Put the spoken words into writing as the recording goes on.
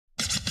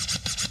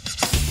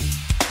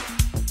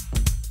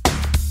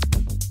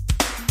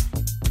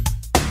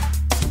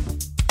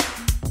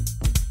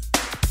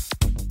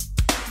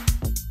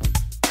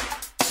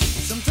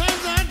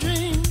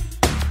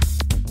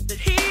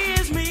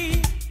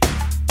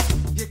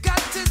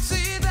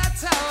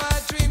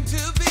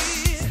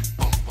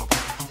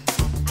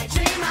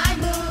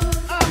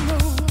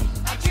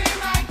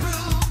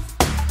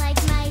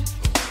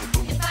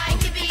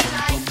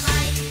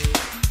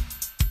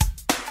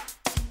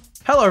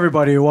Hello,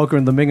 everybody. Welcome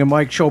to the Ming and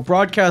Mike Show,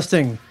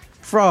 broadcasting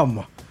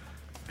from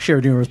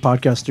Shared Universe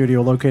Podcast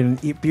Studio,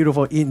 located in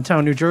beautiful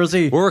Eatontown, New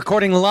Jersey. We're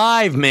recording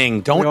live,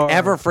 Ming. Don't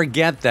ever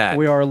forget that.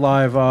 We are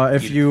live.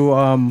 If you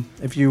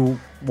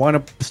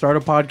want to start a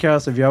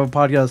podcast, if you have a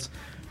podcast,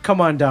 come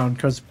on down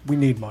because we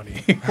need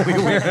money.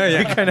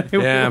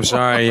 I'm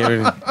sorry.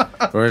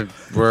 We're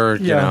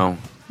you know.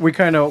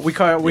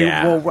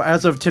 Well,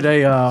 as of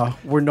today,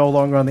 we're no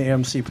longer on the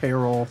AMC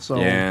payroll. So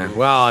yeah.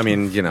 Well, I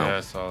mean, you know. Yeah,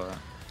 I saw that.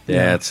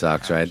 Yeah, it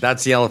sucks, right?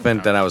 That's the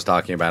elephant that I was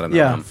talking about in the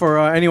room. For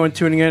anyone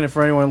tuning in and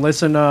for anyone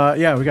listening,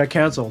 we got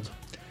canceled.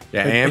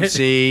 Yeah,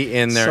 AMC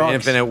in their sucks.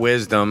 infinite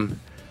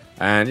wisdom.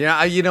 And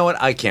you know what?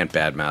 I can't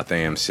badmouth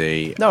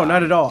AMC. No,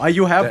 not at all.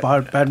 You have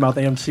badmouth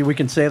AMC. We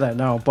can say that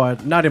now,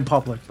 but not in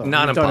public. Though.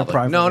 Not We've in done it public.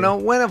 privately. No.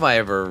 When have I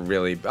ever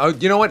really? Oh,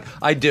 you know what?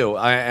 I do.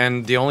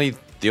 And the only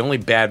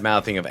bad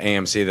mouthing of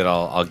AMC that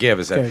I'll give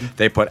is that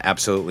they put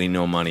absolutely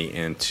no money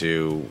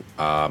into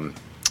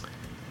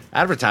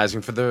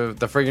advertising for the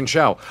friggin'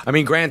 show. I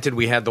mean, granted,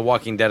 we had The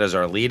Walking Dead as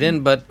our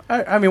lead-in, but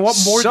I mean, what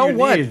more do you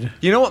need?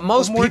 You know what?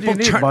 Most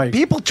Mike?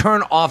 people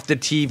turn off the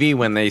TV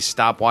when they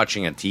stop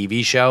watching a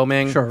TV show,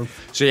 Ming. Sure.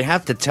 So you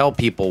have to tell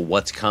people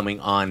what's coming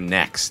on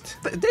next.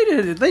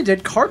 They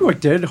did. Hardwick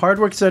did.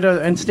 Hardwick said,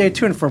 and stay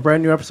tuned for a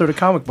brand new episode of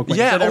Comic Book.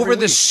 Over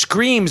the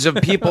screams of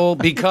people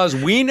because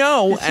we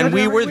know and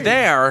we were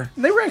there.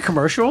 They ran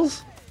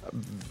commercials.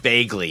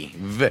 Vaguely.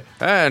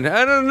 And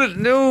a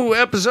new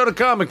episode of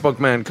Comic Book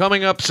Man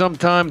coming up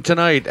sometime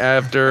tonight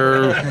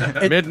after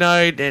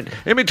midnight, and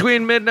in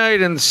between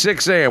midnight and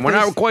 6 a.m. We're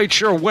not quite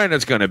sure when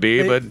it's going to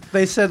be, but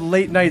they said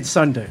late night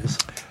Sundays.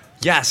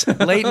 Yes,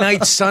 late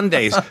night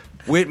Sundays,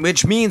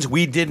 which means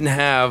we didn't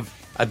have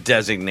a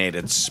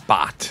designated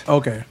spot.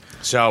 Okay.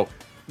 So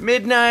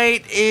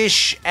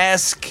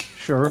midnight-ish-esque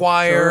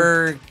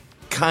choir. Sure.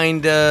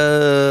 Kind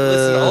of.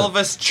 Listen, all of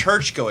us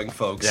church-going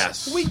folks,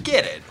 yes, we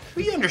get it.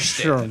 We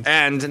understand. Sure.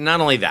 And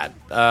not only that,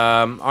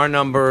 our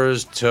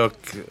numbers took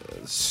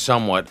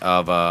somewhat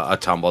of a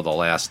tumble the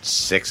last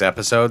 6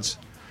 episodes.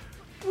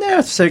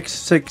 Yeah, six.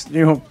 6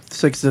 to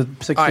 10.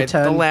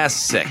 The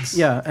last 6.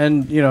 Yeah,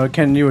 and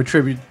can you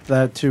attribute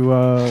that to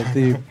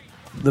the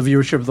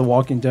viewership of The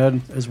Walking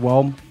Dead as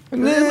well? A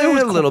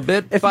little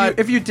bit.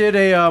 If you did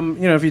a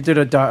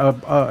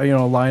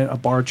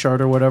bar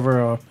chart or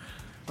whatever,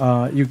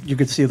 you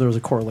could see there was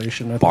a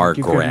correlation. Bar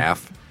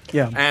graph.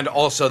 Yeah. And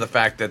also the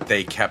fact that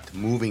they kept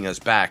moving us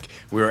back.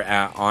 We were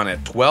on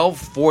at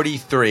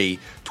 12:43,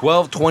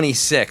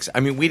 12:26.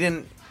 I mean, we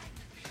didn't.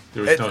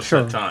 There was no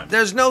set time.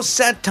 There's no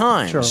set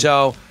time. Sure.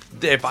 So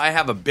if I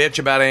have a bitch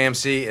about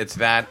AMC, it's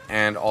that,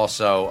 and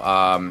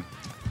also,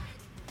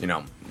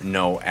 no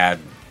ad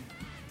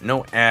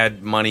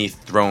money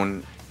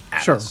thrown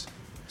at us.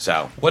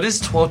 So what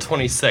is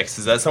 12:26?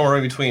 Is that somewhere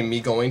in between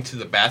me going to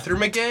the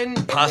bathroom again,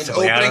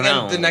 possibly? and opening I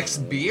don't know. the next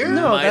beer?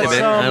 No, I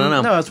don't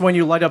know. No, it's when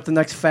you light up the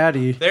next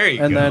fatty. There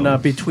you and go. And then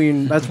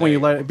between that's when you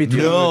light it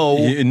between. No,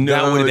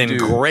 that would have been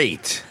dude.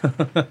 Great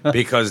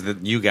because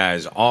you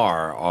guys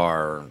are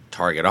our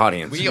target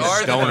audience. We are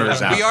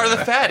stoners. We are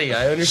the fatty.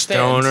 I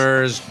understand.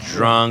 Stoners,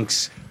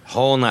 drunks,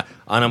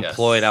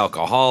 unemployed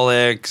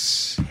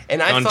alcoholics,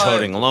 and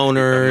gun-toting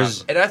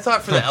loners. And I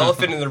thought for the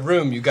elephant in the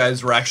room, you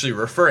guys were actually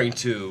referring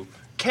to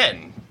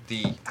Ken,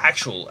 the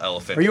actual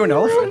elephant. Are you an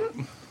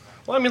elephant?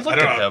 Well, I mean, look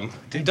at him.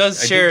 He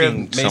does share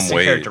amazing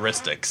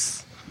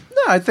characteristics.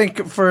 No, I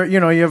think for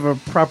you have a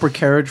proper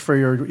carriage for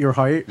your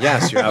height.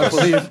 Yes, you have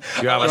a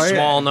Right?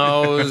 small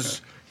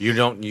nose. You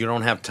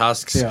don't have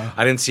tusks. Yeah.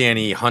 I didn't see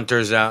any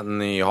hunters out in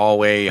the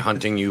hallway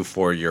hunting you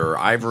for your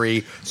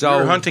ivory. So we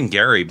were hunting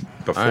Gary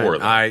before.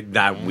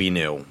 that we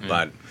knew,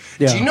 but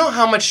Yeah. Do you know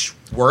how much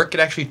work it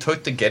actually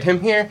took to get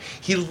him here?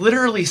 He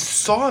literally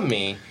saw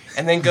me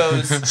and then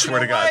goes,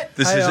 swear to God, what?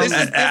 this is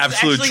an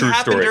absolute actually true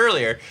happened story.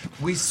 earlier.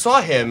 We saw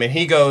him and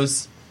he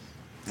goes,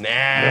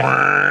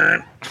 nah.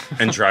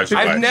 And drives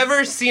away. I've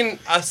never seen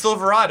a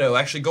Silverado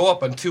actually go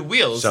up on 2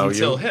 wheels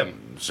until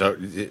him. So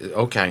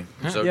okay,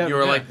 so Yeah. you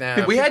were like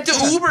that. We had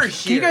to Uber here.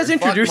 Can you guys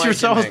introduce Mike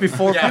yourselves and Nick.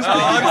 before? Yeah. Oh,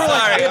 I'm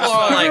sorry.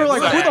 People are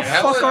like, who the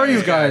fuck are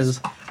you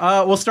guys?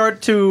 We'll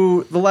start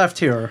to the left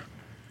here.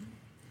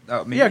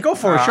 Me? Yeah, go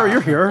for it. Sure,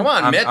 you're here. Come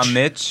on, Mitch. I'm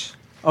Mitch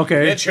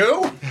Okay. Mitch,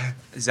 who?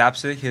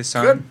 Zapsik, his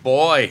son. Good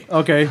boy.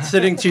 Okay,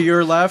 sitting to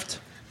your left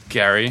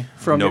Gary.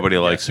 from Nobody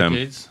likes him.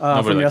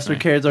 from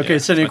YesterCADES. Okay,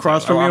 sitting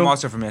across from I'm you.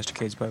 also from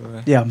YesterCADES, by the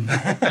way. Yeah,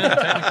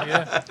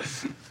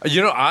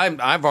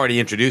 I've already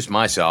introduced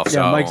myself. yeah.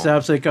 So. Mike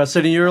Zapsik,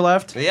 sitting to your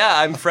left. Yeah,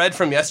 I'm Fred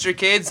from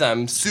YesterCADES.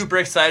 I'm super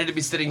excited to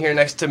be sitting here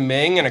next to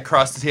Ming and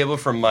across the table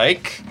from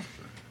Mike.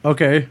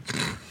 Okay,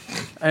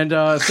 and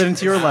sitting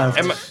to your left.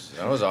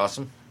 That was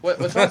awesome.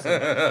 What's awesome?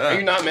 Are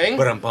you not Ming?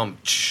 But I'm bummed.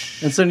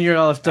 And sitting to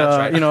your left,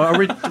 right.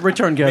 a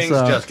return guest.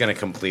 Ming's just gonna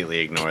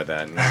completely ignore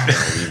that and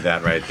leave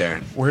that right there.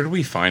 Where did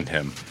we find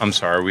him? I'm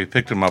sorry, we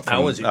picked him up How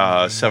from was he?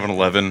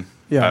 7-Eleven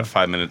about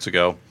 5 minutes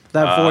ago.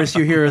 That voice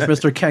you hear is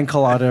Mr. Ken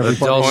Kalada,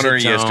 everybody. Owner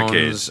of Dulcet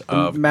YesterCADES. tones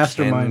of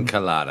Mastermind.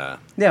 Ken Kalada.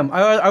 Yeah,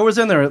 I was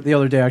in there the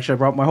other day, actually. I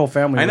brought my whole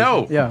family. I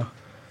know. Yeah.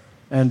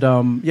 And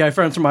I had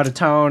friends from out of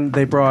town.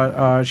 They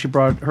brought she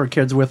brought her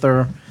kids with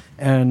her,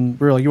 and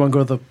we were like, "You want to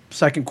go to the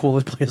second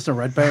coolest place in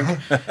Red Bank?"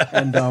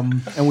 and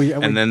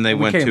then they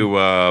went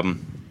to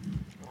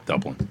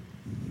Dublin.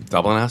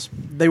 Dublin House?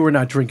 They were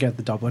not drinking at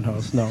the Dublin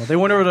House. No, they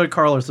went over to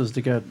Carlos's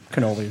to get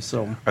cannolis.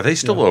 So Are they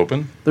still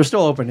open? they're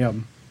still open. Yeah.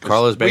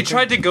 Carlos Bacon? We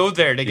tried to go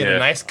there to get a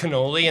nice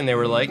cannoli, and they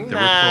were like,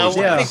 "Nah, closed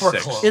I at think we're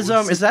 6.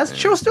 closed." Is that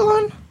show still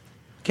on?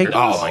 Cake Oh,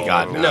 Boss? my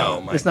God, no.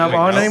 No, my It's not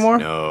goodness. on anymore.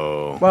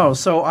 No. Wow.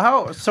 So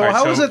how is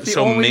it the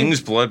so only? Ming's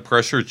blood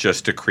pressure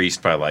just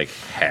decreased by like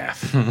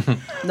half.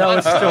 No,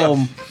 it's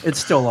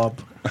still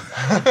up.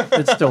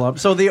 It's still up.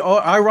 So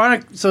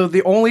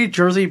the only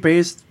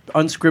Jersey-based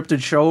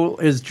unscripted show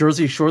is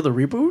Jersey Shore the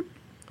reboot.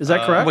 Is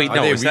that correct? Wait, Are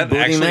no, they is that rebooting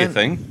actually a that?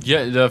 thing?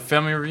 Yeah, the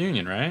family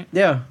reunion, right?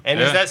 Yeah. And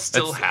is Yeah, that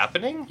still that's-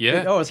 happening?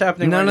 Yeah. Oh, it's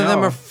happening. None right of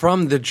them now. are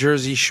from the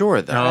Jersey Shore,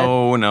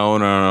 though.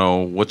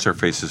 No. What's her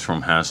face is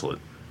from Hazlitt.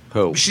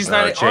 Who? She's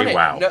not Jay on it.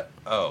 Wow. No.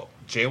 Oh,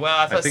 Jay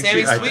Wow. I thought think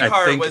Sammy she- I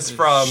Sweetheart think was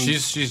from.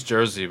 She's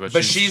Jersey,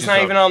 but she's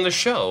not even on the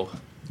show.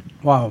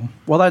 Wow.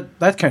 Well,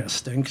 that kind of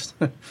stinks.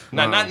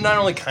 Not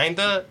only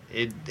kinda,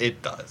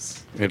 it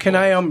does. Can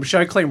I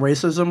should I claim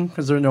racism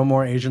because there are no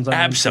more Asians on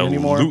NBC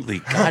anymore? Absolutely.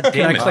 God Can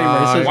damn I it. claim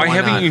racism? Why Why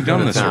haven't not? you done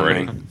Put it this down,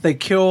 already?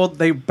 man.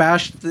 They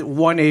bashed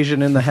one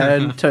Asian in the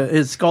head to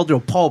his skull to a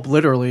pulp,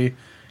 literally,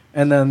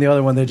 and then the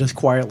other one they just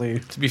quietly.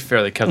 To be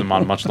fair, they kept him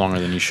on much longer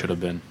than he should have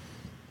been.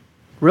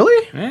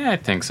 Really? Yeah, I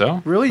think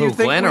so. Really? Who, You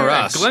think Glenn we or were-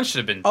 us? Glenn should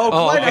have been. Oh,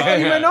 Glenn, I okay. thought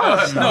you meant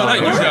us. no, not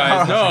you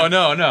guys. No.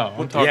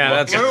 I'm talking Yeah,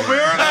 about- that's.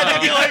 We're not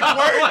to be like,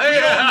 we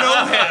don't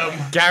know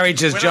him. Gary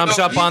just jumps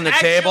no, up on the he's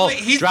table,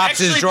 actually- he's drops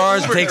his actually the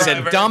drawers, Uber takes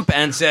driver. a dump,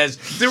 and says,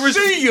 There was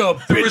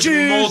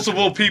bitches."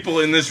 multiple people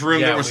in this room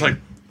Yeah, that was we- like,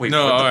 wait,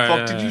 No, what the alright, fuck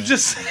yeah, did yeah. you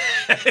just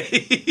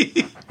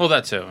say? Well,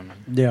 that too.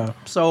 Yeah.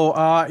 So,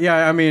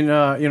 I mean,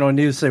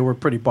 needless to say, we're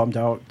pretty bummed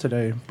out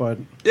today, but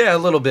Yeah, a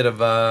little bit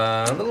of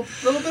a little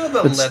bit of a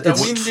It's- letdown.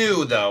 it's- We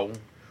knew though.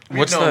 We've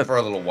What's known that? for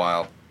a little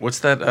while. What's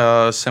that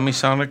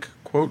semisonic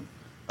quote?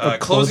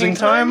 closing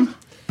time.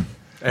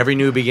 Every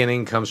new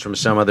beginning comes from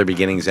some other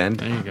beginning's end.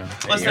 There you go.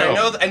 Listen,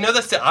 I know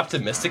that's the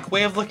optimistic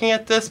way of looking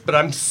at this, but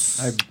I'm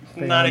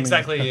not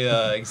exactly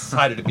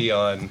excited to be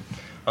on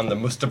the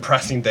most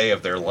depressing day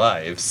of their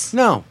lives.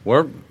 No,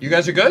 You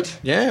guys are good?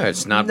 yeah,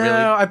 it's not No, really.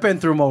 I've been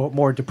through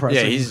more depressing.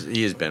 Yeah,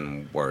 he has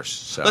been worse.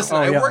 So. Listen,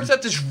 Oh, I yeah. worked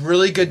out this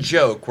really good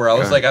joke where I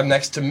was Okay. like, I'm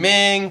next to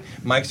Ming,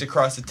 Mike's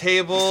across the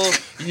table.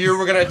 You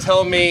were gonna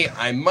tell me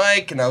I'm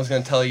Mike, and I was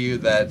gonna tell you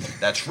that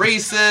that's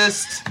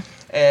racist.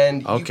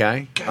 And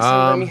Okay. you guys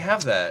don't let me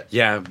have that.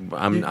 Yeah,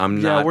 I'm yeah,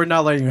 not. we're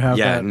not letting you have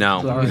Yeah, that.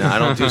 no, Sorry. no, I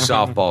don't do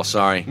softball.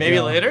 Sorry. Maybe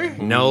Yeah. later.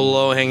 No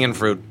low hanging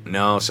fruit.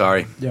 No,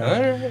 sorry.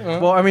 Yeah.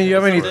 Well, I mean, you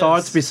have any it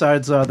thoughts is.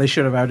 besides they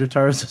should have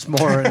advertised this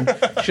more, and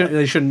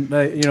they shouldn't.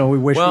 We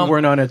wish Well, we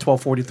weren't on at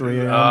 12:43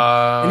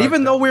 a.m. And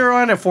even though we were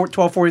on at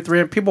 12:43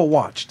 a.m., people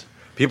watched.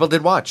 People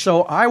did watch.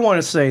 So I want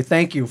to say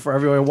thank you for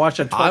everyone who watched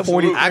at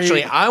 12:43.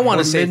 Actually, I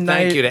want or to say midnight.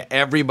 thank you to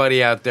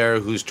everybody out there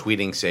who's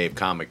tweeting Save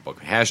Comic Book.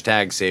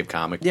 Hashtag Save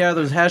Comic Book. Yeah,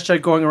 there's a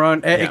hashtag going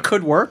around. Yeah. It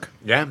could work.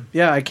 Yeah.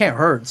 Yeah, it can't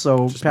hurt.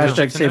 So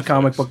hashtag It's Save Netflix.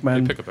 Comic Book They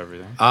Men. pick up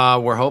everything.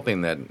 We're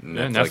hoping that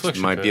Netflix, Netflix should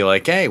might do be it.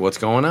 like, hey, what's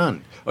going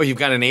on? Oh, you've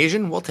got an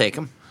Asian? We'll take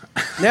him.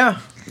 Yeah,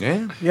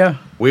 Yeah, yeah,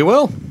 we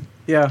will.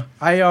 yeah.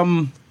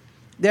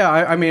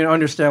 I mean,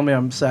 understandably,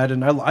 I'm sad,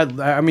 and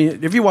I mean,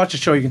 if you watch the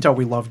show, you can tell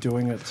we love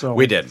doing it. So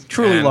We did.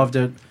 truly And- loved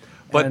it.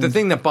 But the And-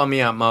 thing that bummed me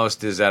out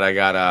most is that I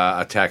got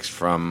a text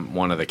from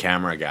one of the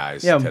camera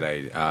guys Yeah.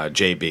 today,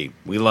 JB.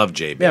 We love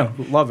JB. Yeah,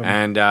 love him.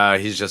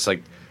 And he's just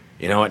like,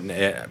 you know what?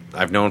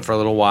 I've known for a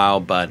little while,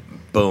 but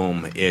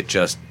boom, it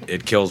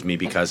kills me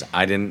because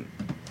I didn't.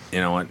 You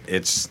know what?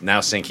 It's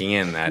now sinking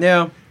in that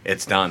Yeah.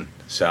 it's done.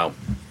 So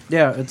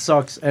Yeah, it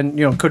sucks. And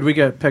could we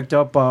get picked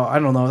up? I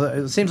don't know.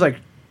 It seems like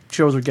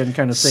shows are getting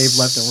kind of saved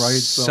left and right.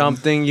 So.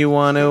 something you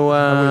want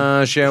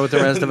to share with the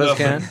rest of us,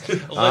 Ken?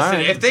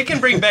 Listen, if they can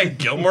bring back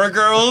Gilmore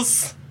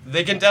Girls,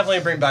 they can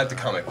definitely bring back the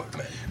comic book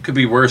man. Could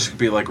be worse. Could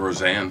be like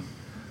Roseanne.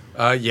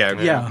 Yeah.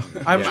 Yeah,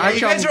 You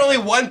guys are only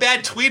one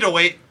bad tweet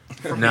away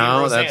from being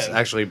No, Roseanne. that's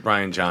actually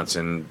Brian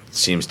Johnson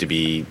seems to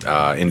be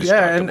indestructible.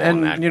 Yeah, in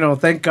and that.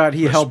 thank God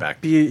he helped.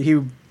 respect.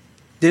 He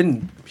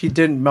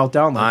didn't melt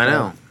down like I that.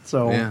 know.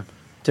 So Yeah.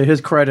 to his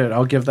credit,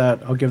 I'll give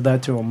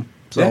that to him.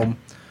 So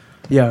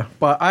yeah,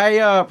 but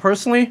I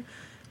personally,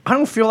 I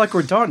don't feel like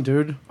we're done,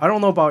 dude. I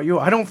don't know about you.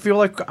 I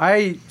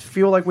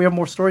feel like we have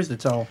more stories to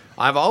tell.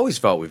 I've always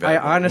felt we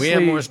have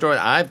honestly- more stories.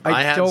 I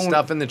have don't-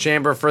 stuff in the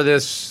chamber for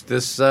this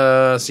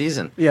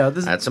season. Yeah,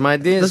 had some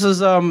ideas. This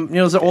is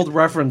it's an old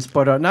reference,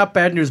 but not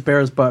Bad News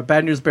Bears, but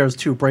Bad News Bears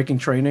 2: Breaking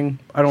Training.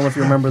 I don't know if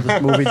you remember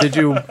this movie. Did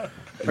you?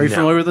 Are you No.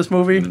 familiar with this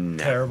movie?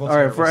 terrible. All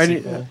right, for any,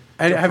 sequel.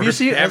 and have you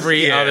seen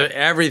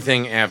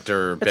everything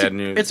after Bad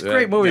News? it's a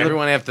great movie.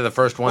 Everyone after the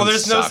first one. Well,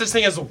 there's no sucked. such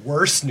thing as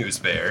worse news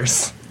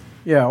bears.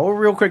 Yeah, well,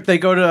 real quick, they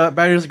go to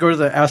Bad News go to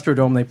the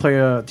Astrodome. They play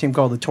a team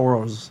called the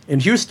Toros in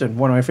Houston,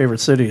 one of my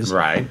favorite cities.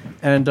 Right.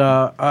 And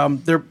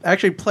they're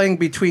actually playing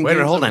between. Wait a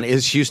minute, games hold of- on.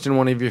 Is Houston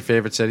one of your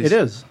favorite cities? It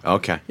is.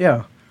 Okay.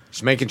 Yeah.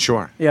 Just making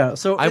sure. Yeah.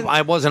 So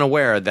I wasn't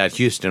aware that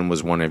Houston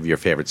was one of your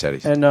favorite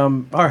cities. and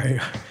all right.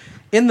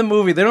 In the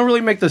movie, they don't really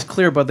make this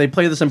clear, but they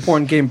play this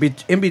important game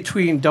in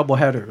between double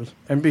headers,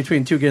 in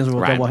between two games of a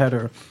Right. double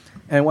header.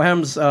 And what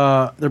happens?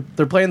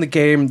 They're playing the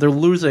game, they're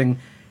losing,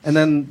 and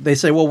then they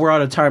say, "Well, we're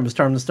out of time. It's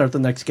time to start the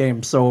next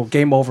game. So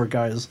game over,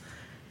 guys."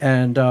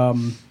 And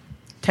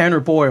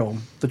Tanner Boyle,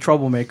 the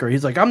troublemaker,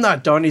 he's like, "I'm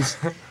not done.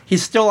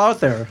 He's still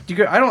out there." Do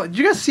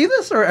you guys see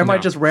this, or am I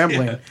just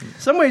rambling? Yeah.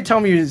 Somebody tell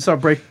me you saw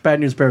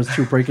Bad News Bears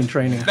 2 Breaking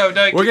Training. No,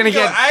 We're gonna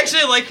get- I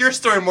actually like your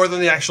story more than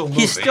the actual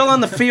movie. He's still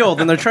on the field,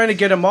 and they're trying to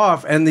get him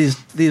off, and these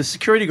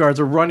security guards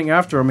are running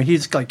after him, and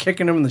he's like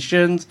kicking him in the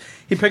shins.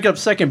 He picked up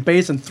second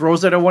base and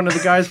throws it at one of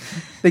the guys.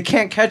 They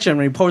can't catch him,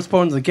 and he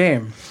postpones the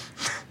game.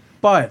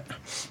 But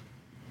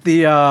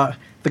the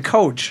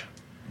coach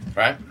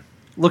Right?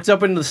 looks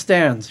up into the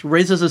stands,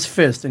 raises his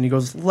fist, and he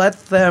goes,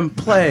 "Let them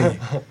play.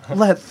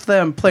 Let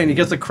them play." And he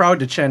gets the crowd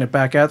to chant it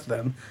back at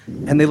them,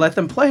 and they let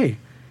them play.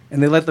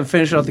 And they let them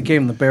finish out the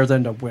game, and the Bears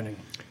end up winning.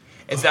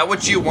 Is that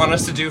what you want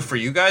us to do for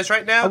you guys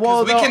right now? 'Cause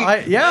Well, we no,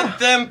 can yeah. let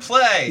them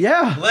play.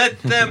 Yeah.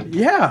 Let them.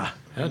 Yeah.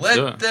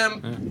 Let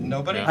them.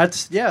 Nobody.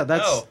 That's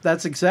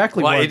that's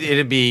exactly Well, what...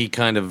 it'd be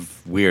kind of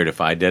weird if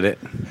I did it.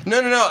 No.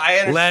 I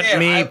understand. Let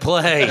me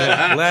play.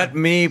 Let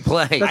me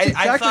play. That's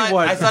exactly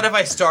what- I thought if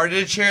I started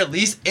a chair, at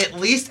least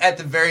at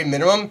the very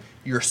minimum,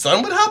 your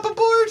son would hop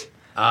aboard.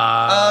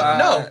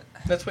 No,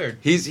 that's weird.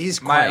 He's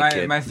quiet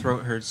kid. My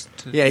throat hurts.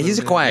 Yeah, he's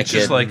a quiet It's kid.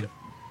 just like,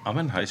 I'm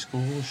in high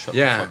school. Shut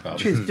Yeah. the fuck up.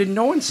 Jeez, did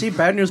no one see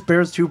Bad News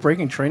Bears 2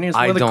 Breaking Training? It's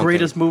one I of the don't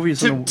greatest think- movies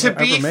To ever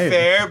be made.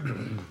 fair,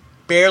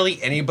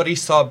 barely anybody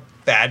saw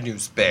Bad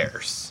News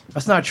Bears.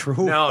 That's not true.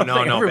 No. I think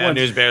Bad everyone-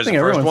 News Bears, I the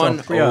think first everyone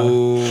one. saw- yeah.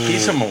 Oh,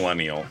 He's a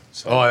millennial.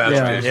 So. that's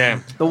Yeah. right. Yeah,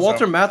 The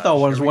Walter Matthau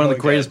one is one of the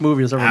greatest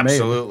movies ever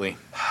absolutely. made.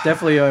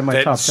 Definitely in my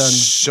top 10.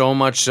 So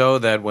much so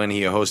that when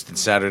he hosted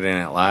Saturday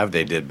Night Live,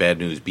 they did Bad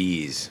News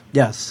Bees.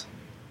 Yes.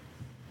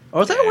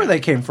 Oh, is that where they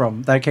came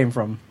from? That came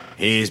from.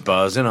 He's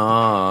buzzing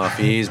off.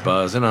 He's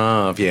buzzing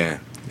off. Yeah,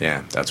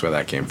 that's where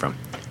that came from.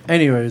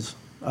 Anyways,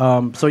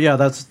 so yeah,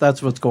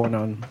 that's what's going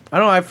on. I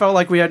don't know. I felt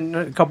like we had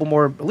a couple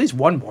more, at least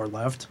one more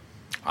left.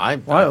 I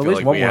at feel least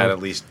like one we had more. at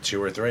least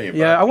 2 or 3.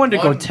 Yeah, I wanted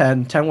to go one-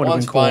 10. 10 would have been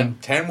One's cool. fine.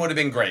 10 would have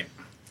been great.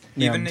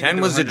 Even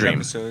 10 was a dream.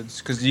 Episodes,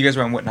 because you guys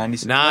were on what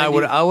 96. Nah, I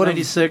would have.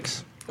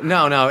 96.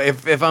 No.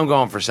 If I'm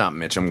going for something,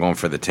 Mitch, I'm going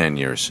for the 10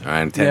 years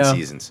and 10 Yeah.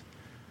 seasons.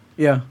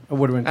 Yeah, it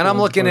would have been. And cool. I'm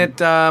looking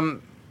But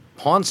at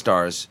Pawn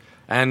Stars,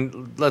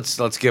 and let's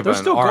give They're an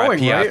still RIP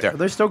going, out right? there. Are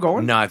they still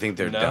going? No, I think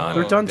they're done.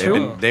 They're done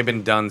too? They've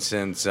been done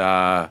since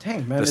Dang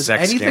man, the is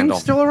sex anything scandal.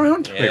 still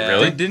around? Yeah.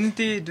 really? Didn't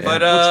they?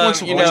 But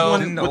Which you one's know,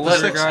 one the with older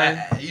sex-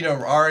 guy?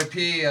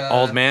 R.I.P.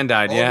 Old man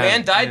died. Old Yeah,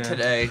 man died Yeah.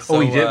 today. Oh,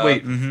 he so, did?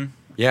 Wait.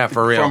 yeah,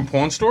 for real. From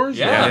porn stores?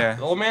 Yeah, Yeah.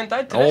 the old man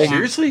died today. Oh,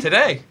 seriously?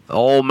 Today.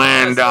 Old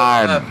man So,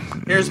 died.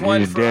 here's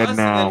one He's for dead us,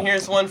 now. and then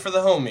here's one for the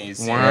homies.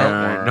 you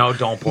know? No,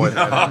 don't point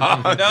that.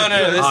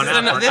 No. This Oh, is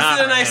not a, for- this not is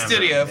a for nice him.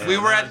 studio. If we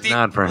were at the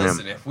Not for him.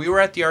 listen, if we were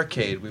at the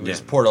arcade, we would Yeah.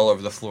 just pour it all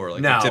over the floor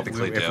like No, we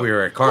typically if do. we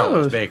were at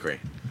Carlos Oh. Bakery.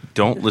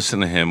 Don't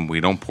listen to him.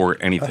 We don't pour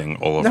anything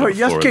all over No, the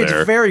floor YesterCADES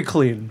there. very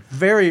clean,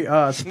 very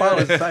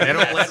spotless. They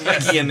don't let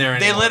Ricky in there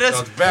They anymore. let us-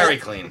 So it's very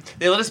clean.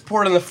 They let us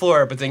pour it on the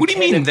floor, but then What do you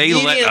mean they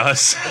let immediate-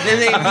 us? Then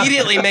they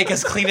immediately make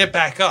us clean it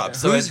back up.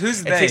 So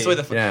Who's it they? takes away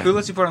the. Yeah. Who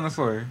lets you put it on the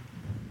floor?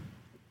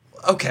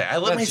 Okay, I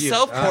let That's you.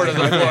 myself pour it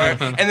on the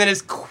floor, and then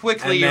it's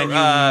quickly And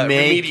then you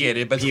make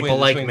remediated between people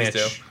like between these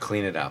Mitch two.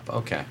 clean it up.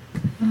 Okay,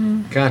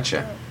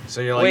 gotcha. So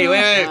you're like, Wait.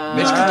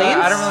 Mitch cleans?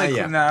 I don't really.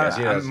 yeah, No, yes,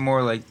 he does. I'm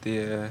more like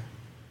the.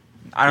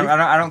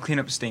 I don't clean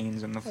up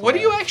stains on the floor. What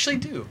do you actually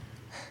do?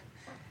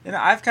 You know,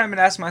 I've kind of been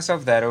asking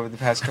myself that over the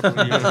past couple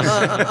of years.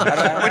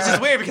 Which is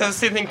weird because it's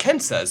the same thing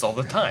Ken says all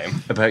the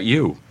time About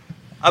you.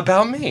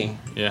 about me.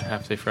 Yeah,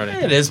 Half Day Friday.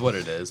 It is what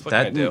it is. What can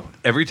I That do?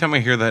 every time I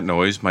hear that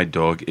noise, my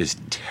dog is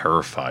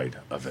terrified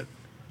of it.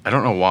 I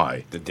don't know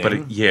why. The But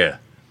ding? yeah.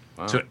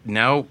 So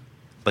now,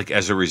 like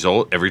as a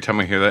result, every time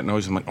I hear that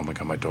noise, I'm like, oh my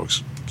god, my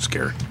dog's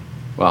scared.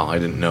 well, I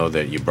didn't know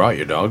that you brought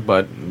your dog,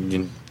 but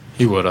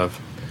He would have.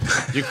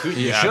 you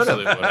He should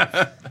absolutely have. would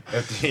have.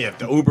 If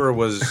the Uber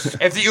was,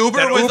 If the Uber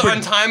That was Uber-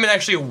 on time and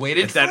actually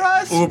waited If for that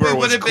us, Uber we was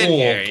would have been cool.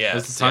 here. Yes,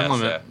 That's the time yes,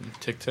 limit.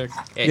 Tick, tick.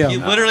 Yeah, Yeah. he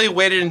literally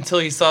waited until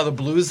he saw the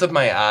blues of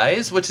my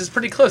eyes, which is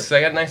pretty close because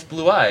I got nice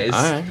blue eyes.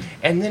 All right.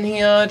 And then he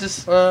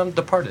just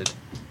departed.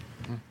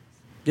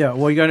 Yeah.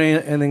 Well, you got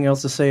anything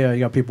else to say? You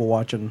got people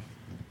watching.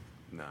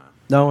 nah.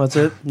 No, that's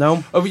it.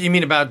 No. Oh, you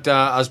mean about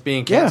us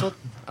being Yeah. canceled?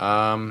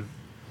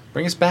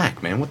 Bring us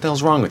back, man. What the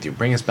hell's wrong with you?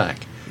 Bring us back.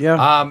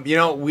 Yeah. You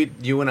know,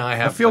 you and I I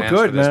have. feel plans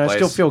good, for this man. I place.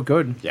 still feel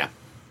good. Yeah.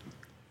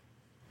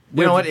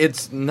 You know what?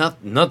 It's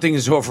nothing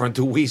is over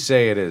until we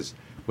say it is.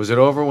 Was it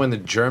over when the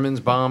Germans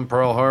bombed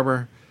Pearl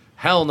Harbor?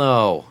 Hell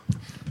no.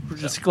 We're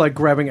just like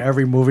grabbing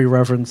every movie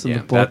reference in Yeah,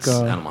 the book. that's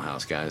Animal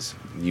House, guys.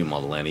 You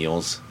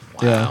millennials.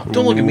 Yeah. Wow.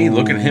 Don't look at me.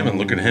 Look at him and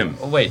look at him.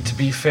 Oh, wait, to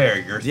be fair,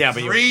 you're Yeah,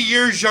 but 3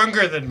 years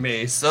younger than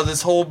me, so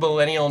this whole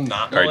millennial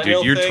not All right,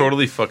 millennial dude, you're thing,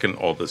 totally fucking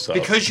all this up.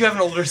 because you have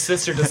an older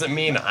sister doesn't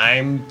mean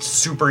I'm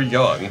super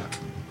young.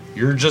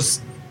 You're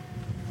just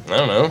I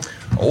don't know.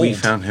 Old. We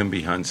found him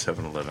behind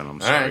 7-Eleven. I'm All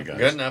sorry, right, guys.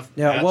 good enough.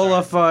 Yeah, That's well,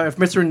 all right. if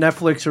Mr.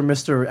 Netflix or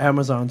Mr.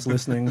 Amazon's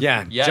listening,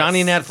 Yeah, Yes.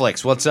 Johnny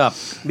Netflix, what's up?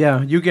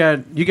 yeah, you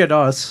get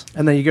us,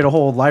 and then you get a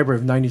whole library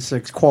of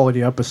 96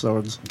 quality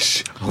episodes.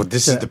 Oh,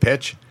 this is the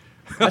pitch?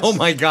 Oh,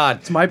 my God.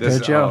 It's my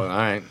pitch, yeah. all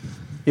right.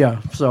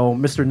 Yeah, so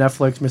Mr.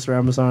 Netflix, Mr.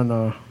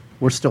 Amazon,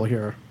 we're still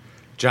here.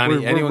 Johnny,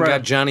 We're anyone right.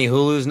 got Johnny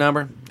Hulu's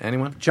number?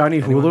 Anyone?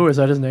 Johnny Hulu, is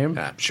that his name?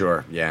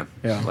 Sure, yeah.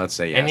 Yeah. Let's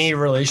say yes. Any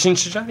relation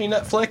to Johnny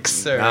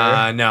Netflix?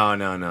 Or?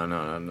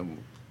 No.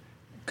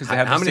 Because they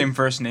have How the many- same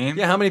first name.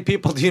 Yeah, how many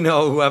people do you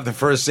know who have the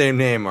first same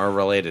name are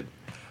related?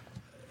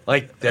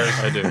 Like, there's...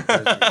 I do.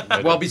 I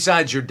do. Well,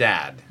 besides your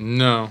dad.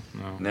 no.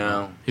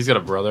 No. He's got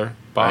a brother,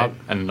 Bob,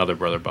 Right. and another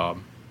brother, Bob.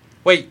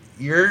 Wait,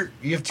 you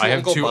have two I have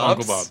Uncle two Bobs?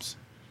 Uncle Bobs.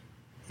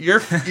 You're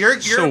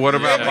So what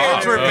about your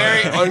parents Bob? were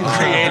very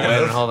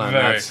uncreative. Hold on.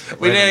 Very. that's-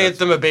 We didn't get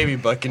them a baby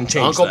book and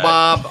change Uncle that.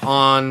 Bob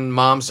on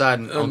mom's side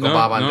and Uncle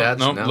Bob on dad's?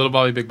 No, little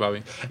Bobby, big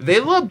Bobby. They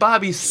love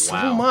Bobby so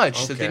Wow.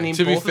 much that Okay. they named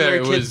To be both fair, of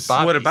it their kids was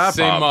Bobby. What about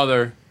Same Bob?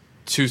 mother,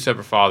 two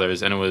separate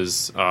fathers, and it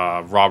was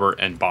Robert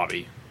and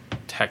Bobby,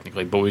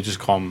 technically, but we just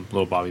call him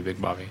Little Bobby, Big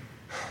Bobby.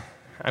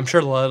 I'm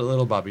sure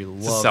little Bobby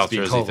loves South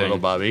being Jersey called thing. Little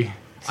Bobby.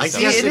 I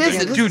See, guess it it is.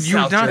 is. It is Dude, you're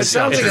South not- It Jersey.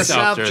 sounds like It's a a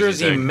South South Jersey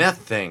Jersey thing. meth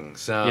thing.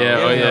 So Yeah,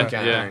 oh yeah,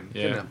 okay, yeah, fine. Good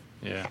yeah, enough.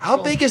 yeah. How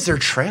big is their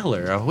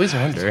trailer? I always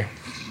wonder.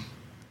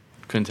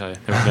 Couldn't tell you.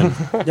 Never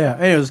been. Yeah,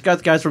 anyways, got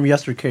the guys from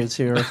YesterCADES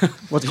here.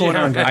 What's going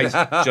on, guys?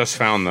 I just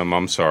found them.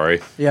 I'm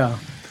sorry. Yeah.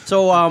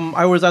 So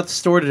I was at the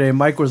store today.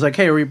 Mike was like,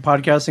 "Hey, are we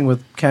podcasting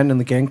with Ken and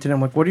the gang today?"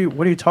 I'm like, "What are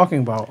you talking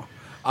about?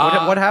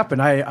 What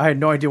happened? I had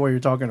no idea what you're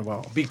talking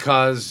about."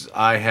 Because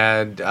I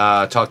had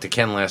talked to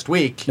Ken last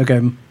week,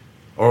 Okay.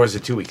 or was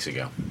it 2 weeks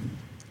ago?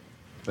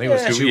 I think it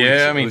was 2 weeks.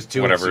 Yeah, I mean, it was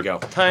 2 whatever. weeks ago.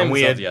 Time's and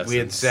we of had the we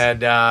had essence.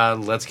 said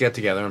let's get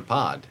together and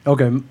pod,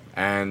 Okay.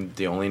 and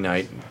the only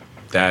night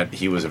that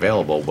he was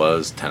available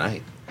was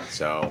tonight.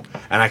 So,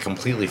 and I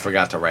completely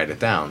forgot to write it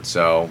down.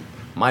 So,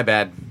 my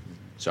bad.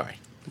 Sorry.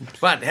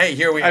 But hey,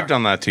 here we are. I've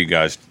done that to you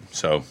guys.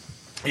 So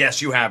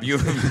Yes, you have. You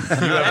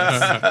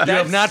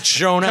have not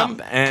shown up.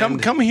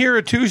 And come here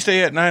a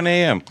Tuesday at 9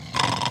 a.m.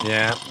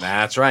 Yeah,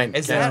 that's right.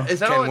 Is Ken, that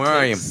Ken, all it where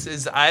are you? takes?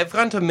 Is I've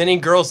gone to many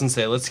girls and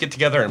say, let's get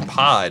together and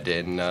pod,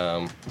 and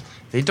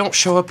they don't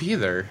show up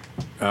either.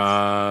 It's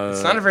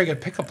not a very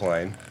good pickup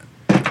line.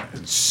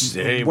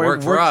 Hey,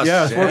 work for us.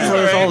 Yeah, it's work for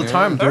us all the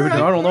time, dude. Alright, I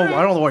don't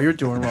know what you're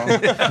doing wrong.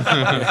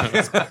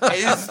 It's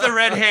the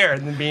red hair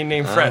and then being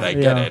named Fred. I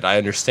get Yeah. it. I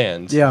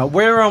understand. Yeah.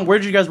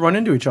 Where'd you guys run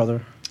into each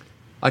other?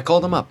 I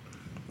called him up.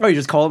 Oh, you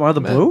just called him out of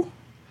the blue?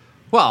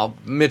 Well,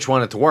 Mitch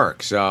wanted to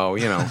work, so,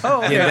 you know.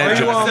 Oh, okay.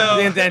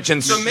 The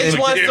intentions. So Mitch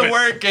wants to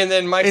work, and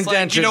then Mike's like,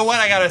 Intention. you know what?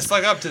 I gotta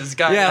slug up to this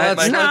guy. Yeah, I had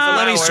let my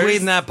friends me for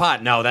sweeten hours. that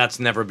pot. No, that's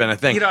never been a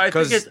thing. You know, I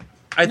 'Cause-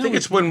 think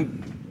it's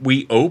when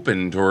we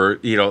opened, or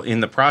in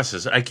the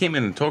process. I came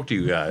in and talked to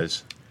you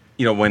guys.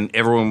 When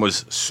everyone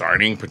was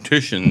signing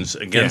petitions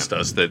against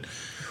us that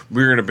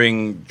we were going to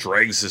bring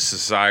dregs of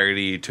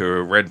society to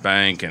Red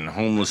Bank and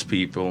homeless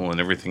people and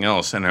everything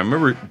else. And I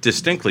remember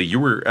distinctly, you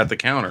were at the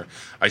counter.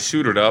 I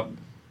suited up,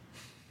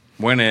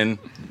 went in,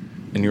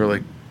 and you were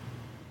like,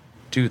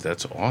 "Dude,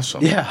 that's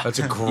awesome." Yeah. That's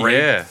a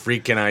great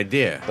freaking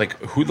idea. Like,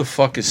 who the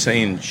fuck is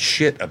saying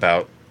shit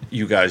about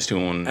you guys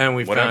doing? And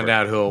we whatever? found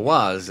out who it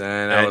was,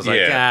 and I was like,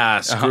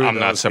 yeah. screw I'm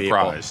not those people."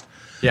 surprised.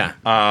 Yeah.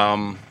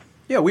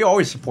 Yeah, we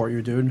always support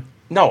you, dude.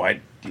 No,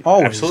 I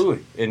Always.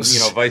 absolutely, and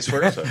vice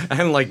versa.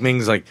 And like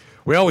Ming's like,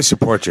 we always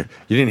support you.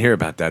 You didn't hear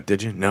about that,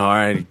 did you? No, all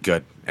right,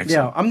 good. Excellent.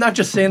 Yeah, I'm not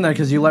just saying that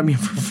because you let me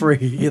for free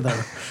either.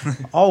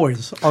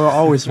 Always. I'll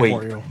always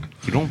support Wait. you.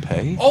 You don't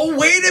pay? Oh,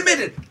 wait a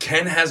minute.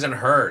 Ken hasn't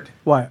heard.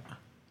 What?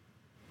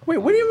 Wait,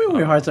 what do you mean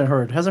we hasn't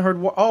heard? Hasn't heard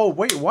what? Oh,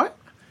 wait, what?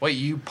 Wait,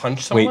 you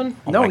punched Wait. someone?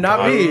 No,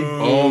 not me.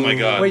 Oh my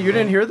god! Wait, you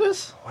didn't hear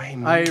this?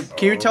 Can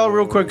you tell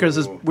real quick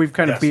because we've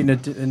kind of beaten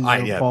it in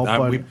the ball.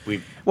 But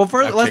well,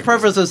 first I've let's kicked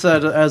preface this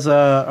as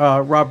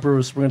Rob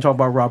Bruce. We're going to talk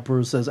about Rob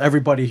Bruce, as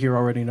everybody here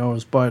already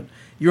knows. But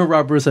you and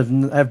Rob Bruce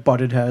have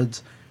butted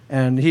heads,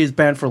 and he's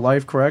banned for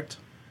life, correct?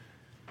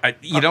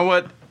 You know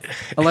what?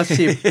 Unless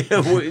he,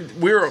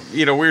 we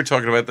were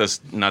talking about this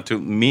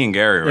me and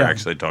Gary were Yeah.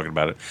 actually talking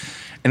about it,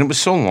 and it was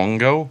so long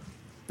ago.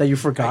 that you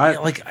forgot.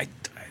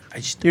 I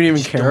just You didn't even I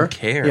just care? Don't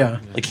care. Yeah.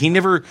 Like he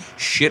never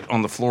shit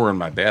on the floor in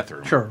my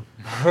bathroom. Sure.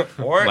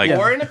 Or, Like-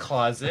 or in a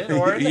closet.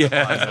 Or in a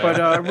closet.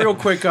 But real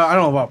quick, I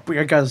don't know about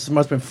you guys. It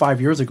must have been 5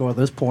 years ago at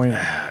this point,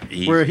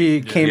 where he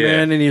came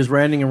yeah. in and he was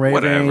ranting and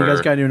raving. You Whatever.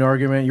 guys got into an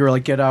argument. You were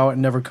like, "Get out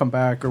and never come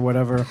back" or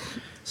whatever.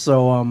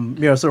 So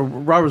so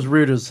Robert's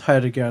reared his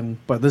head again,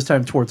 but this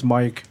time towards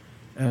Mike,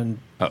 and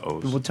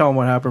we'll tell him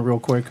what happened real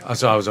quick.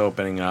 So I was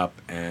opening up,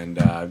 and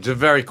just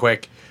very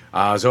quick.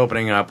 I was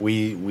opening up.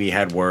 We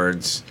had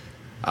words.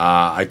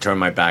 I turned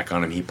my back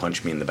on him. He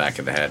punched me in the back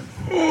of the head.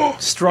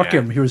 Struck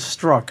him. He was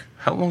struck.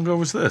 How long ago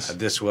was this?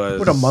 This was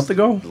What, a month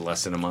ago?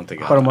 Less than a month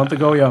ago. About a month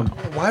ago, yeah.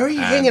 Why were you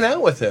hanging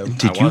out with him?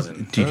 I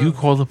wasn't. Did you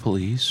call the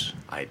police?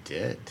 I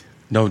did.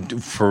 No,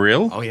 for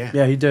real? Oh yeah.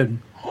 Yeah, he did.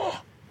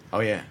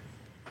 Oh yeah.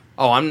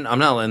 Oh, I'm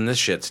not letting this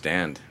shit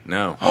stand.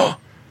 No.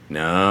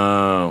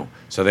 No.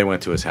 So they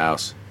went to his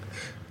house,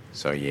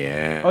 So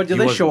yeah. Oh, did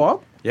they show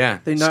up? Yeah,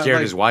 They not, scared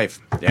like- his wife.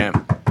 Yeah.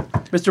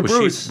 Mr.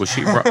 Bruce.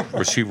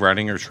 Was she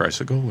riding her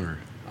tricycle or?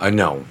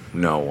 No.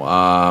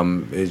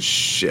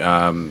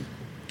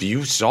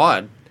 You saw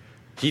it.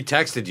 He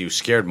texted you,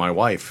 scared my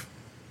wife.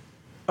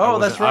 Oh,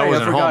 that's right. I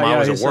wasn't forgot. home. I Yeah,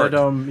 was he at said,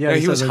 work. yeah,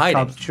 he was said the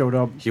hiding. cops showed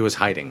up. He was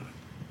hiding.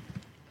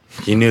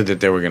 He knew that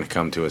they were going to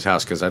come to his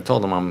house because I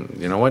told him,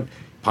 you know what?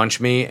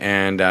 Punch me,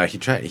 and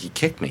he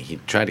kicked me. He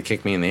tried to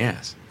kick me in the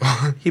ass.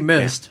 He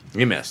missed.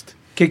 He missed.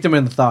 Kicked him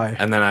in the thigh.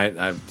 And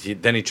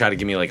then he tried to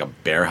give me like a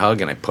bear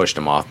hug, and I pushed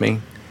him off me.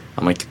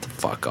 I'm like, get the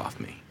fuck off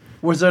me.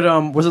 Was it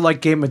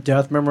like Game of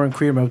Death? Remember when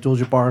Kareem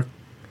Abdul-Jabbar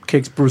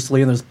kicks Bruce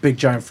Lee and there's a big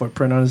giant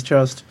footprint on his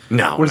chest?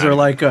 No. Was there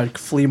like a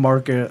flea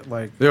market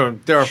like There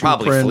are shoe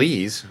probably print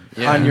fleas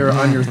on your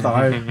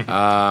thigh?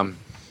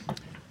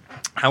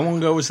 How long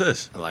ago was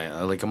this?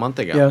 like a month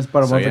ago. Yeah, it was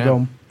about a month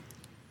ago.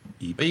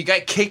 But you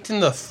got kicked in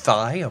the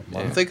thigh a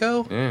month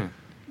ago? Yeah.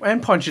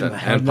 And punch in the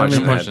head. And punch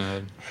in the Punch head. in the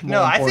head.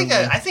 No, I think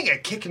importantly. a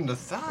kick in the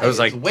thigh It was is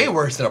like- way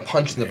worse than a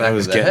punch in the back It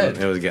was of the getting.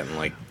 head. It was getting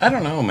like. I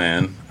don't know,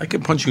 man. I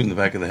could punch you in the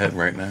back of the head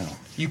right now.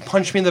 You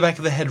punch me in the back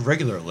of the head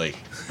regularly.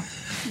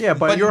 Yeah,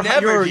 but, But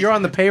never- you're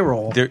on the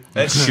payroll.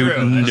 That's Dude,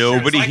 true. That's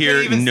nobody true. So I here,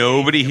 can't even say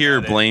nobody anything here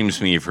about it.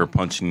 blames me for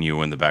punching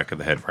you in the back of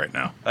the head right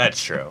now.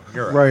 That's true.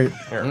 You're right. Right.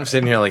 You're I'm right.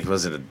 sitting here like,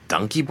 was it a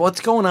donkey?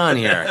 What's going on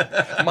here?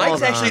 Mike's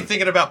Hold actually on.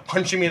 thinking about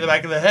punching me in the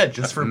back of the head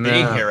just for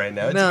being No. here right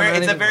now. It's, No, not it's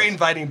a even very close.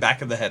 inviting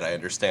back of the head, I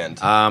understand.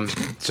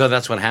 So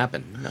that's what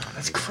happened. No.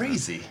 That's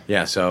crazy.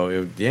 Yeah.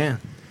 So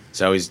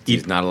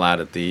he's not allowed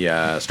at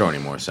the store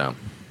anymore. So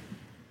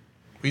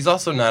He's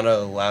also not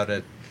allowed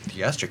at the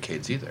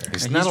YesterCADES either.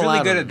 he's He's not really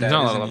allowed good at- at that. He's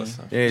not isn't allowed he? to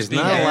stuff. Yeah, he's Yeah,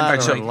 not allowed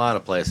actually, at a lot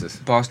of places.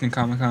 Boston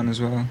Comic Con as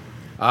well.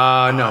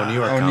 No, New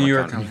York. Oh, Comic-Con. New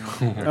York Comic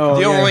Con. Oh,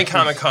 The yeah. only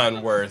Comic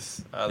Con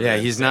worth. Yeah,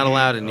 he's not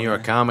allowed at New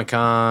York Comic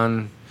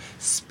Con.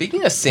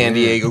 Speaking of San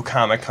Diego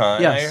Comic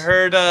Con, Yes. I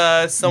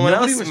heard someone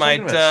Nobody else was might.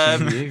 talking about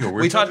San Diego.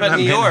 We talked about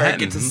New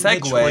York. It's a Mitch,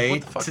 like, what segue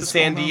the fuck to is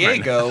San going on right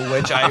Diego,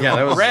 which I Yeah,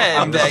 that was-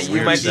 read that you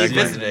weird might be segue.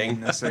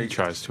 visiting. He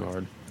tries too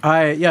hard.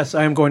 I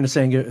am going to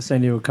San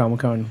Diego Comic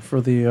Con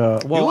for the. You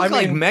Well, look I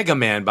like mean, Mega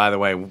Man, by the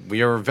way.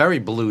 We are very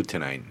blue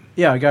tonight.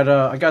 yeah, I got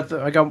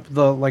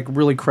the like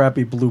really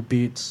crappy blue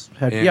Beats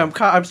head. Yeah. Yeah,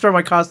 I'm starting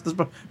my cos. This is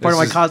part of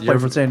my cosplay you're-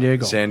 for San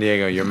Diego. San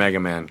Diego, you're Mega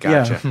Man.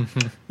 Gotcha.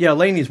 Yeah,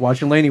 Laney's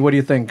watching. Laney, what do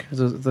you think?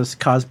 This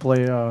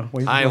cosplay?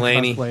 Hi,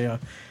 Laney. Cosplay,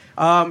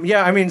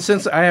 yeah, I mean,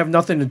 since I have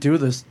nothing to do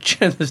this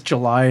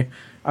July,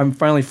 I'm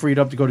finally freed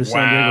up to go to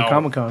San Diego Wow.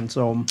 Comic Con.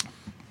 So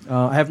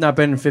I have not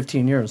been in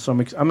 15 years, so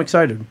I'm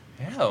excited.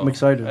 Yeah, I'm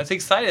excited. That's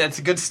exciting. That's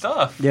good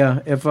stuff. Yeah,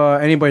 if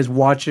anybody's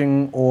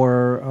watching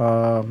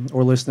or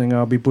listening,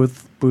 I'll be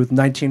booth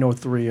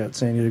 1903 at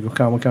San Diego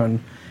Comic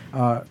Con,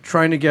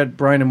 trying to get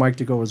Brian and Mike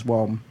to go as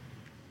well.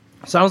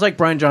 Sounds like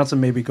Brian Johnson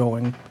may be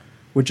going,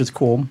 which is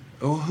cool.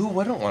 Oh, who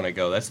wouldn't want to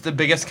go? That's the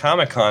biggest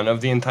Comic Con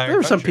of the entire.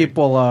 There's some country.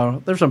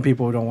 people. There's some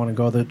people who don't want to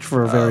go that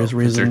for various 'Cause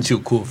reasons. They're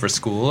too cool for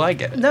school. I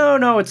get it.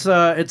 No, it's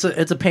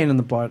a pain in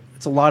the butt.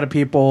 It's a lot of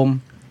people,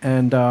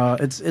 and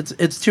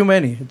it's too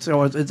many.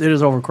 It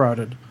is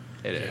overcrowded.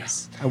 It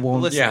is. I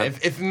won't. Listen, Yeah.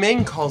 if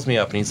Ming calls me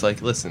up and he's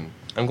like, "Listen,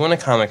 I'm going to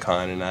Comic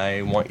Con and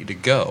I want you to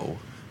go,"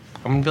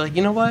 I'm gonna be like,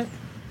 "You know what?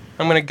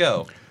 I'm gonna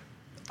go."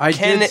 I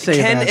did say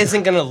Ken that.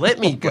 isn't gonna let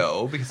me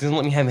go because he doesn't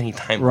let me have any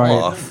time Right.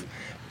 off.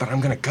 But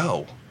I'm gonna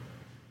go.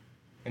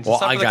 And Well,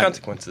 suffer the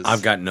consequences.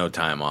 I've got no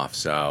time off,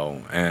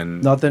 so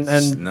and Nothing.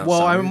 And no, well,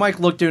 sorry. Mike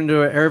looked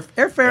into it. Airfare is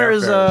Airfare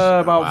is-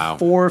 about wow.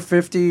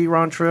 $450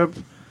 round trip,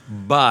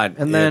 but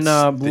and then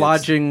it's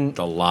lodging.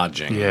 the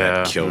lodging Yeah.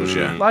 that kills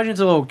you. Lodging's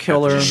a little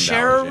killer. Just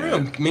share a Yeah.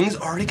 room. Ming's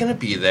already gonna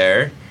be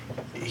there.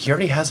 He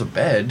already has a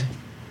bed.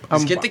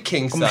 Just get the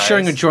king size. I'm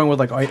sharing a joint with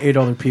like 8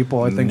 other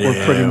people. I think we're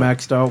pretty No.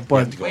 maxed out, You but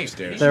have to go Wait,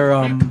 upstairs. they're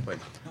Wait,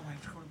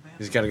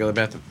 He's got to go to the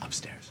bathroom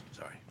upstairs.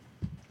 Sorry,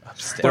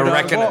 upstairs. they're But,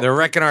 wrecking. well, they're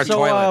wrecking our so,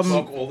 toilets.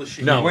 All the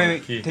shit. No.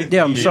 Wait, take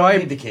yeah. So I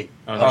the cake.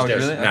 Oh,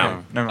 Upstairs. really? No. Okay.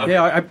 Never mind.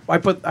 yeah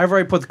I've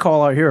already put the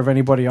call out here. If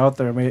anybody out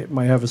there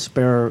might have a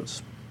spare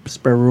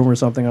room or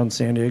something on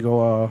San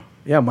Diego,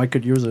 yeah, Mike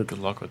could use it. Good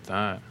luck with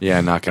that.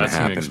 Yeah, not going to That's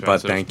gonna be happen. But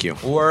expensive. thank you.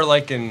 Or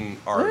like an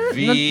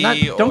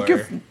RV. Don't or...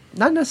 give.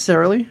 Not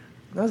necessarily.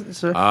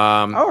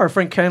 Our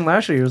friend Ken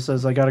Lashley who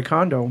says I got a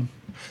condo.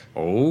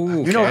 Oh,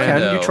 You know Ken.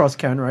 Condo. You trust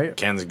Ken, right?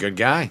 Ken's a good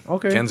guy.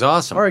 Okay. Ken's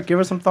awesome. All right, give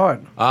us some thought.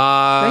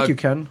 Thank you,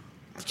 Ken.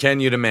 Ken,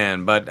 you the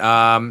man. But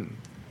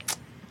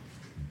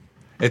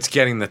it's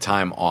getting the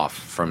time off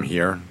from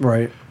here.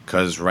 Right.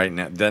 Because right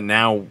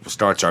now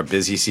starts our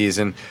busy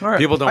season. All right.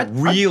 People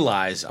don't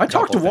realize. I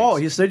talked to Walt.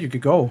 Things. He said you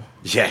could go.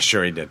 Yeah,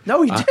 sure he did.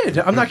 No, he did.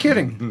 I'm not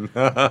kidding.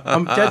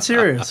 I'm dead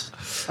serious.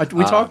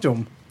 We talked to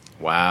him.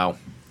 Wow.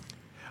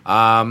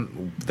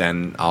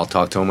 Then I'll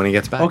talk to him when he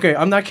gets back. Okay,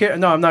 I'm not kidding.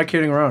 No, I'm not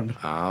kidding around.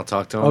 I'll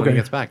talk to him when Okay. he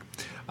gets back.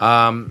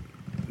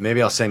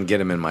 Maybe I'll get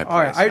him in my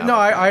place. All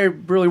right. I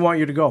really want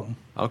you to go.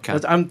 Okay.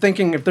 I'm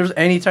thinking if there's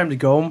any time to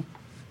go,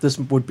 this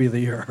would be the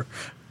year.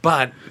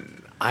 But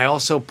I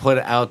also put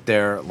out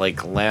there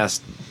like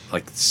last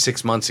like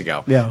 6 months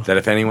ago. Yeah. That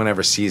if anyone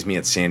ever sees me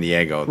at San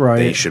Diego, Right.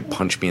 they should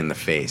punch me in the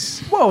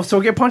face. Whoa, so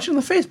get punched in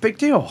the face, big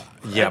deal.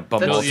 Yeah, but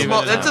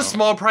That's a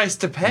small price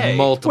to pay.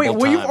 multiple Wait, well,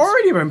 times. you've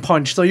already been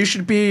punched, so you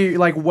should be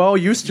like well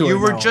used to it. You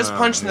were now. just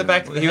punched in the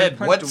back of the He was head.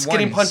 punched What's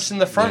getting once. punched in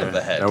the front of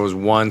the head? That was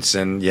once,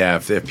 and yeah,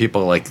 if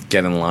people like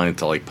get in line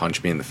to like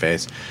punch me in the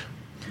face,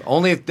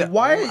 only if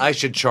Why- I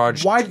should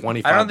charge why-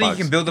 $25. I don't think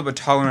you can build up a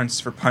tolerance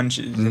for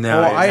punches.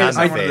 No, Well, it's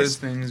not I- in the one of those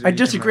face. things. I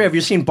disagree. Have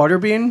you seen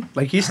Butterbean?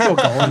 Like he's still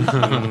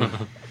going.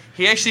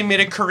 He actually made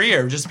a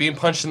career of just being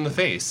punched in the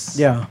face.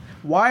 Yeah.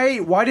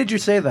 Why did you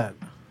say that?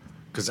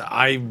 Because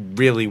I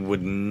really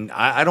wouldn't.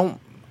 I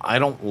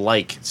don't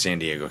like San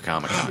Diego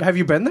Comic Con. Have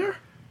you been there?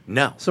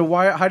 No, So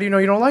why? How do you know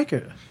you don't like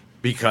it?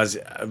 because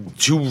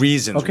two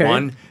reasons. Okay.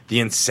 One, the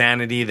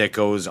insanity that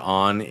goes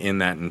on in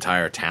that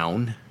entire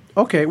town.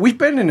 Okay, we've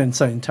been in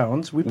insane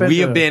towns. We've been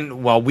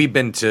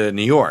to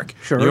New York.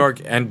 Sure. New York,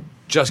 and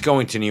just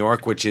going to New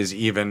York, which is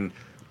even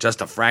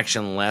just a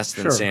fraction less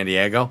than Sure. San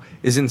Diego,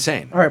 is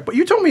insane. All right, but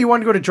you told me you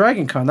wanted to go to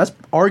Dragon Con. That's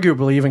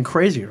arguably even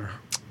crazier.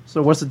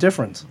 So what's the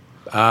difference?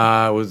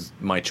 It was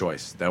my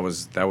choice. That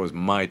was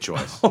my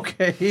choice.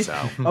 Okay. So.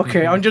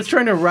 Okay, I'm just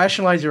trying to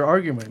rationalize your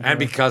argument. And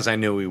because I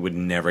knew we would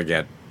never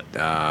get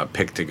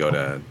picked to go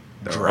to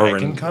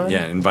Dragon Con?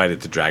 Yeah,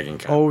 invited to Dragon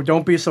Con. Oh,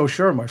 don't be so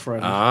sure, my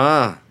friend.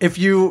 If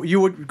you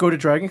would go to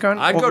Dragon Con,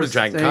 I'd go to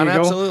Dragon Con,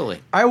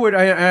 absolutely. I would,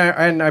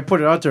 and I put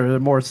it out there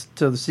more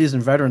to the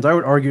seasoned veterans. I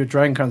would argue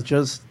Dragon Con's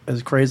just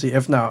as crazy,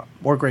 if not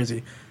more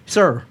crazy,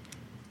 sir.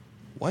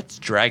 What's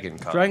Dragon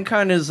Con? Dragon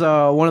Con is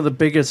one of the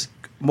biggest,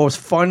 most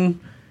fun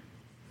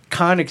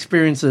con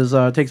experiences.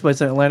 Takes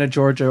place in Atlanta,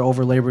 Georgia,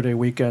 over Labor Day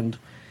weekend.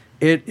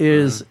 It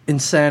is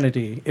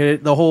insanity.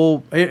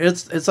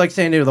 It's like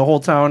San Diego, the whole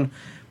town,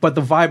 but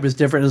the vibe is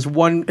different.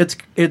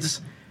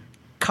 It's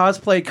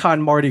cosplay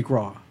con Mardi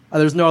Gras.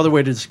 There's no other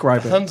way to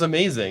describe it. Sounds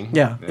amazing.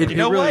 Yeah, You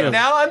know really what? is.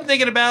 Now I'm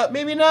thinking about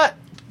maybe not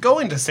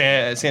going to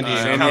San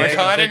Diego Comic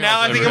Con, and now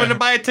I think I'm going to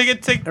buy a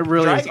ticket to It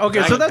really is. Dragon Okay,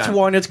 Con. so that's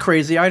one. It's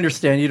crazy. I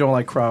understand you don't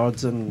like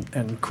crowds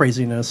and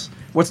craziness.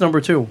 What's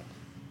number two?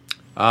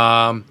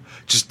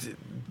 Just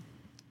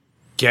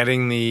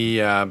getting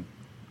the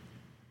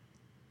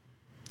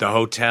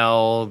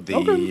hotel,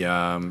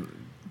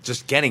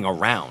 just getting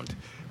around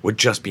would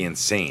just be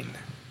insane.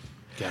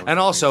 And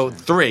also,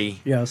 3,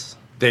 Yes.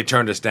 they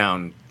turned us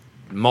down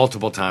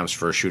multiple times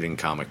for shooting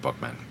Comic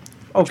Book Men.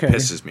 Okay.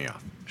 Pisses me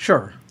off.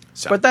 Sure.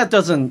 So- But that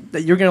doesn't.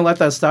 You're going to let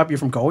that stop you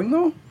from going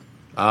though?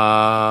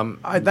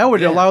 That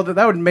would allow that.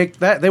 That would make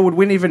that they would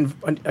win even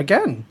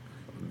again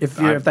if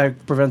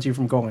that prevents you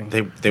from going.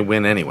 They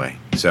win anyway.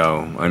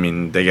 So, I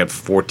mean, they get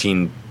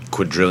 14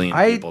 quadrillion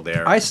people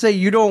there. I say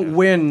you don't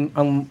win.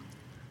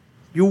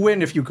 You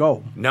win if you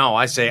go. No,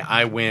 I say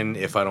I win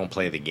if I don't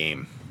play the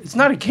game. It's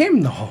not a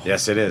game though.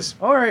 Yes, it is.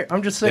 All right,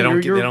 I'm just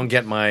saying. They don't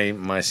get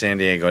my San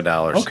Diego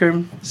dollars.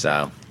 Okay.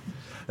 So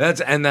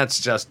that's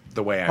just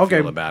the way I Okay.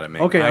 feel about it,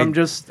 man. Okay,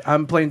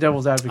 I'm playing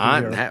devil's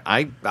advocate here.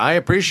 I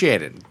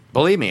appreciate it.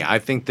 Believe me, I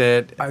think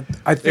that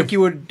I think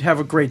you would have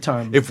a great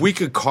time. if we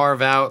could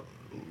carve out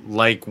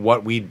like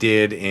what we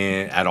did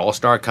at All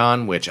Star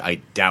Con, which I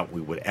doubt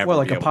we would ever. Well,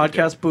 like be a able to do.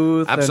 podcast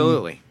booth. and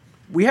Absolutely.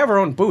 We have our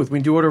own booth. We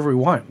can do whatever we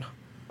want.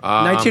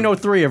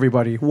 1903,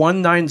 everybody.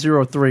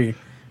 1903.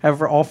 Have it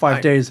for all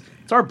 5 days.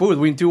 It's our booth.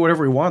 We can do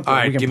whatever we want. All we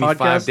right, can give me podcast.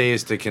 5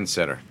 days to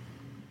consider.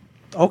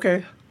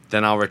 Okay.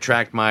 Then I'll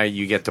retract my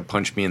 "you get to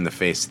punch me in the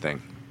face"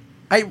 thing.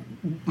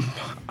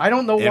 I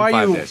don't know In why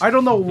 5 you. days. I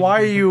don't know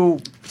why you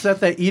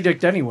set that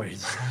edict,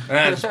 anyways.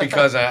 Just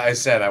because I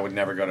said I would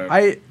never go to.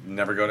 I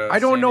to. I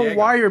don't San know Diego.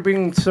 why you're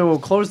being so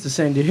close to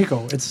San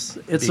Diego. It's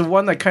the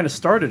one that kind of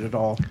started it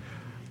all.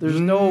 There's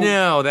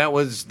no. that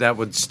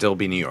would still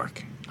be New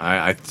York.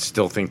 I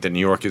still think that New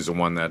York is the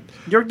one that.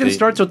 New York didn't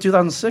start till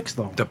 2006,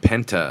 though. The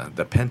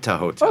Penta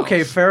Hotel.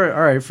 Okay, fair.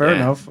 All right, fair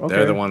enough. Okay.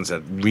 They're the ones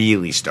that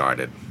really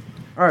started.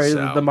 All right,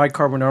 so- the Mike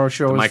Carbonaro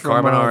shows. Mike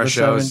from, Carbonaro the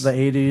shows. the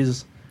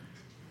 80s.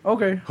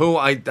 Okay. Who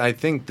I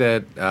think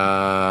that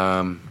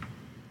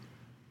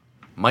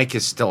Mike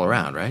is still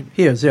around, right?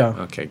 He is, yeah.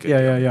 Okay, good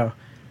Yeah, deal. yeah.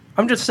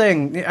 I'm just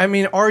saying. I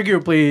mean,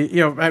 arguably,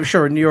 I'm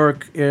sure New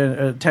York,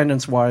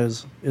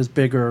 attendance-wise, is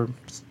bigger.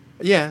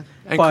 Yeah,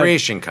 and But-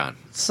 Creation Con.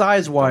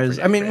 Size-wise,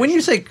 I mean, when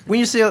you say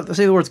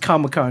the words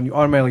Comic Con, you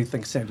automatically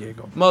think San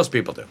Diego. Most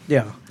people do.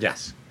 Yeah,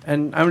 Yes.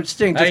 and I'm just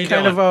saying, How just you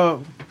kind doing?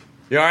 of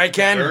You all right,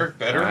 Ken?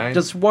 Better. All right.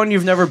 just one,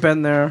 you've never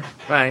been there.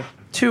 Right.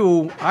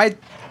 Two, I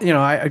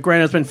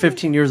granted it's been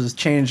 15 years, it's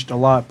changed a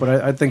lot,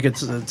 but I think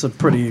it's a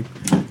pretty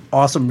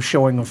awesome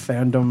showing of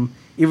fandom.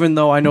 Even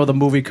though I know the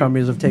movie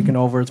companies have taken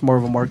over, it's more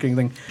of a marketing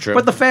thing. True.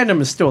 But the fandom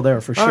is still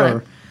there for All sure.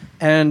 right.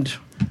 And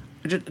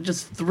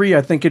just 3,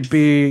 I think it'd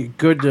be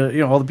good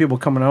to all the people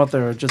coming out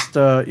there. Just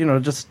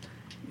just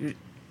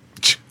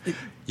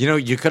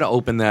You could have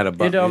opened that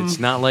above. It, It's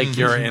not like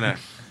you're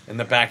in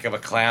the back of a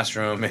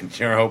classroom and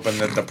you're hoping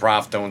that the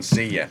prof don't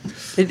see you.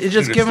 it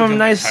just give them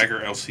nice.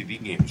 Tiger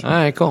LCD games. All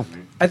right, cool.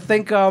 I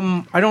think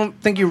I don't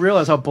think you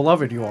realize how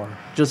beloved you are.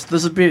 Just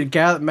this would be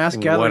a mass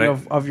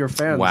gathering of your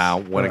fans. Wow,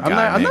 what a I'm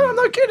guy! I'm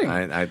not kidding.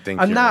 I think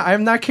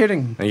I'm not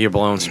kidding. You're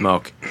blowing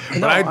smoke.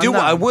 No, But I do. I'm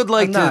not. I would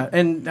like I'm to. not.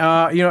 And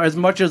as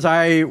much as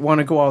I want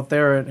to go out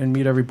there and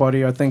meet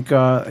everybody, I think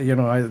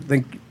I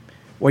think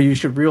what you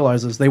should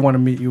realize is they want to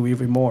meet you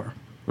even more.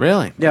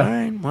 Really? Yeah. All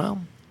right.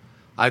 Well,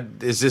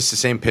 is this the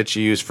same pitch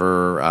you use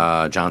for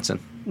Johnson?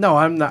 No,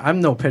 I'm not.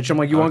 I'm no pitch. I'm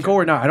like, you want to go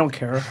or not? I don't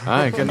care. All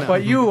right. Good enough.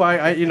 But you,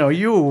 I I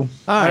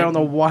don't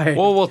know why.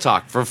 Well, we'll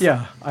talk.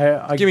 Yeah,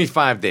 I Give me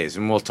 5 days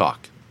and we'll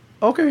talk.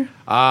 okay.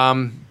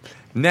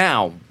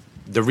 Now,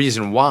 the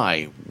reason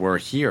why we're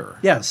here,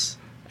 Yes.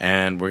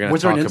 and we're going to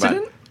Was there talk an incident?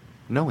 about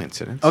no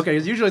incidents. Okay,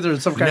 'cause usually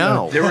there's some kind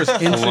No. of There was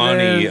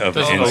plenty of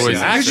There's always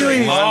incidents.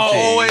 Actually-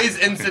 Always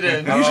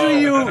incident.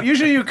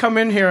 Usually you come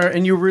in here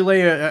and you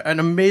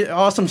relay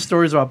awesome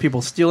stories about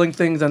people stealing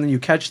things, and then you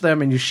catch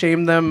them and you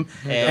shame them,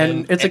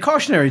 and it's a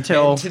cautionary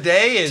tale. And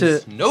today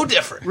is no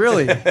different.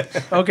 Really?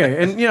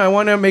 Okay. And I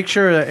want to make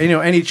sure that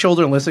any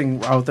children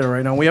listening out there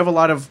right now. We have a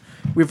lot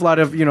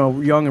of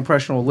young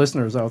impressionable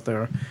listeners out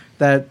there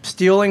that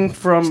stealing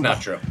from It's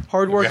not true.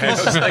 hardworking.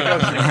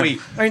 Wait,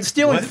 I mean,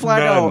 stealing What?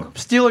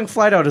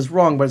 flat out is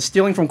wrong, but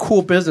stealing from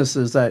cool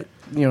businesses that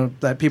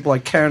that people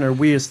like Ken or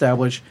we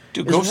establish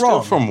dude, is go wrong.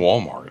 steal from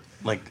Walmart.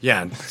 Like,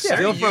 Yeah,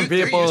 steal from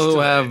they're people used who to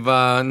it.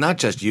 have not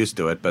just used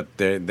to it, but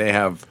they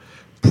have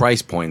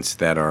price points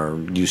that are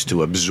used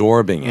to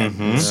absorbing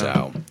it.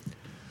 So,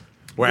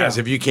 whereas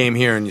Yeah. if you came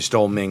here and you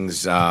stole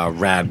Ming's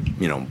rad,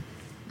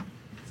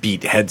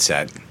 Beat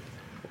headset,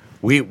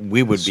 we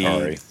would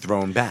Sorry. be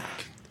thrown back.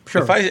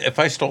 Sure. if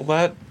I stole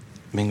that,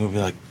 Ming would be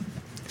like,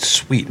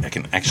 "Sweet, I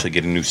can actually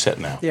get a new set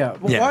now." Yeah.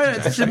 Well, Yeah.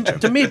 why,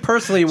 to me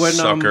personally,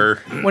 Sucker.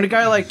 when a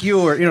guy like you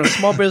or a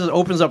small business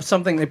opens up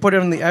something, they put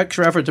in the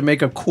extra effort to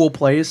make a cool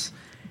place,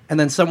 and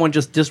then someone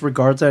just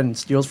disregards that and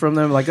steals from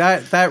them, like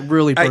that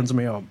really burns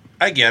me up.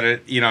 I get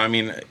it. I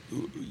mean,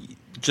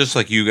 just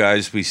like you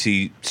guys, we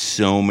see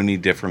so many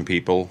different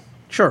people,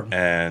 Sure.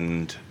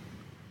 and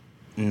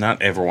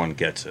not everyone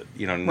gets it.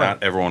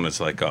 Not everyone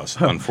is like us,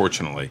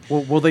 unfortunately.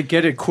 Well, they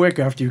get it quick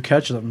after you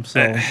catch them.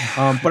 So,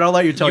 but I'll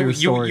let you tell your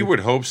story. You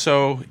would hope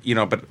so,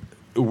 but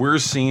we're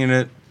seeing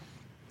it.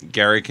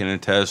 Gary can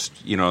attest,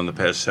 in the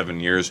past 7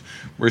 years,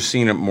 we're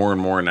seeing it more and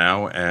more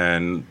now,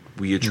 and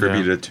we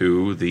attribute it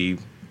to the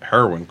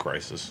heroin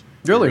crisis.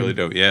 Really? We really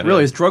do. Yeah.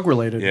 Really, it's drug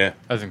related. Yeah.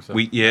 I think so.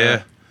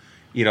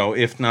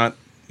 If not,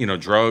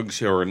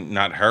 drugs or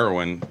not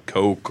heroin,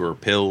 coke or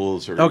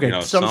pills or Okay,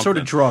 some sort of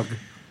something. drug.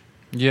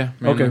 Yeah.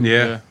 Okay.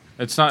 Yeah.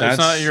 It's not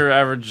That's- your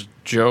average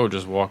Joe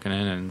just walking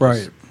in and Right.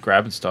 just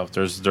grabbing stuff.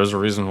 There's a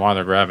reason why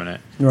they're grabbing it.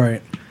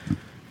 Right.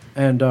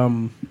 And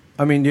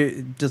I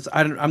mean,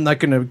 I'm not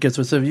going to get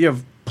specific. You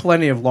have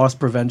plenty of loss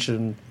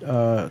prevention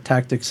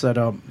tactics set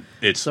up.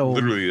 It's So-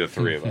 literally the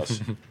three of us.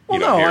 Well,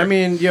 no, here. I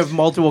mean you have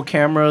multiple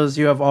cameras.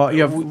 You have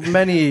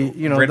many.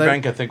 Red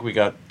Bank, I think we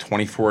got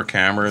 24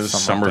 cameras.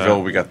 Something like Somerville,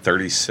 that. we got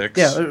 36.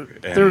 Yeah, And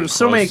there's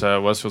so many.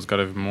 Westfield's got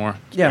even more.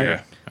 Yeah.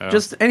 Yeah.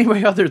 Just any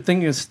other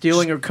thing is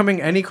stealing or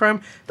committing any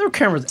crime. There are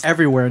cameras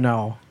everywhere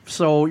now,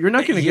 so you're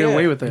not going to get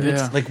away with it.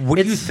 Yeah. Like, what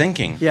are you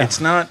thinking? Yeah. It's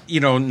not,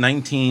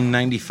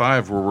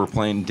 1995 where we're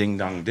playing Ding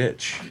Dong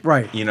Ditch.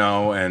 Right.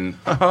 And,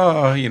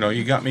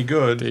 you got me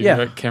good. You Yeah.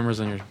 got cameras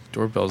on your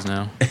doorbells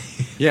now.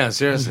 Yeah,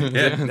 seriously.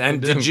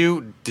 And did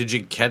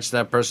you catch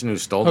that person who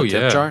stole the Oh, tip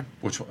yeah. jar?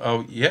 Which,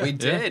 oh, yeah. We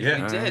did.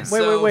 Yeah. We did. Wait,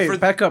 So wait. for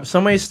Back up.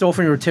 Somebody stole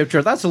from your tip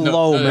jar. That's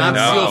low, man. not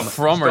No. Steal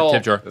from our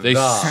tip jar. They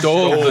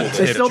stole the They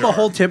tip stole the jar.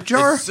 whole tip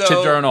jar. So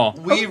Tip jar and all.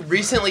 We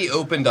recently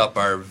opened up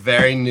our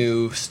very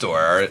new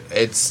store.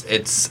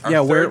 It's our Yeah,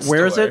 where is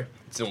store. it?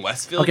 It's in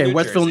Westfield, Okay,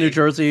 Westfield, New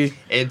Jersey.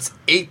 It's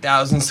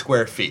 8,000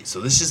 square feet. So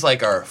this is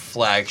like our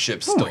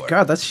flagship Oh store. my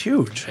god, that's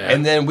huge.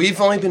 And then we've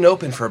only been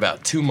open for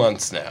about 2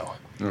 months now.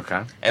 Okay.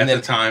 And At then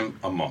the time,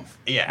 a month.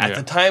 at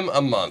the time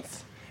a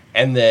month.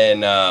 And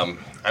then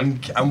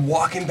I'm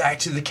walking back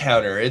to the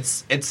counter.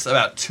 It's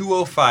about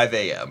 2:05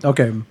 a.m.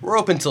 Okay. We're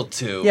open till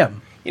 2. Yeah.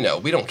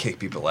 We don't kick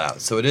people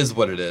out, so it is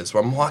what it is.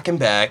 Where I'm walking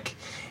back,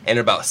 and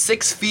about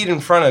 6 feet in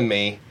front of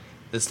me,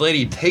 this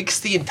lady takes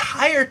the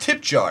entire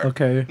tip jar.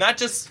 Okay. Not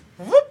just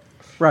whoop.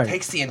 Right.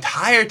 Takes the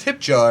entire tip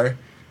jar,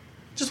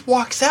 just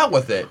walks out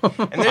with it.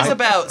 And there's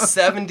about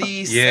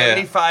 $70, Yeah.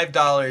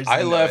 $75.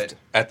 I in left it.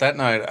 at that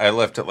night. I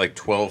left at like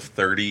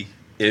 12:30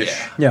 ish, Yeah.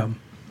 Yeah.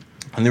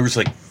 and there was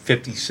like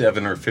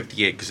 57 or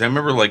 58. Because I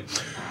remember like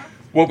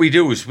what we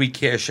do is we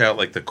cash out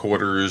like the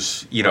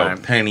quarters,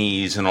 Right.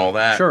 pennies and all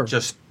that. Sure.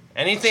 Just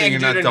Anything So I you're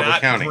can not do to double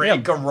not counting.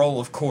 break a roll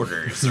of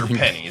quarters or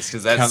pennies,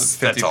 because Count that's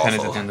 50 pennies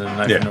awful. at the end of the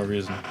night Yeah. for no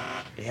reason.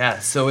 Yeah,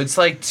 so it's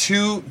like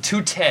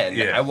 2:10.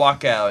 Yeah. I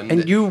walk out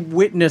And you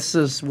witness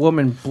this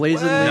woman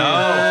brazenly.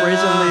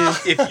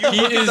 if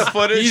you look at the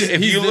footage,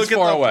 if he's you this look at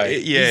far the away.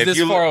 yeah, he's if this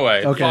you far look,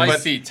 away. Okay. 5 But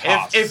feet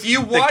tops. if you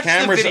the watch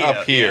camera's video,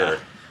 up here.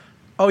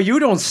 Oh, you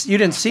didn't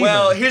see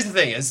Well, them. here's the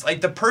thing: is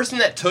like the person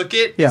that took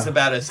it is Yeah.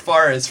 about as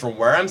far as from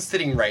where I'm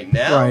sitting right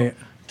now Right.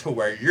 to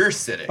where you're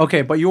sitting.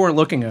 Okay, but you weren't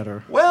looking at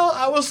her. Well,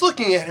 I was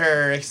looking at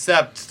her,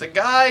 except the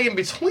guy in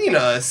between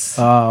us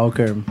Ah,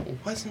 okay.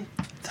 wasn't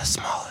the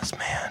smallest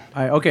man.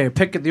 Okay,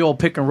 the old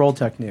pick and roll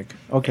technique.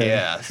 Okay,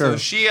 Yeah, sure.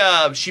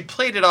 so she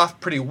played it off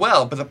pretty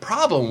well, but the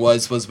problem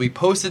was we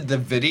posted the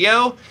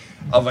video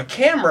of a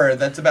camera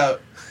that's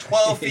about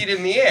 12 feet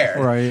in the air.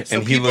 Right. So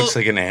And he looks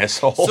like an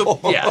asshole. So,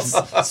 yes.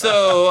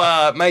 So,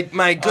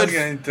 my good...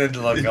 It did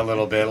look a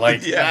little bit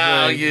like,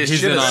 Yeah. oh, you He's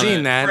should in have on seen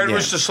it. that. Fred Yeah.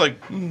 was just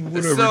like,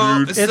 whatever,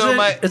 So, dude.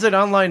 so Is it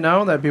online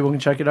now that people can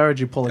check it out, or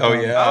did you pull it Oh,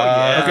 down?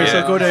 yeah. Okay,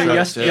 so go to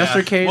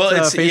YesterCADES Well,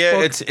 it's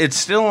Facebook. it's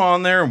still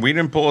on there. We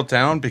didn't pull it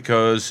down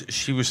because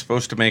she was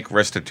supposed to make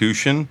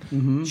restitution.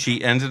 Mm-hmm. She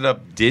She ended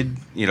up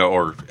dead.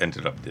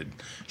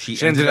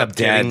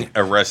 getting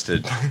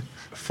arrested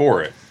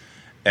for it.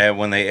 And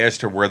when they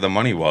asked her where the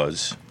money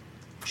was,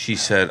 she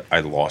said, "I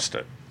lost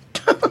it."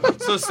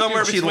 So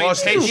somewhere She between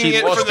lost it. taking She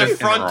it lost from the it in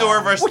front the door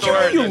of our What you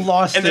store mean you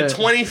lost and the it?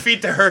 20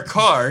 feet to her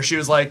car, she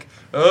was like,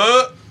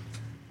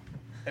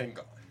 and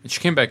gone. And she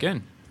came back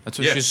in. That's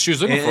what Yeah. she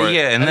was looking for. It.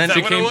 Yeah, and then Is that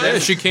She what came. it was? Yeah,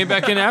 she came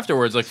back in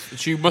afterwards. Like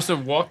she must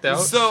have walked out,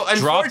 So,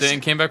 dropped it,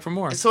 and came back for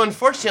more. So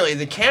unfortunately,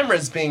 the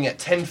camera's being at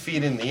 10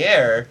 feet in the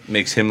air.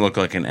 makes him look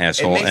like an It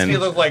asshole. makes And me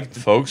look like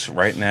folks,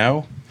 right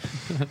now,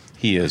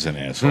 he is an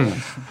asshole.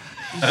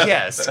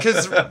 yes,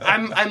 because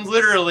I'm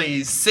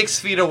literally 6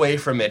 feet away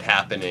from it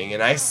happening,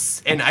 and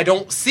I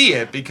don't see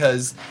it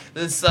because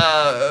this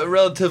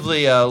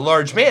relatively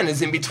large man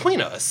is in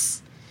between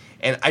us,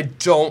 and I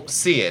don't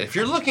see it. If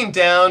you're looking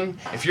down,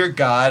 if you're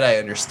God, I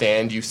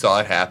understand you saw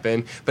it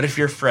happen, but if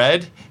you're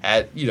Fred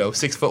at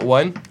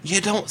 6'1", you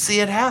don't see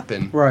it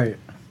happen, Right.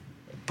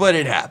 but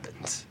it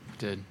happened.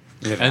 Did.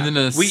 And then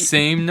the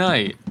same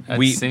night.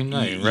 Same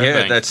night. Red Yeah,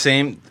 Bank. that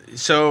same.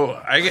 So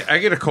I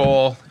get a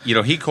call.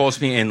 He calls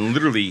me and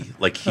literally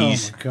like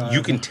he's. Oh, my God.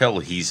 You can tell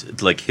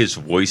he's like his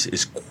voice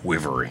is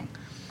quivering.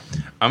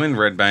 I'm in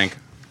Red Bank.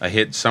 I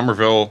hit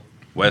Somerville,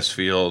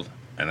 Westfield,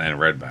 and then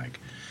Red Bank.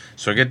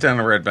 So I get down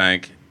to Red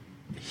Bank.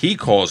 He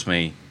calls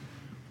me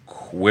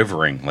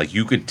quivering. Like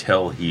you could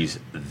tell he's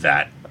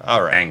that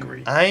All right.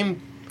 angry.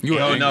 You were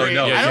No, angry.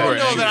 no. Yeah, I you don't were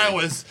know that I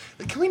angry. was.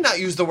 Can we not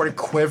use the word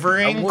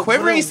quivering? what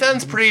Quivering are-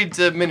 sounds pretty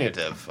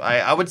diminutive.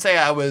 I would say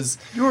I was.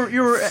 You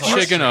were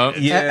shaken up.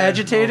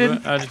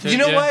 agitated. Agitated, You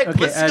know yeah. what? Okay,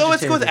 Let's go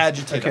with agitated.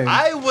 agitated. Okay.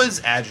 I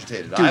was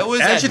agitated. I was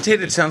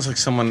Agitated sounds like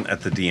someone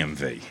at the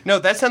DMV. No,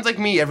 that sounds like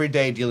me every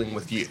day dealing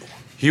with you.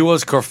 He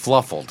was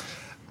kerfluffled.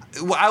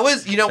 Well, I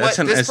was. You know That's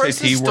what? an This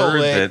person SAT stole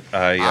word it. that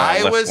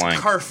I left was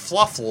blank.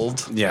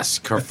 carfluffled. Yes,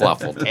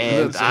 kerfluffled.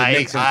 And It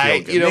makes him feel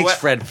good. you know Makes what?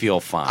 Fred feel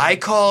fine. I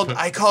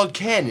called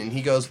Ken, and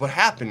he goes, "What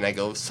happened?" And I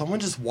go, "Someone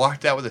just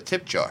walked out with a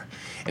tip jar."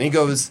 And he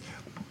goes,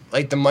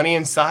 "Like the money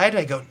inside?"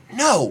 I go,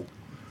 "No,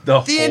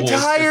 the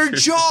entire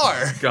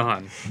jar."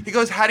 Gone. He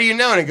goes, "How do you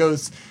know?" And he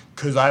goes,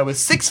 "Because I was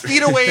 6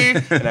 feet away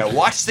and I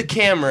watched the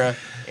camera,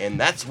 and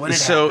that's when it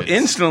So happens."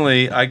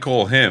 instantly, I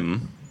call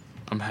him.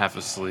 I'm half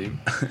asleep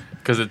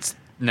because it's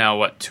now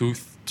what 2.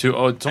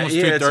 Oh, it's almost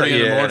Yeah, it's 2:30 like- in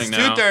the yeah, morning it's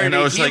now. 2:30. And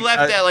I was He like,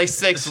 left at like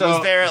 6.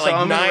 Was there at like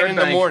I'm 9 Red in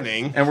the Bank,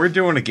 morning. and we're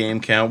doing a game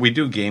count. We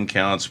do game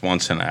counts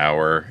once an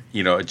hour.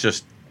 It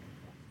just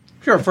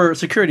Sure, for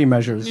security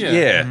measures.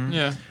 yeah.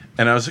 Yeah.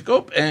 And I was like,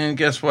 oh, and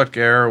guess what,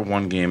 Gare?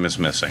 One game is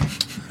missing.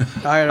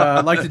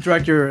 I'd like to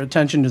direct your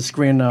attention to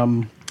screen.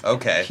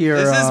 Okay. Here,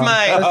 this is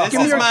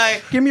my.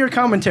 Give me your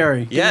commentary.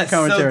 Give me your Yes. So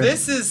commentary.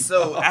 this is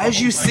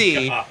as you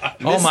see.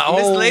 This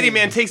oh. lady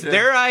man takes.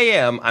 There I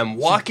am. I'm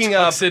walking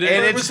up, tucks it in.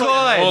 and it's Pulls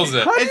gone.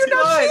 it. How do you It's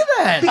not gone. see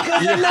that?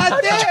 Because I'm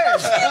not there.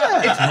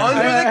 It's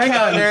under the Hang on.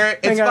 counter.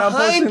 It's Hang on, I'm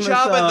behind posting this,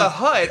 Jabba the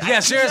Hutt. Yeah,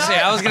 seriously,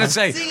 I was gonna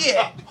say. See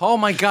it. Oh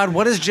my God,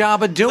 what is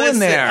Jabba doing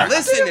there?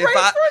 Listen. Right in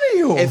front of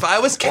you. If I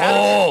was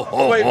Captain.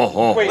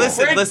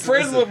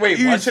 Listen. Wait,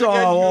 You watch it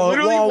again. You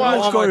literally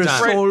watched go to time.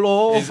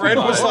 solo. Fred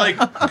was like,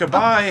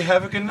 goodbye,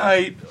 have a good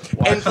night.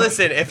 And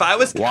listen, if I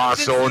was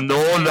Captain.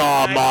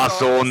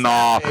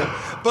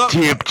 But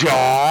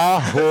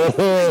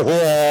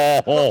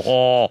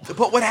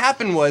But what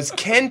happened was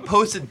Ken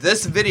posted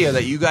this video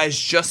that you guys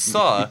just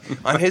saw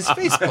on his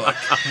Facebook,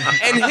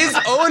 and his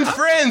own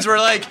friends were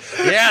like,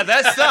 "Yeah,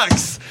 that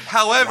sucks."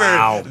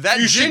 However, that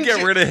You should ginger,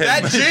 get rid of him.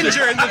 that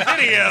ginger in the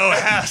video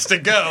has to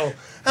go.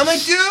 I'm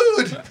like,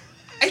 dude,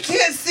 I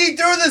can't see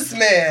through this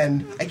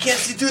man. I can't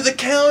see through the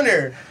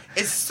counter.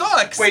 It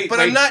sucks, but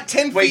I'm not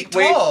 10 feet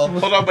tall.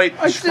 Hold on, wait.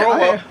 Scroll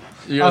up.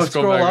 You gotta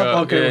scroll back up.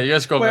 Okay. Yeah, you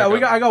gotta scroll Wait,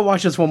 back up. I gotta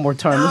watch this one more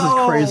time. This is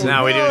crazy.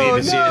 Now we do need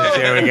to see this.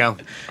 There we go.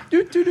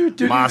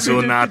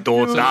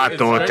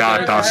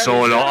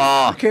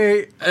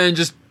 Okay. And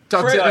just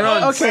tucks it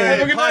around.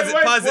 Okay.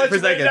 Pause it for a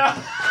second.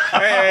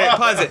 Hey,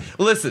 pause it.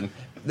 Listen.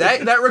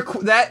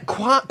 That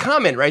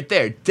comment right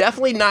there,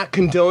 definitely not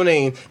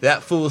condoning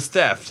that fool's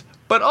theft,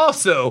 but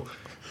also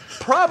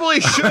probably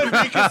should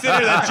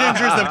reconsider that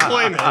Ginger's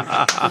employment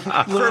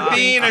for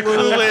being a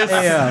clueless.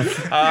 Yeah.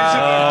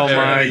 Oh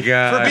my For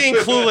God. being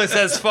clueless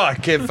as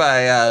fuck, if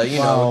I,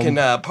 Wow. can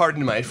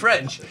pardon my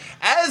French.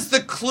 As the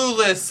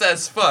clueless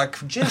as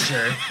fuck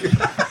Ginger,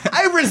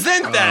 I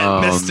resent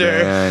that, mister.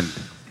 Man.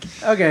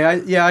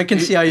 Okay. I can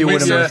see how you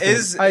would have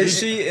missed it. Is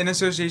she in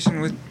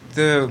association with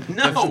No,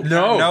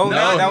 Not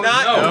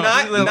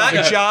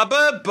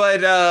Jabba,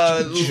 but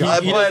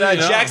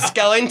Jack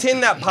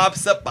Skellington that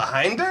pops up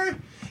behind her.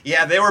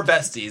 Yeah, they were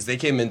besties. They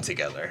came in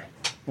together.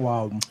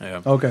 Wow.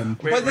 Yeah. Okay.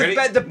 But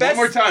the best.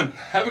 One more time.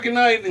 Have a good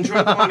night.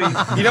 Enjoy the money.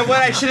 You know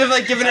what? I should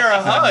have given her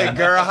a hug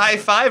or a high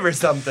five or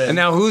something. And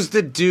now, who's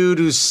the dude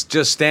who's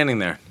just standing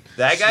there?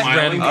 That guy.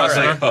 Smiling. All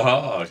right.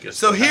 I guess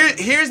So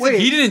here's Wait. the.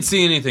 He didn't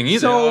see anything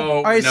either.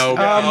 So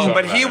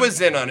But he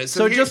was in on it.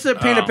 So just to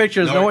paint a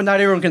picture,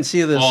 not everyone can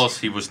see this. False.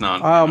 He was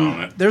not.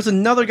 on it. There's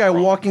another guy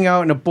walking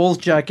out in a Bulls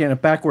jacket and a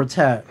backwards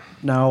hat.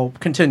 Now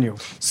continue.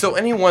 So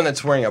anyone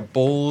that's wearing a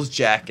Bulls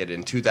jacket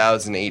in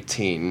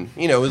 2018,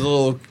 is a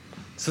little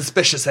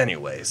suspicious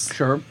anyways.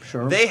 Sure.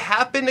 They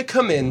happen to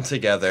come in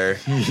together.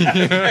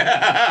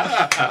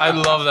 I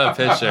love that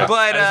picture.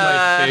 But,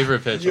 That's my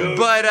favorite picture.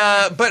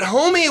 But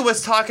homie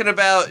was talking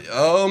about,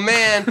 oh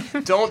man,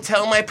 don't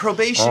tell my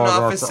probation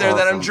officer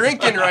that I'm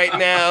drinking right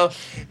now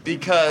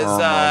because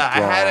I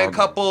had a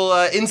couple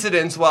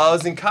incidents while I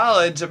was in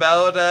college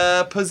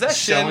about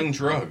possession. Selling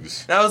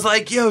drugs. And I was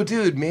like, yo,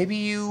 dude, maybe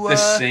you...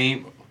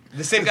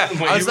 The same guy.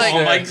 I was like,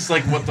 Mike's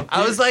like, what the?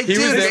 I was like, dude,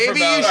 maybe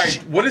you All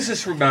should... right, what is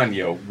this remind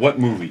you of? What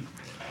movie?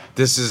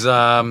 This is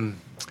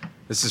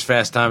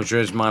Fast Times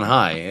at Ridgemont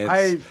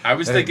High. I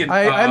was thinking.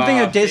 I'm thinking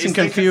of Dazed and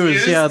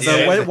Confused. Yeah,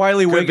 the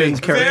Wiley Wiggins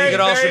character. Very, could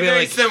also very, be very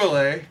like-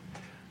 similar.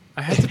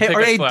 I had to pick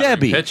Hey, a flattering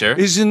Debbie, picture.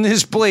 isn't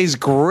this place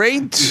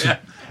great? Yeah.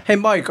 Hey,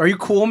 Mike, are you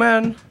cool,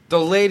 man? The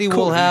lady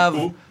will have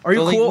Are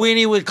you the cool?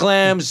 linguine with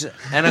clams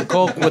and a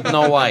Coke with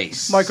no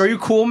ice. Mike, are you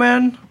cool,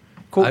 man?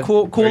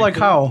 Cool like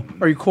how?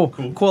 Are you cool?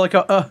 Cool like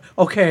how?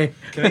 Okay.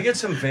 Can I get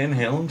some Van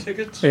Halen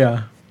tickets?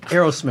 Yeah.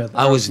 Aerosmith.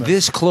 I was Aerosmith.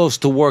 this close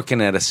to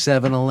working at a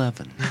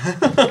 7-Eleven.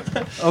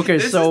 Okay,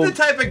 This so is the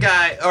type of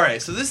guy. All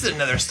right, so this is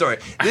another story.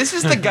 This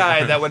is the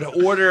guy that would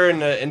order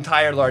an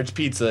entire large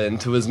pizza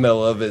into his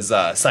middle of his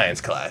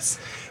science class.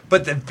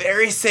 But the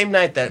very same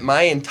night that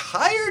my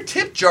entire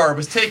tip jar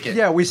was taken,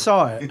 yeah, we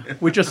saw it.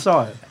 We just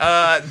saw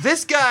it.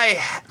 this guy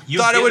You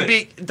thought did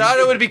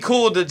it would be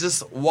cool to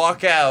just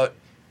walk out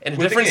in a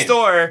With the different game.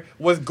 store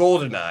with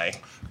GoldenEye.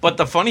 But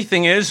the funny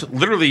thing is,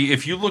 literally,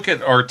 if you look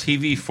at our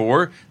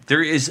TV4,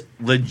 there is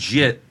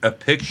legit a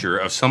picture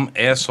of some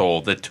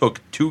asshole that took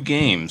 2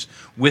 games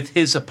with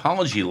his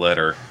apology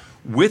letter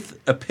with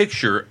a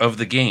picture of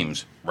the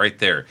games right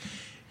there.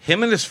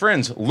 Him and his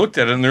friends looked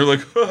at it and they're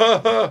like, ha ha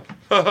ha,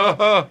 ha ha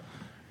ha,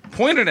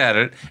 pointed at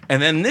it,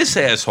 and then this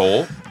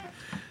asshole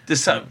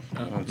decided.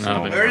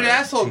 Where did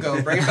asshole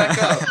go? Bring it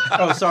back up.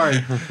 Oh,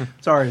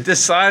 sorry.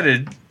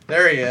 Decided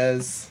There he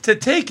is. to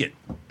take it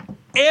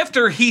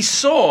after he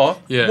saw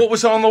Yeah. what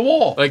was on the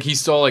wall. Like he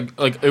saw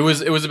like it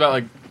was about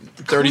like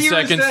 30 Clear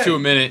as seconds day. to a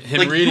minute. Him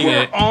Like, reading you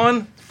were it.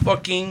 on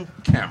fucking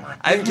camera.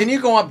 Can you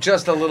go up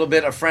just a little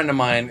bit? A friend of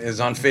mine is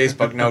on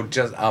Facebook. No,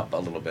 just up a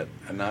little bit,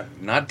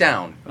 not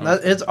down.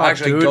 It's up,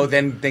 Actually, dude. go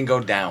then go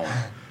down.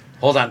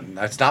 Hold on,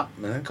 stop.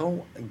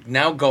 Go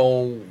now.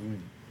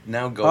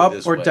 Go Up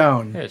this or way.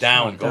 down? Yeah, it's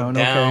Down. fine. Go Down,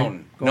 down. okay.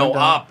 No, Going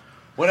down. up.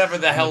 Whatever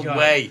the hell God.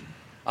 way.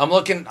 I'm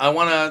looking. I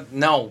want to.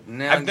 No.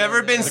 I've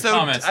never been so.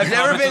 comments. I've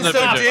never Comments been on the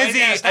so picture. dizzy. Right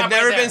there, stop I've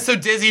never right there. been so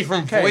dizzy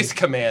from Okay. voice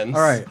commands.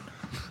 All right.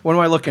 What am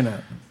I looking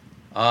at?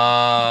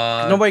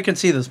 Nobody can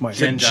see this, Mike.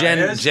 Jen-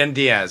 Jen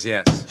Diaz.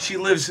 Yes. She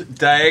lives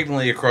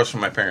diagonally across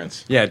from my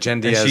parents. Yeah,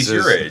 Jen Diaz. she's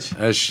your age.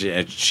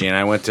 She and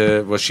I went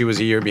to. Well, she was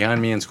a year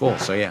behind me in school.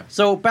 So yeah.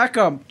 So back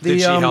up. Did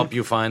she help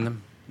you find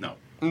them? No.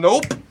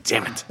 Nope.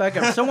 Damn it. Back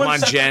up. Come on,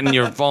 Jen.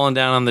 You're falling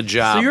down on the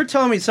job. So you're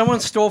telling me someone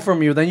stole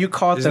from you, then you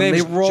caught His them.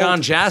 name's They wrote.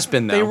 John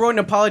Jaspin. Now They wrote an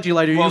apology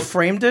letter. Well, you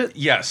framed it.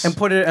 Yes. And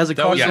put it as a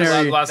That was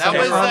cautionary. last That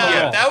was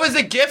time. that was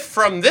a gift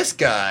from this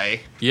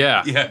guy.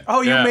 Yeah. Yeah.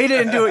 Oh, you Yeah. made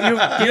it into it. You gave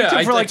it Yeah, to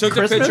him for I like took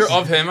Christmas? a picture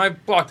of him. I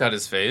blocked out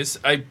his face.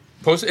 I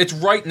posted. It's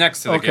right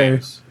next to the Okay.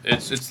 games.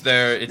 It's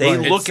there. They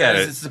look at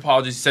it. It's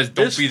apologies. It says,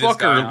 "Don't This be this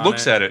guy." fucker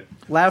looks at it,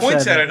 Laughs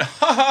points at at it. it,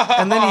 ha ha ha,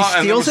 And then he ha,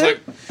 steals was it?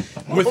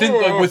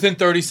 Within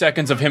 30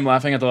 seconds of him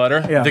laughing at the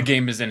letter, Yeah. the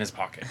game is in his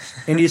pocket.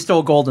 And he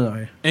stole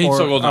GoldenEye. And he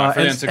stole GoldenEye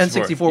for the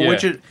N64, N64,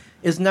 which yeah.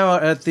 is now,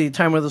 at the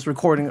time of this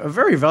recording, a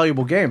very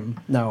valuable game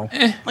now.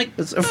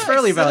 It's a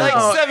fairly It's like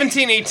valuable.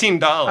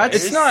 $17-18.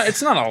 It's not.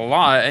 It's not a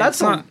lot.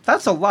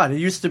 That's a lot. It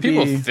used to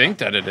People be. think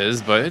that it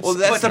is, but it's. Well,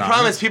 that's it's the not.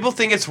 problem. Is people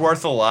think it's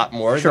worth a lot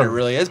more Sure. than it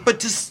really is. But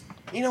just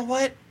you know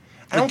what?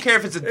 I don't care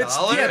if it's $1.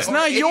 it's or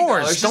not $80.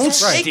 yours. Just Don't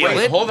take steal it.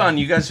 it. Hold on,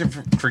 you guys are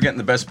forgetting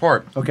the best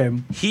part. Okay.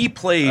 He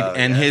played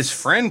and yes. his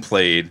friend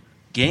played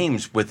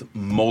games with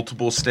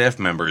multiple staff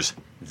members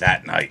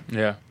that night.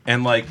 Yeah.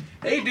 And like,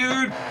 hey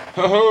dude,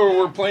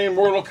 we're playing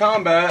Mortal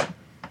Kombat.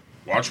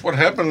 Watch what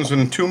happens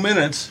in 2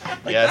 minutes.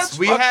 Like, Yes, that's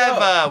we fucked have.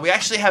 up. We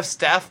actually have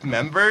staff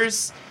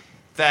members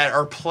that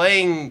are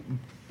playing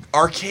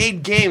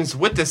arcade games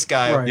with this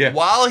guy Right. Yeah.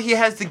 while he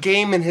has the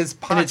game in his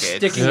And pocket. it's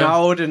sticking Yeah.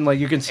 out, and like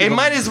you can see. It the-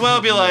 might as well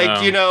be like,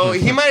 No. you know,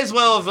 he might as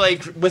well have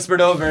like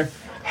whispered over,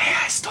 "Hey,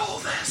 I stole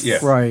this." Yeah.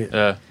 Right.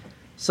 Yeah.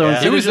 So Yeah.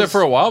 instead He of was there just-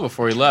 for a while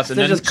before he left, and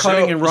they're then just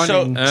cutting and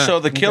running. So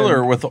the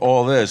killer with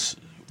all this,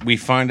 we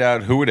find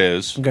out who it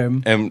is, Okay.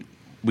 and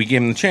we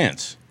give him the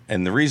chance.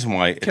 And the reason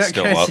why it's Can I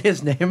still say up.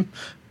 his name?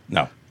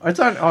 No. It's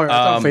on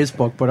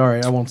Facebook, but all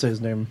right, I won't say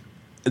his name.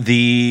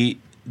 The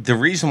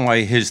reason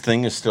why his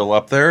thing is still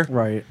up there,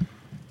 Right.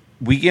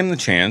 we gave him the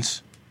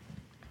chance.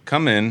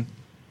 Come in,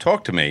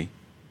 talk to me,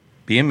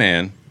 be a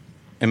man,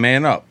 and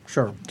man up.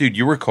 Sure. Dude,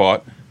 you were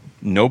caught.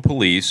 No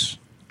police,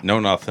 no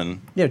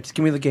nothing. Yeah, just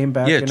give me the game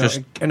back Yeah,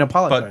 and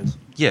apologize.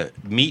 But yeah,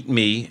 meet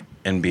me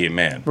and be a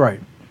man. Right.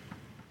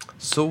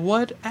 So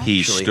what actually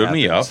He stood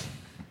me up, happened?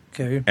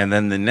 Okay. and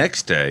then the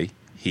next day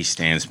he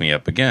stands me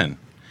up again,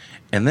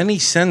 and then he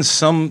sends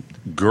some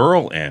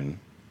girl in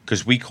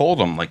because we called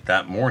him like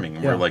that morning,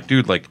 and Yeah. we're like,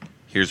 dude, like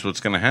here's what's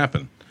gonna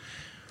happen.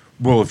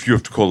 Well, if you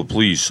have to call the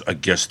police, I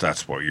guess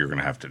that's what you're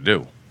gonna have to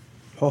do.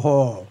 He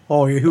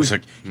was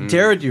like,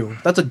 dared you.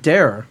 That's a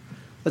dare.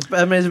 That's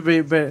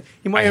amazing. But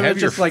he might I have have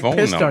your just like phone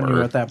pissed number. on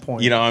you at that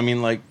point. You know, I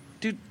mean, like,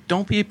 dude,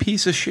 don't be a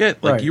piece of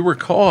shit. Like, Right. you were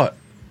caught.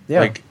 Yeah.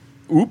 Like,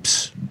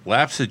 oops,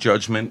 lapse of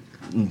judgment.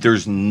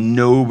 There's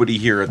nobody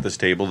here at this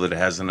table that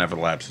hasn't ever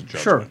lapsed of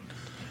judgment. Sure.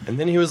 And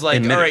then he was like,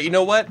 Admit all it. right, you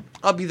know what?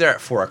 I'll be there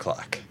at 4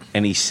 o'clock.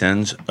 And he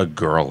sends a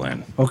girl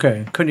in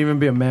Okay. Couldn't even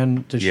be a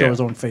man to show Yeah.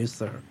 his own face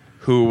there.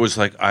 who was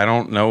like, I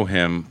don't know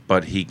him,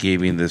 but he gave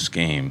me this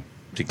game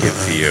to give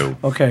to you.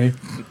 Okay.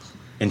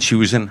 And she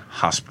was in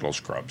hospital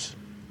scrubs.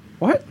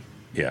 What?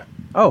 Yeah.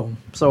 Oh,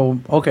 so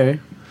okay.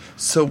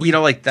 So we You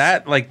know, like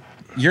that, like,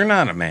 you're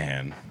not a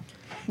man.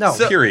 No.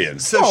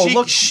 Period. So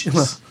Oh, she,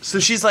 look- so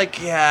she's like,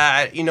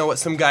 yeah, you know what?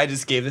 Some guy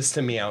just gave this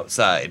to me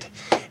outside,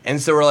 and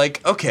so we're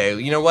like, okay,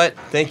 you know what?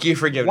 Thank you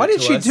for giving. Why it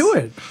did to she us. do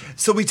it?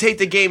 So we take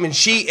the game, and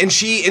she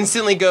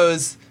instantly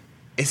goes,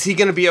 "Is he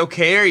gonna be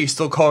okay? Or are you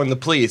still calling the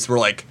police?" We're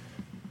like,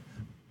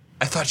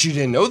 I thought you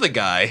didn't know the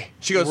guy.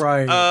 She goes,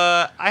 Right.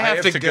 I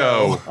have to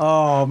go.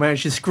 Oh man,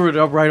 she screwed it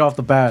up right off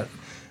the bat.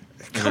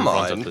 Come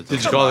on. Did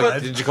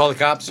you call the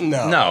cops?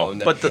 No,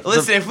 but the-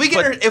 listen, if we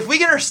get but- if we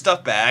get our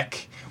stuff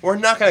back, we're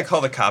not gonna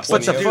call the cops.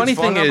 But on the you. funny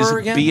phone thing is, number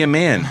again? be a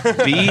man.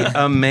 Be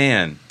a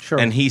man. Sure.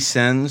 And he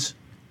sends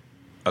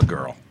a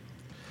girl.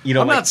 You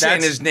know, I'm like not saying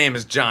that's- his name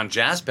is John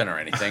Jaspin or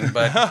anything,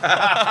 but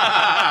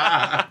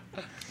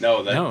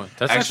no, No,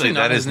 that's actually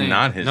not that his is name.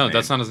 not his No, name.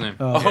 that's not his name.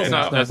 Oh, It's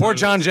not- that's poor not-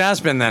 John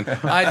Jaspin. Then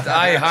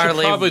I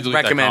hardly probably delete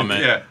that recommend.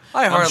 comment. Yeah.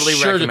 I hardly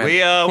sure that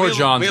recommend. Poor we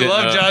John's we getting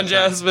love a- John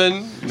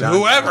Jasmine,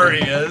 whoever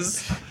he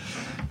is.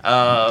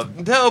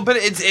 No, but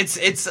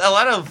it's a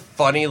lot of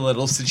funny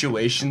little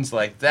situations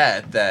like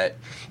that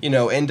you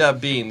know end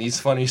up being these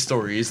funny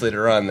stories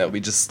later on that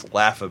we just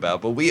laugh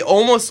about. But we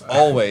almost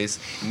always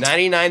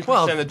 99%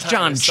 Well, of the time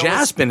John if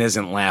someone's- Jaspin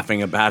isn't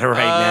laughing about it right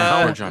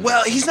now. John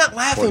well, he's not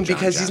laughing John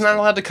because he's not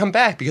allowed to come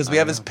back because we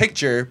have his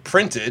picture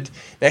printed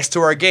next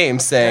to our game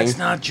saying, That's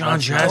not John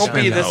 "Don't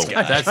be Jaspin, this though.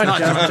 guy." That's not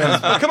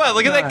John. Come on,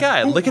 look at that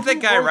guy. Look at that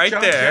guy right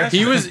there.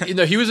 He was,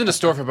 he was in the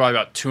store for probably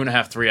about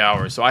 2.5, 3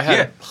 hours. So I had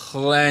Yeah.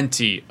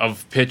 plenty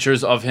of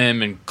pictures of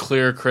him and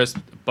clear, crisp.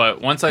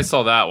 But once I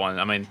saw that one,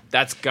 I mean,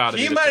 that's got to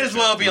be. He the might as picture.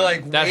 well be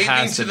like That waving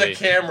has to to the be.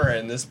 camera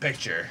in this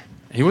picture.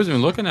 He wasn't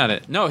even looking at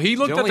it. No, he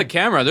looked at the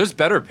camera. There's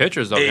better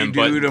pictures of Hey, him.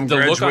 dude, but I'm the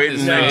look on graduating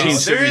his in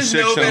face. There is 1976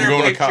 no and I'm better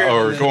going to picture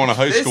or than going to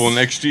high this. school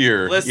next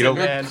year. Listen, you know,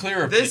 man,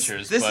 clearer this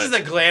pictures, this but- is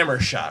a glamour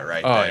shot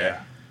right Oh,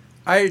 there.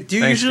 yeah. Do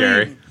you Thanks, usually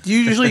Gary. do you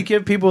usually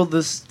give people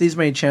these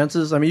many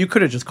chances? I mean, you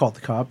could have just called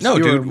the cops. No,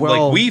 You were dude.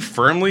 well- like we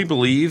firmly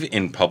believe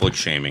in public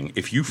shaming.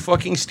 If you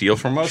fucking steal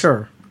from us,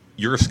 Sure.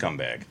 you're a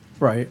scumbag.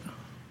 Right.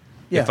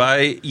 Yeah.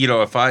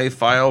 If I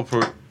file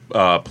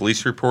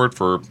police report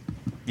for,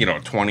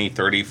 $20,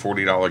 $30,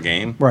 $40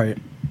 game, Right.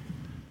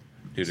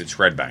 dude, it's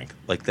Red Bank.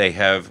 Like they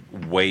have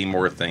way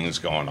more things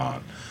going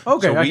on.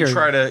 Okay, so I we hear you.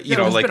 try to,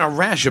 There's been a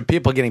rash of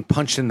people getting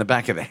punched in the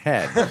back of the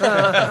head.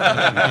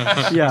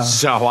 Yeah.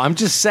 So I'm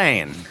just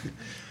saying.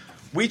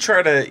 we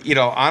try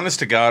to, honest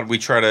to God, we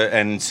try to,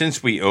 and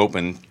since we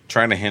opened,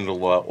 trying to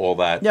handle all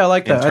that. Yeah, I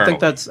like that.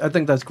 internally. I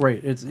think that's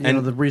great. It's you know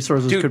And, the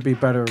resources dude, could be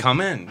better.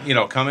 Come in,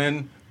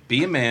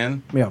 be a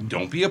man. Yeah.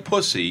 Don't be a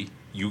pussy.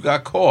 You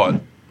got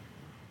caught.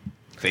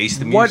 Face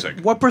the What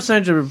music. what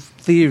percentage of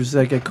thieves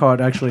that get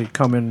caught actually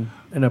come in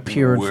and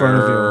appear in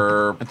front of you?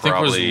 We're I think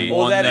probably was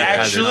Will that that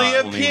has actually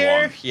not only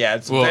appear? one. Yeah,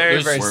 it's Well, very,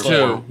 there's very two.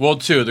 slow. Well,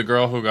 two. The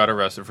girl who got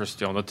arrested for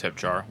stealing the tip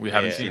jar. We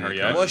haven't Yeah. seen her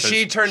yet. Well,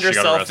 she because turned she got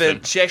herself in.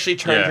 arrested. She actually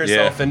turned Yeah.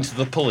 herself Yeah. into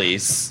the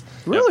police.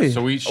 Really?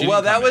 So she Well,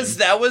 didn't that come was in.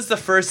 that was the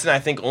first and I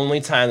think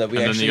only time that we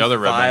And then actually the other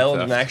Red Bank filed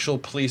theft. an actual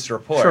police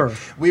report. Sure.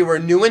 We were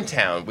new in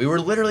town. We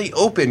were literally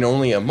open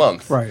only a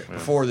month Right.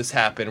 before this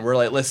happened. We're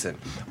like, listen,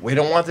 we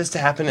don't want this to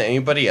happen to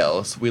anybody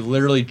else. We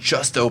literally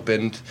just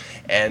opened,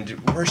 and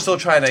we're still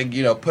trying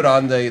to put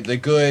on the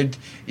good.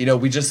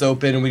 We just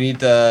opened, and we need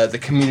the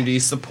community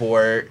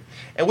support,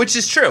 and which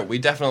is true. We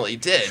definitely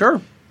did.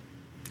 Sure.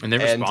 And they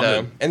And,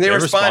 responded. and they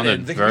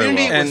responded. The very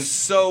community well. was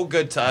so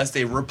good to us.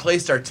 They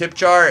replaced our tip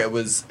jar. It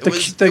was Really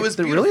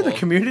the beautiful.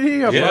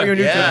 community of Yeah. all your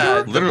new Yeah,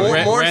 tip Literally.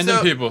 Random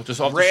people, just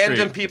off the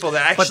random street. people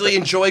that actually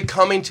enjoy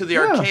coming to the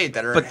arcade.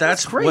 That are But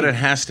that's great. what it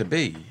has to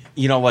be.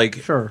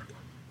 Sure.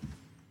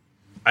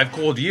 I've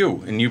called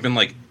you, and you've been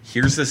like,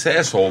 here's this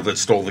asshole that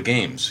stole the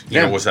games.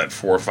 Yeah. Was that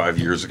 4 or 5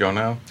 years ago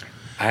now?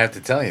 I have to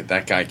tell you,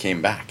 that guy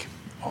came back.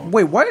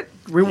 Wait, what?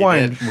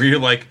 Rewind. Where you're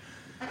like,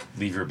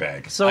 Leave your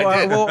bag. So,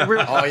 I did. well,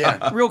 Oh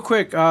yeah. real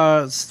quick, we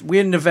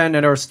had an event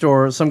at our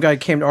store. Some guy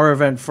came to our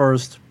event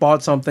first,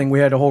 bought something. We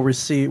had a whole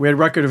receipt. We had a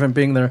record of him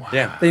being there.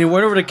 Yeah. Then he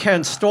went over to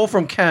Ken, stole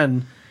from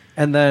Ken,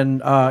 and then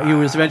he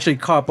was eventually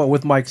caught, but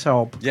with Mike's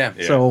help. Yeah.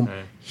 So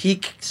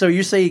So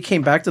you say he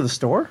came back to the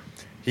store?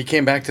 He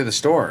came back to the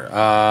store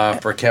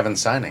for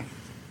Kevin's signing.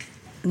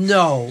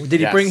 No. Did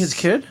he bring Yes. his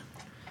kid?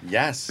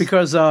 Yes.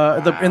 Because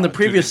in the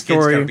previous Dude, this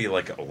kid's story, gotta be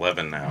like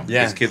 11 now.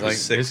 Yeah, This kid like-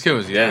 was 6. His kid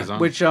was Yeah. yeah.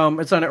 which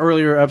it's on an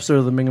earlier episode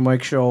of the Ming and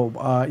Mike show.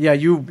 You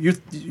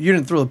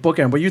didn't throw the book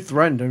at him, but you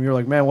threatened him. You're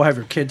like, man, we'll have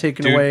your kid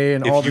taken Dude, away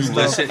and if all you this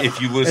listen, stuff.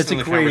 If you It's listen a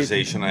to the great-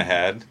 conversation I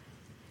had, I mean,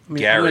 I'm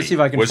Gary gonna see if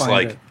I can was find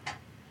like, it.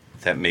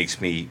 that makes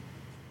me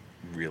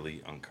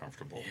really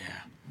uncomfortable. Yeah.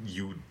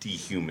 You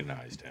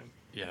dehumanized him.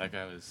 Yeah, that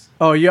guy was.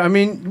 Oh yeah, I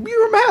mean,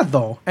 you were mad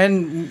though,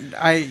 and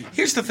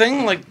Here's the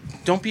thing, like,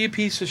 don't be a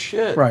piece of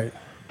shit. right,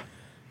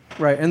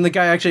 and the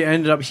guy actually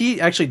ended up. He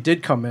actually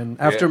did come in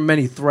after Yeah.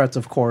 many threats,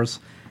 of course,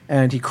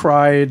 and he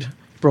cried,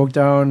 broke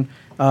down,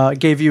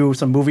 gave you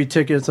some movie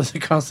tickets as a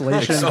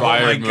consolation. Oh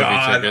my Movie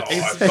god.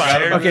 tickets.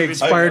 Expired. Okay,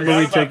 expired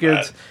movie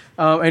tickets,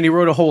 and he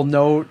wrote a whole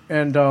note,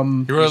 and He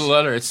wrote a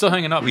letter. It's still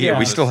hanging up. Yeah,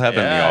 we still have it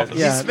in the Yeah, office.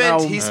 Yeah. now-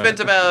 he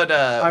spent about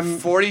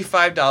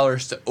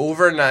 $45 to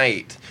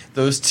overnight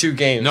those 2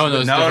 games. No,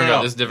 this is No, different no, guy.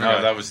 no. This is different No,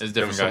 guy. that was- This is that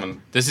different was guy.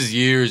 someone- This is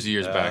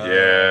years back.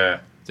 Yeah.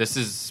 This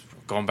is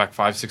going back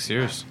 5-6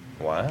 years.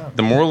 Wow.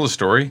 The moral of the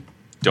story,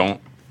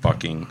 don't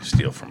fucking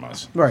steal from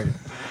us. right.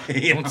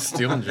 Don't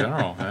steal in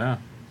general. Yeah,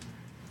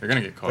 they're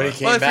gonna get caught. But he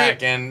came Well, if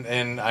back,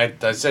 and I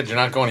said, "You're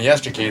not going to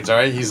YesterCADES, all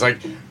right?" He's like,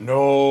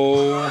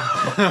 "No,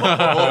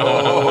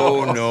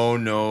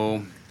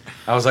 no."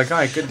 I was like, "All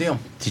right, good deal."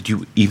 Did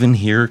you even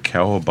hear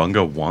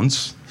Cowabunga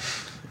once?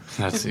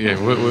 That's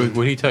What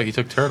did he take? He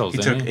took turtles.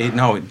 He didn't took he? 8.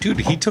 No, dude,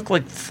 he took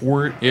like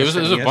 4. Yeah, it was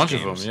a SNES bunch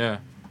games. of them. Yeah.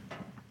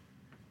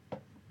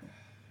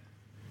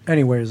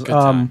 Anyways, Good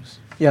times.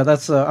 yeah,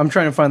 that's. I'm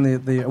trying to find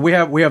the. We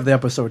have the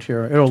episode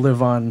here. It'll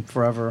live on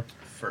forever.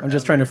 I'm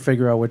just trying to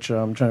figure out which.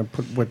 I'm trying to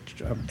put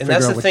which. And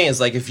that's the thing is,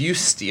 like, if you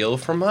steal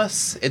from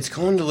us, it's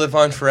going to live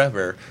on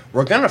forever.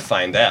 We're gonna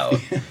find out.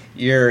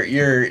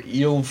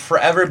 You'll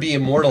forever be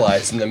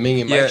immortalized in the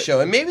Ming and Mike Yeah. show,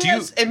 and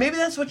maybe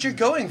that's what you're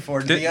going for.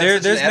 To be on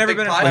There's such an never epic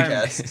been a time.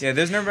 podcast. Yeah,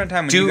 there's never been a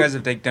time when you guys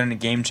have done a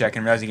game check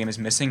and realized the game is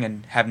missing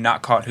and have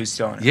not caught who's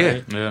stealing it. Yeah.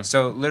 Right? Yeah.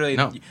 So literally,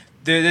 No.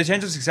 the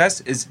chance of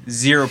success is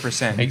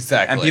 0%.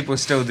 Exactly. And people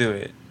still do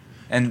it.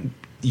 And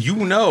You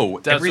know,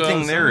 That's what I everything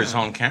was there saying. is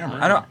on camera.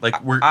 I don't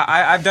like we're.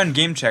 I've done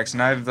game checks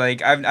and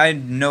I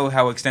know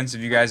how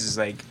extensive you guys'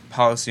 like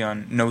policy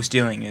on no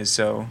stealing is.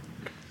 So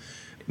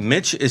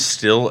Mitch is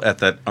still at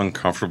that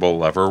uncomfortable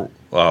level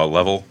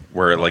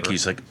where, like,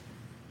 he's like,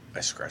 I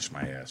scratched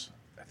my ass.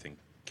 I think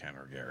Ken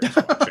or Gary is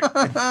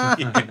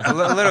watching. a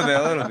little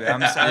bit.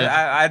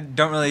 I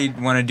don't really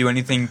want to do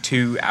anything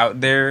too out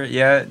there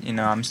yet. You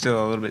know, I'm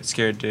still a little bit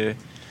scared to.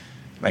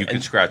 You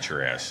can scratch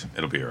your ass.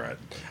 It'll be all right.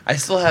 I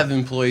still have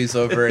employees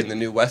over in the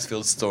new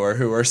Westfield store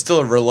who are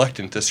still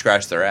reluctant to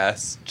scratch their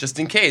ass, just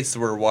in case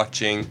we're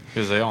watching.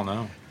 Because they all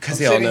know. Because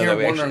I'm they all sitting know here that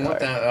we wondering actually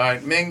what are. the. All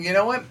right, Ming, you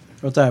know what?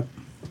 What's that?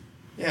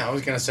 Yeah, I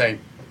was gonna say,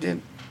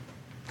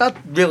 not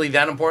really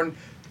that important.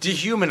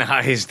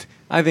 Dehumanized.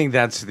 I think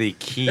that's the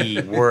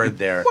key word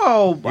there.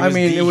 Well, He I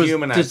mean, it was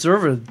dehumanized.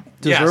 deserved.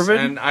 Yes, Deserved.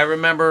 and I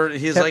remember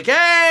he's Yep. like,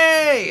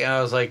 "Hey!" I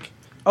was like,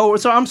 Oh,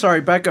 so I'm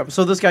sorry. Back up.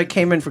 So this guy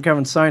came in for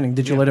Kevin's signing.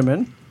 Did you let him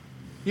in?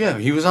 "Yeah,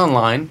 he was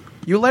online.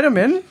 You let him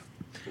in?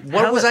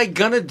 What was I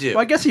gonna do?" Well,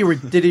 I guess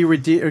did he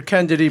redeem? Or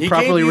Ken, did he, He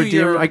properly gave you redeem?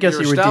 your- I guess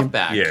your he stuff redeemed.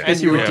 back. Yeah. I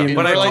guess he redeemed.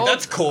 But it. I like,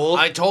 that's cool.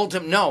 I told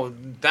him, no,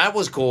 that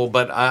was cool,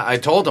 but I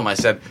told him, I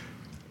said,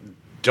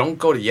 don't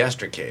go to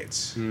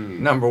YesterCADES,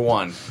 number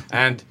one.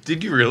 And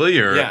Did you really?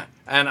 Or yeah,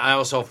 and I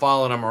also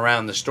followed him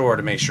around the store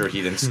to make sure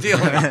he didn't steal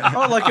it.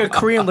 Oh, like a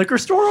Korean liquor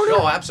store owner?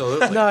 No,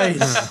 absolutely.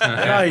 Nice,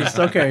 nice.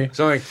 Okay.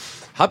 So like,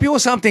 help you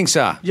with something,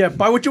 sir. Yeah,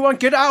 buy what you want.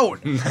 Get out.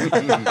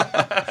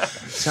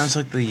 Sounds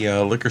like the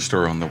liquor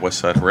store on the west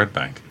side of Red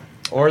Bank.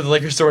 Or the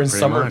liquor store in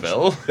Pretty much.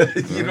 Somerville.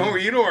 You know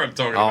where I'm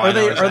talking Oh, Are I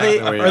they know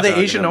exactly what you're are they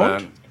talking Asian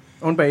about. owned?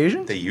 Owned by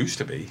Asians? They used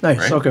to be. Nice.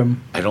 right? Okay.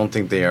 I don't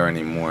think they are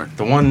anymore.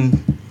 The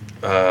one,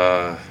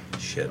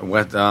 shit.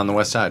 On the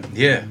west side.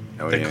 Yeah.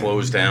 Oh, they yeah.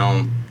 closed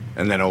down.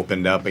 And then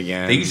opened up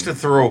again. They used to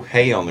throw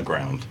hay on the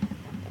ground.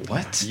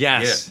 What?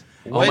 Yes.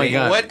 What, Oh my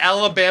God. What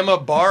Alabama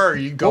bar are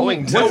you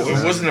going to? No,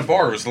 it wasn't a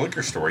bar. It was a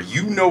liquor store.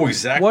 You know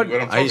exactly What-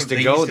 what I'm talking about. I used to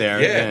They go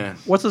there. Yeah.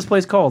 What's this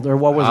place called, or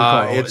what was it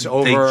called? It's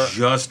over. They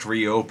just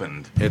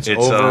reopened. It's um,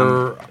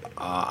 over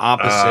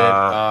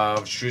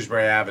opposite of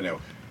Shrewsbury Avenue,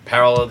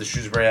 parallel to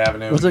Shrewsbury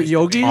Avenue. Was it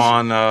Yogi's?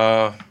 on.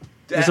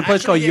 There's a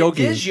place called Actually,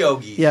 Yogi's. It is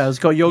Yogi's. Yeah, it's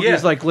called Yogi's, Yeah,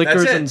 like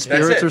liquors that's it, and that's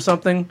spirits it. or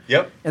something.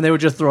 Yep. And they would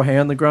just throw hay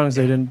on the ground because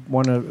they didn't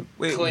want to.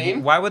 wait,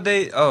 Clean? why would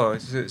they? Oh,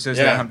 so they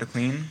Yeah. don't have to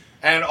clean.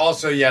 And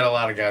also, you had a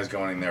lot of guys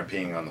going in there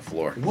peeing on the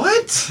floor.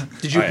 What?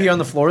 Did you Oh, pee yeah. on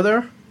the floor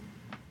there?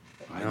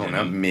 No,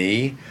 not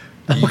me.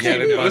 You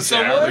get it with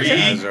someone?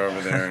 guys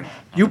over there.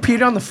 You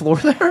peed on the floor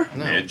there?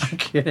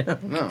 Mitch. Yeah.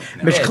 No.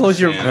 Mitch, close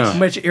your No.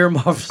 Mitch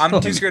earmuffs. I'm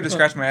too scared to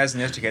scratch my ass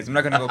in YesterCADES. I'm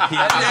not gonna go pee.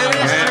 That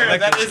is true.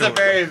 That is a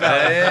very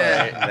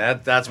valid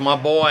point. That's my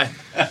boy.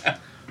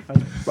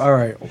 All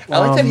right. I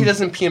like that he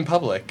doesn't pee in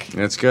public.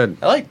 That's good.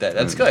 I like that.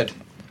 That's good.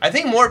 I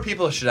think more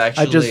people should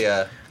actually.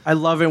 I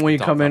love it when you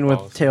Don't come in pop with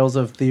balls. tales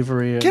of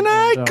thievery. Can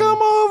I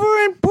come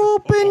over and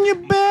poop in your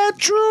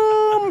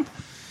bedroom?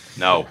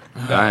 No.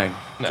 All right.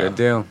 No. Good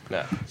deal.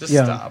 No, just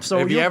Yeah. stop. So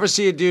if you ever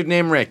see a dude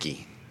named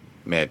Ricky,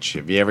 Mitch,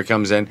 if he ever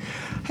comes in,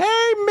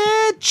 hey,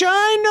 Mitch,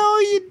 I know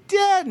you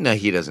dead. No,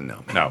 he doesn't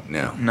know. No.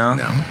 No? No.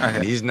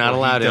 Okay. He's not He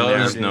allowed in there.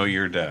 does know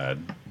your dad.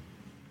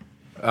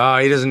 Oh,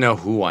 he doesn't know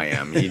who I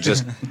am. He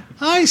just,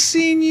 I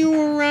seen you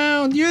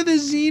around. You're the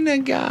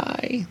Xena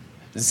guy.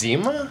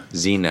 Zima?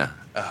 Xena.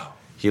 Oh,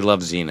 He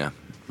loves Xena.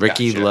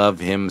 Ricky Gotcha. loved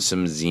him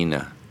some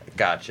Xena.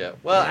 gotcha.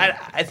 Well,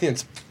 I think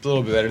it's a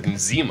little bit better than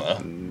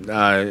Zima.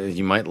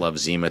 He might love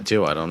Zima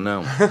too. I don't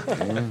know.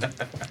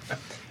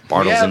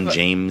 Bartles Yeah, and but-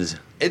 James.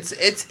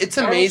 It's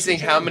amazing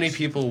how many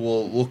people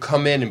will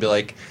come in and be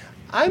like,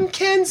 I'm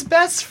Ken's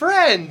best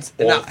friend.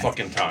 And All I- the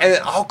fucking time. And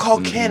then I'll call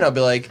Ken. I'll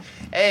be like,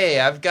 hey,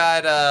 I've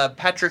got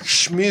Patrick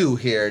Schmoo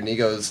here. And he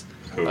goes,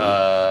 Who?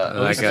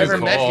 I've guy's never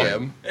met call.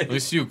 him. At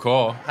least you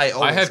call. I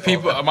always have call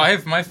people. them.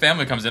 My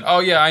family comes in. Oh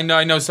yeah, I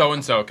know so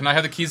and so. Can I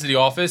have the keys to the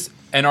office?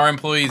 And our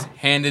employees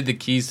handed the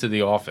keys to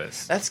the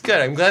office. That's good.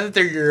 I'm glad that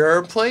they're your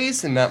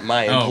employees and not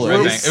my Oh, Red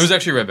employees. Bank. It was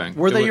actually Red Bank.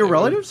 Were It they was- your it was-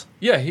 relatives?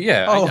 Yeah,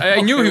 yeah. Oh,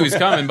 I knew he was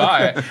coming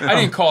by. I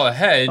didn't call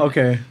ahead.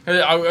 Okay.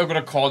 I would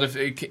have called if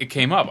it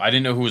came up. I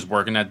didn't know who was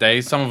working that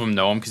day. Some of them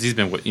know him because he's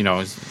been with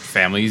his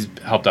family. He's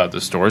helped out the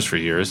stores for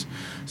years. So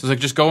it's like,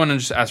 just go in and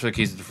just ask for the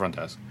keys at the front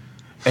desk.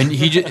 And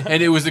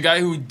and it was the guy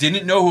who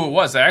didn't know who it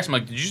was. I asked him,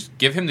 like, did you just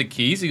give him the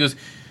keys? He goes,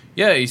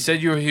 yeah. He said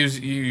he was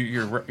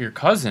your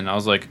cousin. I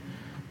was like,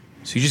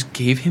 so you just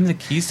gave him the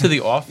keys to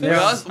the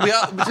office?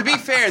 To be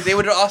fair, they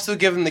would also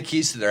give them the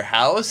keys to their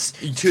house,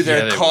 to Yeah,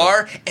 their they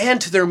car, and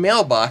to their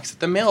mailbox at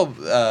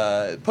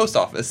the post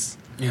office.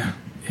 Yeah.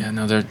 Yeah.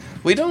 No, they're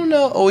We don't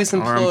always Our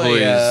employ.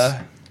 employees.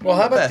 Well,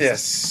 how about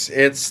best. this?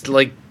 It's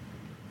like,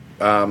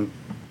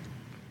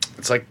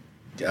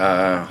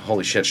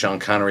 holy shit, Sean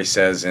Connery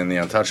says in The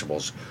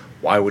Untouchables,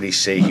 why would he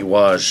say he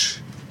was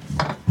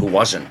who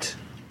wasn't?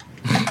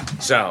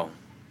 So,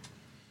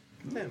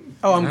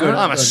 Oh, I'm good.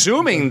 I'm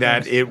assuming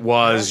that it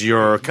was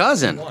your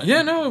cousin.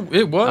 yeah. No,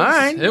 it was. All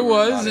right. It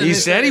was. He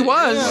said he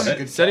was.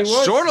 Yeah, said he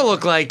was. Sort of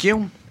looked like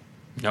you.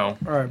 No.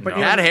 All right, but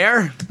no. Had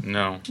hair.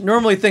 No.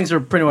 Normally things are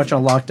pretty much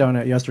on lockdown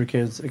at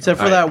YesterCADES, except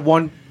for All right. that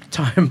one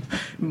time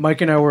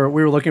Mike and I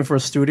were looking for a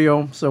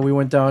studio, so we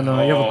went down. You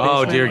have a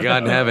Oh, basement? dear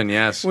God in heaven,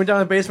 yes. We went down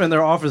to the basement. There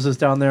are offices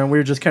down there, and we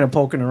were just kind of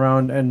poking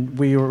around. And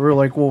we were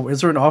like, "Well,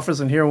 is there an office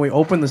in here?" And we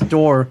opened this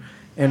door,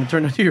 and it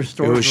turned into your It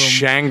storage was room.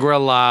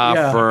 Shangri-La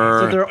Yeah. for...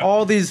 So there are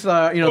all these,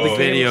 the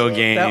video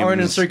that aren't in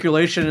games.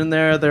 circulation in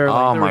there. There Oh,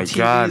 are my TVs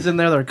God. in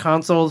there. There are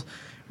consoles.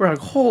 We're like,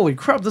 holy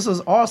crap, this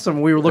is awesome.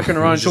 We were looking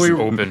around until Just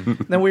we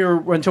open.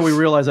 until we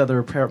realized that there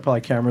were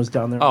probably cameras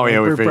down there. Oh, yeah,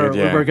 we figured, We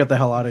yeah. better get the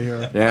hell out of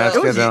here. Yeah, let's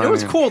it was get down it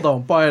was here. cool though,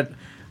 but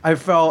I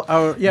felt and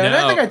I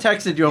No. think I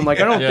texted you. I'm like,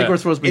 I don't Yeah. think we're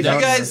supposed to be If down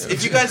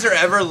you guys are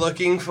ever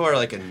looking for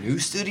like a new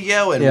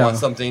studio and Yeah. want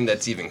something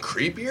that's even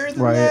creepier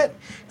than Right. that,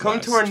 come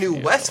to our new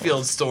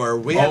Westfield store.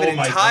 We have Oh an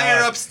my entire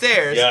God.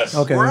 upstairs Yes.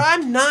 Okay. where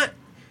I'm not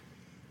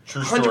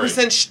True story.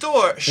 100%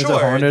 sure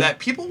it haunted? that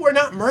people were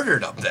not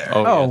murdered up there.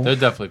 Oh, Oh. yeah, there are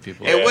definitely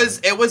people. It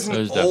was an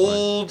There's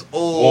old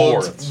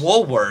Woolworths.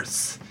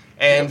 Woolworths.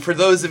 And for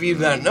those of you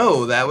that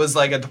know, that was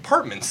like a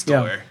department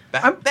store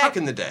I'm- back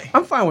in the day.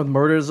 I'm fine with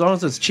murder as long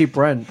as it's cheap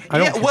rent. I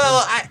don't Yeah, care.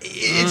 well,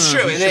 it's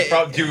true. We and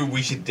should, it-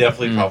 we should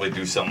definitely probably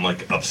do something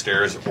like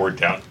upstairs or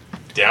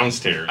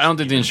downstairs. I don't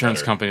think the insurance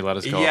Better. company let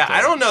us go. yeah, up there.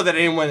 I don't know that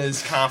anyone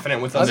is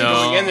confident with us No.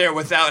 going in there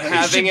without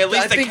having should- at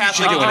least I a think you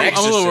should Catholic do an I'm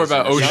a little worried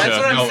about exorcism. OSHA. That's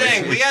what I'm No, saying.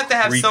 it's- We have to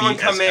have creepy someone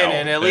as come in hell.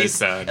 and at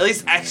It's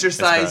least bad.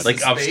 exercise Like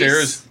the space.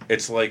 upstairs,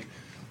 it's like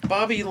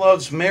Bobby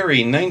Loves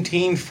Mary,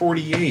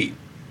 1948,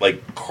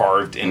 like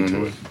carved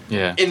into it.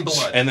 Yeah. in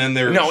blood. And then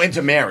there's No,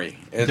 into Mary.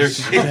 there's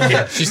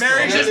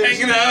Mary's just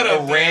hanging out a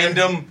up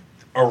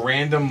there.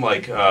 random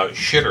like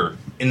shitter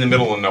in the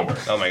middle of nowhere.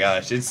 Oh my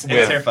gosh, it's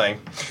Yeah. terrifying.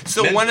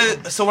 So Then- one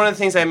of the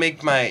things I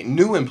make my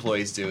new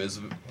employees do is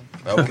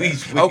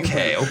Please,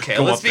 okay.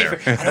 go Let's up be there.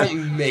 fair. I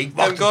don't make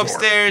Lock them the go door.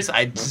 upstairs.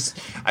 I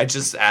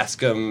just ask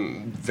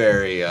them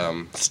very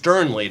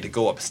sternly to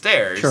go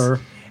upstairs. Sure.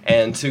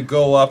 And to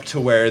go up to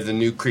where the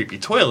new creepy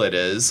toilet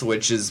is,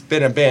 which has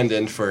been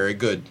abandoned for a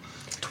good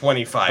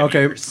 25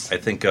 years. I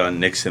think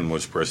Nixon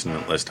was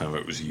president last time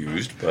it was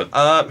used, but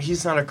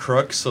He's not a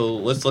crook, so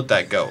let's let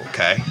that go,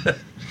 okay?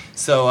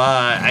 So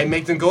I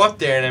make them go up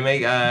there, and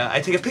I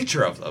take a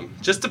picture of them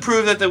just to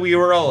prove that we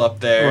were all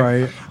up there.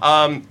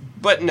 Right.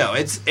 But no,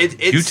 it's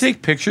you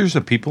take pictures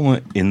of people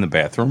in the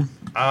bathroom.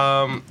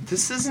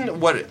 this isn't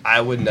what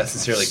I would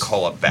necessarily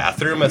call a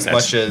bathroom as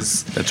much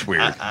as That's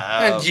weird.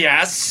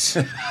 Yes.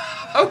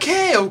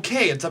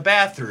 Okay, it's a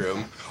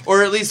bathroom.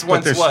 Or at least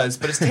once was,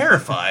 but it's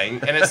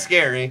terrifying and it's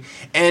scary.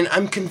 And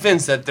I'm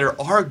convinced that there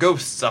are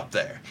ghosts up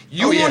there.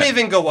 You won't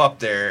even go up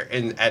there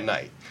at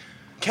night.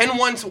 Ken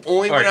once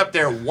only went up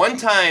there one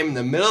time in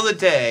the middle of the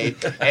day,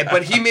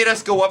 but he made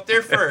us go up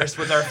there first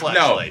with our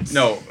flashlights.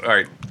 No, all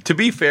right. To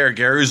be fair,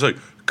 Gary's like,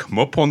 come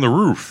up on the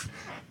roof.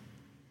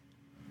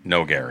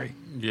 No, Gary.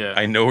 Yeah,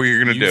 I know what you're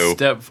gonna do.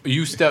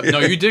 No,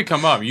 you did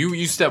come up.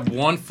 You stepped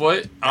 1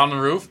 foot on the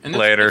roof, and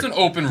Later. It's an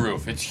open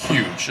roof. It's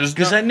huge.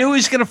 Because I knew he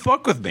was gonna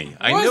fuck with me.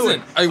 I knew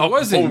it. I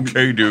wasn't.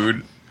 Okay,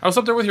 dude. I was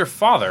up there with your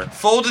father.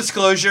 Full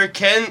disclosure,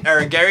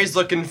 Gary's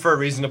looking for a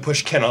reason to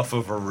push Ken off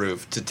of a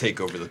roof to take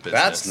over the business.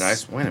 That's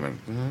nice. Wait a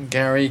minute.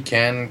 Gary,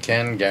 Ken,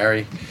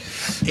 Gary.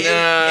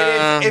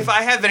 If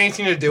I have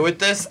anything to do with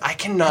this, I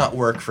cannot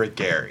work for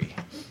Gary.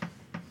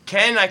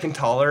 Ken, I can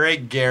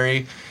tolerate.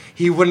 Gary,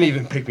 he wouldn't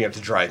even pick me up to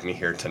drive me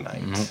here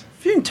tonight.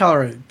 If you can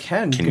tolerate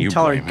Ken, you you can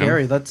tolerate blame him?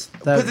 Gary. But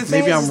the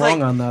thing Maybe is, I'm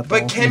wrong on that.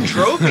 But though. Ken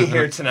drove me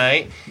here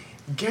tonight.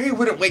 Gary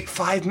wouldn't wait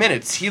 5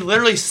 minutes. He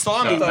literally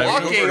saw me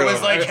walking and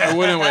was like, I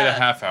wouldn't wait a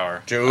half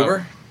hour. Do you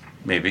Uber?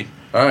 Maybe.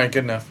 All right,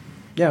 good enough.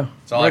 Yeah,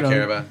 That's all I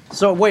care about.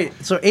 So wait,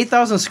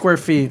 8,000 square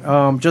feet.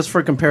 Just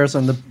for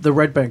comparison, the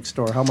Red Bank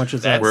store, how much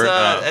is that?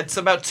 It's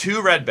about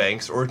 2 Red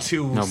Banks or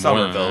 2 No, more than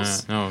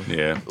Somervilles. that. No,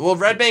 Yeah. Well,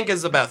 Red Bank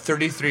is about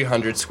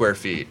 3,300 square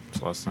feet.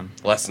 it's less than.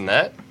 Less than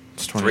that?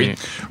 It's 28.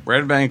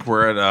 Red Bank,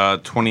 we're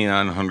at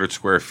 2,900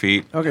 square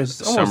feet. Okay,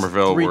 so it's almost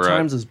Somerville, 3 we're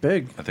times at, as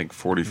big. I think,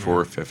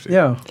 4,450.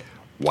 Yeah,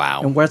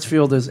 Wow. and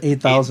Westfield is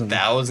 8,000.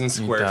 8,000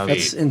 square 8,000. feet.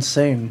 That's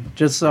insane.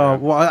 Just well,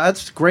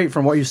 that's great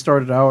from what you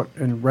started out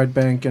in Red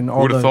Bank and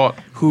all Who'da the thought?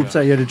 hoops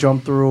that you had to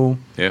jump through.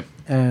 Yeah.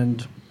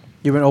 And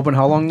you've been open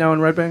how long now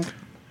in Red Bank?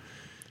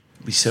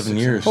 Be 7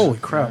 years. Holy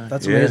crap,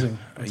 that's Yeah. amazing.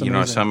 That's You know,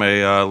 I amazing. signed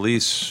my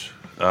lease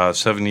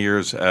 7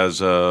 years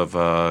as of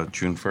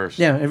June 1st.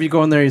 Yeah, if you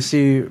go in there, you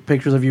see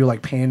pictures of you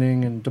like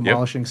painting and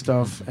demolishing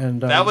stuff.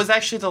 And That was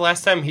actually the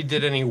last time he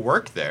did any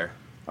work there.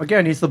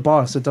 again, he's the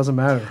boss. It doesn't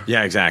matter.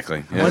 Yeah,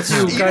 exactly. Yeah. Once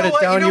you got it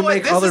down, you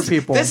make other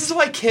people. This is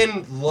why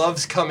Ken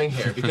loves coming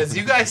here, because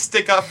you guys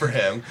stick up for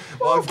him.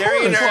 While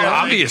Gary and course. I are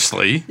like,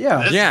 Obviously.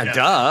 Yeah. Yeah,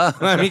 duh.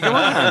 I mean, come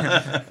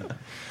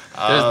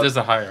on. There's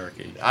a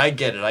hierarchy. I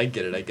get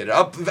it.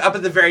 Up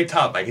at the very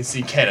top, I can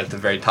see Ken at the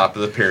very top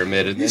of the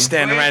pyramid. And then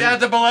Standing way right- down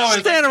to below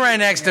is Standing right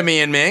next to me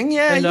and Ming.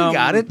 Yeah, And, you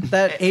got it.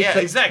 That yeah,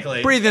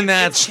 exactly. Breathing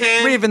that, It's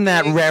Ken. breathing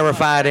that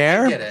rarefied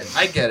air.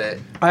 I get it.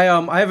 I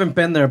haven't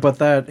been there, but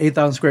that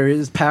 8,000 square feet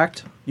is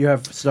packed. You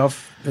have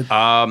stuff.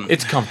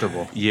 It's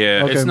comfortable.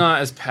 Yeah. Okay. It's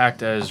not as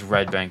packed as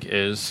Red Bank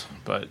is,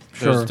 but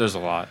Sure. there's a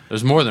lot.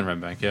 There's more than Red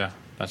Bank, yeah.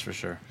 That's for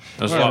sure.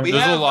 There's, Alright.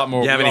 there's a lot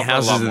more. You have any we offer a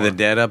lot houses of more. the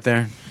dead up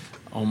there?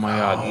 Oh my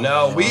god.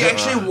 No, we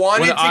actually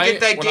wanted to get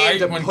that game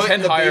to when put Ken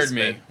in the hired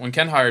basement. me, when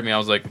Ken hired me, I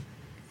was like,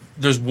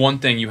 "There's one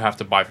thing you have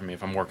to buy for me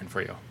if I'm working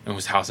for you." It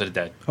was House of the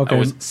Dead. Okay. That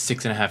was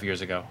 6.5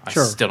 years ago.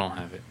 Sure. I still don't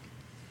have it.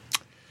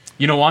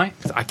 You know why?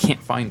 'Cause I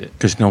can't find it.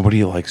 Because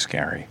nobody likes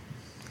Gary.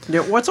 Yeah,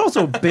 what's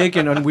also big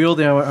and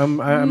unwieldy? I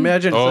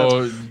imagine.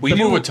 We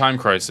deal with Time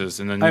Crisis,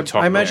 and then you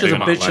talk I imagine it's a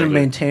about bitch to it.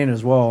 maintain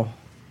as well.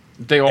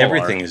 They all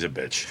Everything are. is a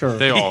bitch. Sure.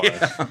 They all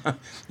are.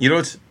 You know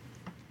what's...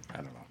 I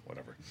don't know.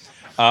 Whatever.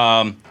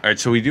 All right,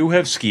 so we do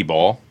have skee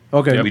ball.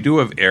 Okay. We do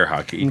have air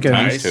hockey. Okay.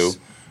 Nice. Nice. 2.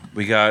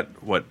 We got,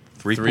 what,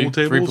 three pool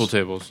tables? 3 pool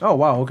tables. Oh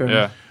wow. Okay.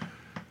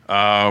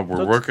 Yeah.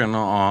 We're working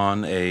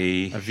on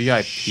a... A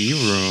VIP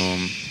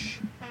room.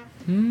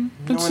 It's, one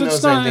knows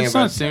it's not. anything It's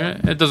about not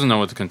secret. It doesn't know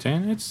what to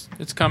contain. It's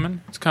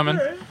coming. It's coming.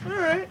 All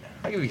right.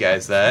 I'll give you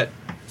guys that.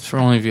 It's for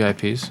only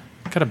VIPs.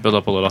 Gotta build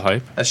up a little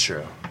hype. That's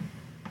true.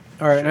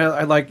 All right. And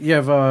I like you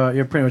have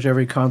pretty much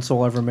every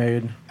console ever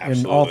made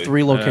in all Absolutely.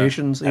 3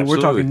 locations. We're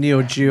Absolutely. talking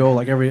Neo Geo,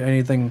 like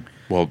anything.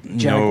 Well,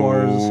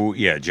 Jaguars. no...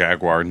 Yeah,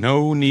 Jaguar.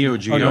 No Neo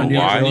Geo. no Neo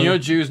Why? Geo. Neo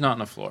Geo's not on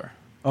the floor.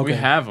 Okay. We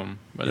have them,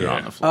 but they're not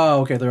on the floor.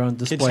 Oh, okay. They're on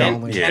display Ken,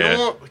 only.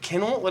 Yeah.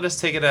 Ken won't let us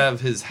take it out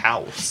of his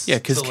house. Yeah,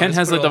 because So let Ken us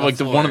has put it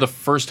like on one of the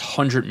floor. first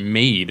 100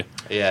 made.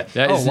 Yeah.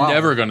 That is wow.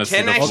 never gonna see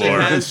Ken the actually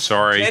floor. has.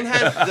 Sorry. Ken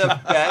has the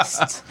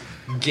best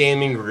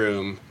gaming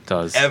room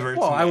Does ever.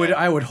 Well, to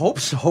I would hope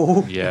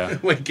so. Yeah.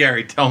 Wait,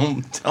 Gary, tell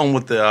him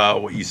what the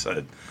what you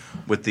said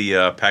with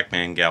the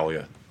Pac-Man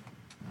Galaga.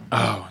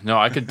 Oh no,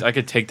 I could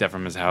take that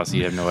from his house.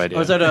 He had no idea.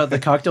 Oh, is that the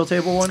cocktail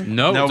table one?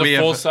 No, No, it's we a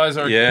have- full size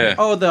arcade. Yeah.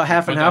 Oh, the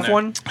half and Put half down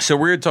one. So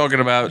we were talking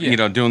about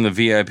Yeah. doing the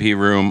VIP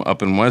room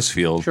up in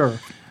Westfield. Sure.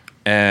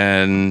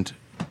 And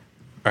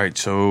all right,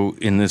 so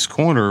in this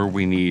corner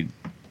we need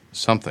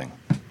something.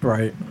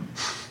 Right.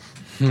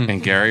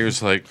 And Gary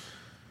was like,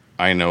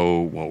 "I know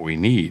what we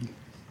need."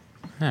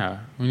 Yeah,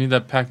 we need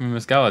that Pac-Man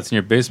Mescal that's in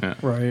your basement.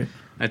 Right.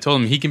 I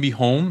told him he can be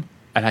home,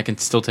 and I can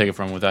still take it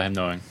from him without him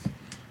knowing.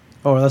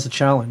 Oh, that's a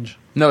challenge.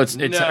 No, it's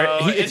No, it's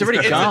already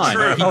it's a gone.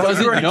 truth. He Oh, you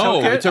doesn't already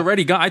know. took it? It's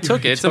already gone. I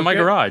took it. It's in took my it?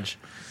 garage.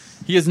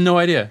 He has no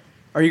idea.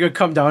 Are you gonna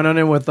come down on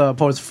him with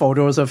post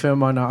photos of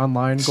him on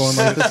online, going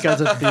like, "This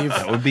guy's a thief"?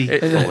 That would be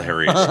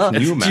hilarious. Can you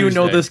Do imagine? you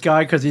know this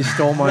guy because he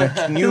stole my?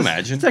 Can you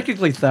imagine? It's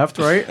technically theft,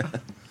 right?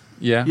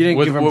 Yeah, You didn't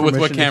with, give him with what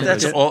permission to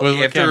cameras? take it? All, With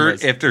what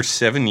cameras? after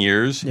 7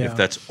 years, Yeah. if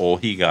that's all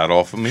he got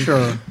off of me,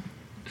 Sure.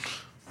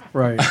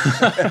 Right.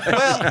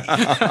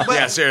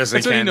 Yeah, seriously.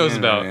 That's what he Ken. knows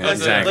about. Yeah, Listen,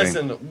 exactly.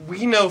 listen,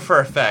 we know for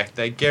a fact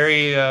that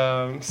Gary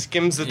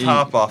skims the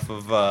top off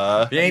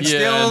of. He ain't Yeah,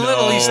 stealing a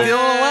little, he's no.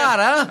 stealing a lot,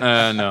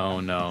 huh? No.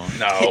 No,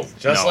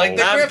 just No. like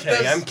the I'm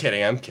Griffiths.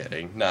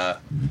 kidding. Nah,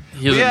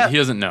 He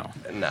doesn't know.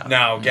 no.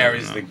 No,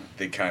 Gary's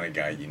the kind of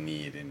guy you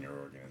need in your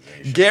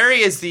organization.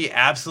 Gary is the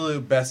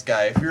absolute best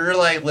guy. If you're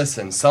like,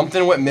 listen,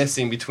 something went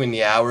missing between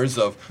the hours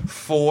of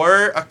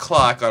 4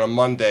 o'clock on a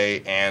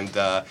Monday and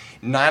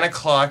 9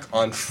 o'clock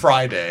on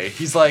Friday,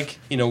 he's like,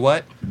 you know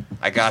what?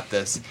 I got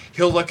this.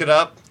 He'll look it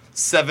up.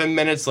 7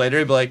 minutes later,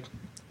 he'll be like,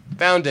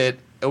 found it.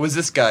 It was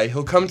this guy.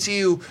 He'll come to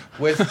you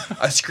with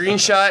a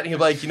screenshot, and he'll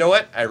be like, you know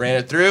what? I ran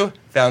it through,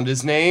 found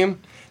his name.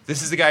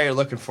 This is the guy you're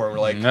looking for. And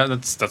we're like, Yeah,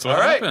 that's what all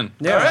right. happened.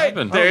 Yeah, all That right.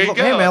 happened. There you go.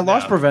 Hey, man,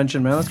 loss No.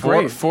 prevention, man. That's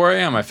great. 4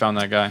 a.m. I found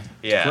that guy.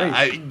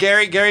 Yeah,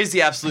 Gary's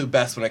the absolute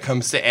best when it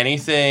comes to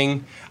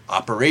anything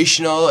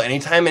operational.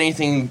 Anytime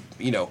anything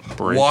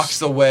Breaks.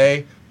 walks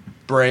away,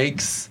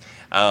 breaks.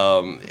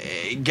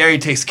 Gary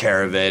takes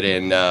care of it,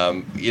 and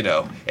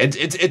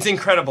it's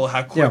incredible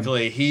how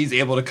quickly he's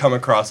able to come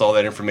across all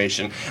that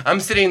information. I'm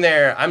sitting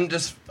there, I'm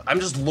just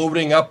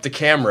loading up the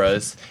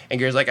cameras, and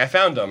Gary's like, I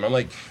found them. I'm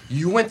like,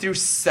 you went through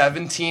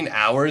 17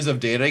 hours of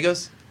data? He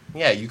goes,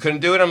 yeah, you couldn't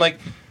do it? I'm like,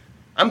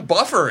 I'm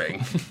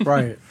buffering.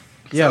 Right.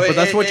 Yeah, So but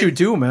that's what you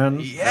do, man.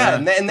 Yeah,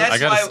 and that's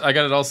I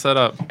got it all set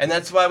up. and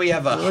that's why we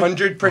have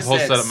 100%. The whole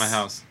set up my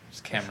house.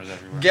 There's cameras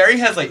everywhere. Gary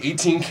has like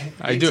 18.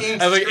 I do. I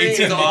have like 18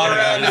 screens all around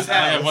monitors. his I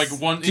have house.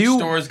 like one. Do Each you-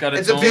 store's got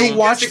its It's a own. big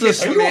watch Jessica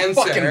this- command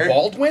center.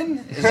 Baldwin?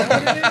 Is that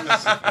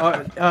what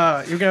it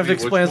is? You're gonna have to Wait,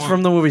 explain. which It's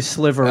from the movie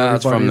Sliver.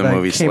 That's from everybody, the that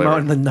movie came Sliver. out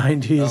in the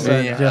 90s.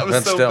 Yeah, that was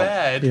That's so still-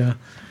 bad. Yeah.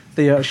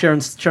 The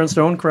Sharon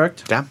Stone,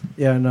 correct? Yeah.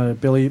 Yeah, and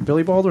Billy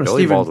Baldwin. Or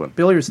Billy Steven? Baldwin.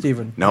 Billy or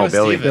Steven? No, was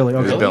Billy. Steven. Billy, It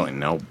was okay. Billy.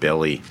 No,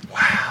 Billy.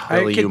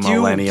 Billy, Do you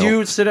millennial.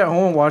 you sit at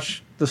home and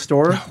watch the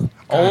store?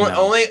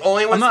 Only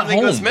when I'm not something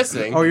goes home.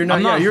 missing. Oh, you're not.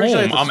 I'm yeah, not you're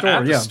usually home. at the I'm store.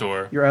 at the yeah.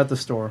 store. You're at the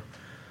store.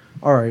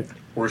 All right.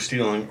 We're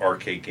stealing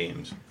arcade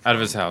games. Out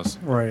of his house.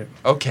 Right.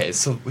 Okay,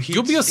 so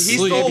You'll be he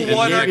asleep stole and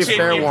one you arcade get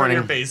fair game from warning.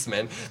 your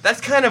basement.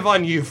 That's kind of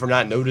on you for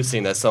not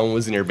noticing that someone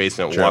was in your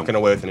basement True. walking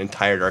away with an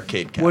entire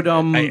arcade cabinet. Would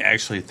I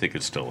actually think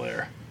it's still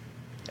there.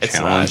 It's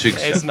Challenge not.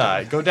 accepted. It's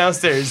not. Go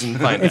downstairs and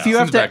find if out. you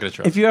have in the back of the to,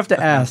 truck. if you have to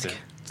ask,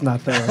 it's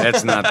not there.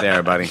 That's not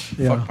there, buddy.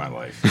 Yeah. Fuck my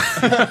life.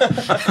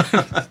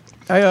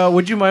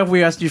 Would you mind if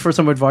we asked you for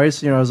some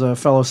advice? As a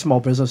fellow small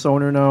business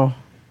owner now.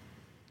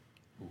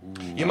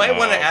 You might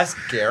want to ask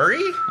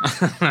Gary.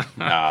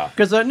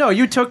 Because no,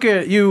 you took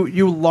it.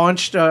 You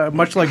launched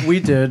much like we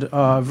did,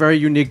 a very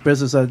unique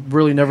business that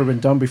really never been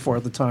done before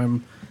at the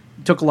time.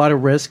 You took a lot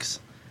of risks.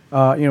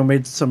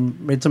 Made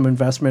some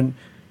investment,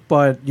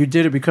 but you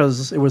did it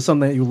because it was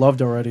something that you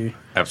loved already,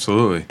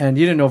 Absolutely. and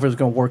you didn't know if it was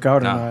going to work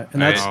out or No, not.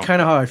 And I that's know.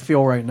 kind of how I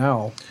feel right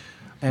now.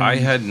 And I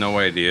had no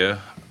idea.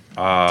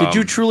 Did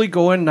you truly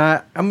go in?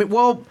 Not. I mean,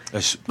 well, I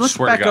let's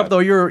swear to back up God. though.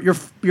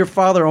 Your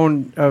father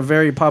owned a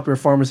very popular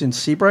pharmacy in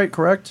Seabright,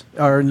 correct?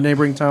 Our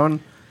neighboring town.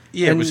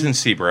 Yeah, it and- was in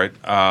Seabright.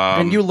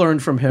 And you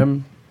learned from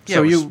him. yeah,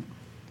 So it was- you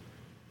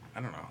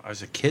I don't know. I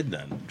was a kid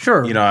then.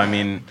 Sure. I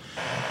mean,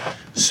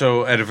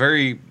 so at a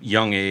very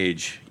young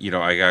age,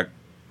 I got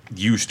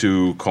used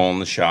to calling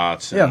the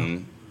shots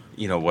and,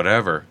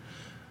 whatever.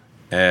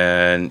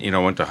 And,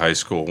 went to high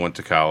school, went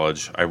to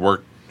college. I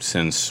worked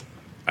since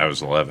I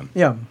was 11.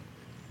 yeah.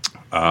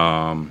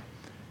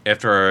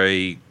 After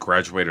I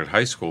graduated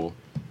high school,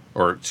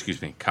 or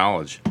excuse me,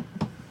 college,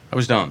 I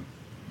was done.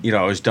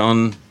 I was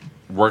done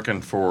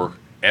working for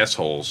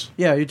assholes.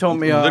 Yeah, you told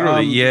me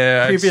Literally,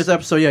 yeah, previous it's-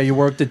 episode. Yeah, you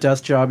worked a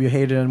desk job, you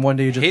hated it, and one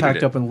day you just Hated packed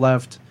it. up and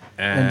left,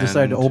 and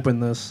decided to And- open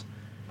this.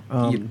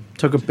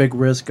 Took a big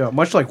risk,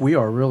 much like we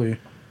are, really.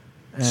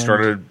 And-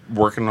 Started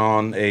working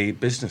on a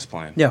business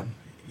plan. Yeah,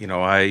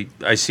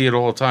 I see it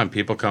all the time.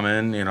 People come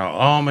in,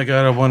 oh my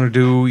God, I want to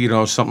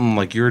do, something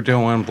like you're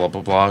doing, blah,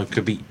 blah, blah. It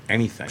could be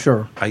anything.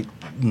 Sure. I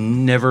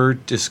never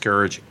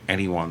discourage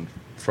anyone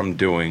from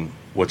doing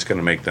what's going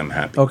to make them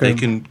happy. Okay. They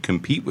can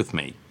compete with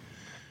me.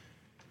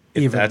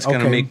 If Even, that's going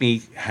to okay. make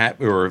me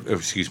happy, or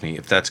excuse me,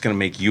 if that's going to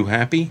make you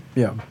happy,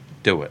 yeah,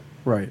 do it.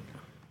 right.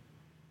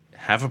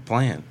 Have a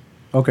plan.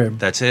 Okay,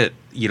 That's it.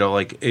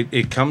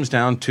 It comes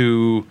down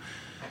to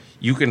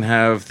you can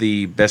have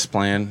the best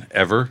plan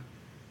ever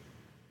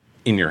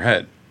in your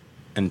head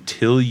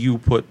until you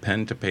put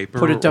pen to paper.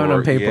 put it down or-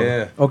 on paper.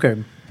 Yeah.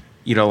 Okay,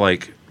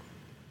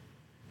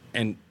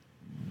 And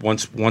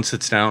once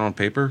it's down on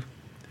paper,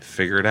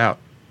 figure it out.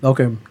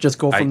 okay. Just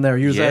go from there.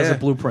 Use that as a yeah.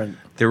 blueprint.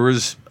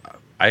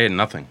 I had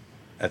nothing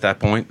at that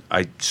point.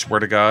 I swear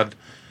to God,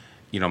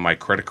 my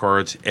credit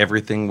cards,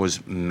 everything was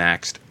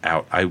maxed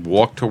out. I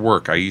walked to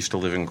work. I used to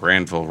live in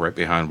Granville, right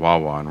behind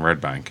Wawa in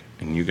Red Bank,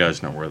 and you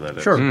guys know where that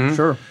is. Sure,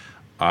 sure.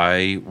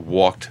 I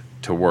walked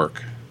to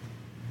work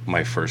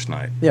my first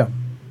night. Yeah,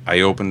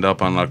 I opened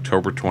up on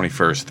October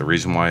 21st. The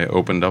reason why I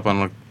opened up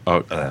on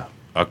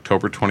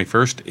October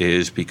 21st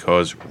is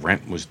because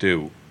rent was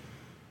due.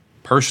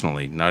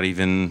 Personally, not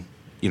even,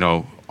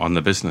 on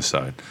the business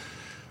side,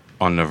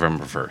 on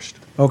November 1st.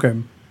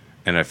 okay.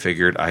 And I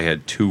figured I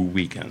had 2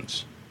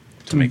 weekends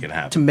to make it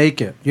happen. To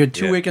make it. You had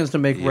 2 Yeah. weekends to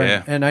make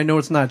rent. Yeah. And I know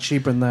it's not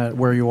cheap in that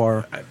where you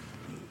are.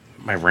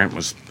 My rent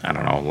was, I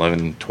don't know,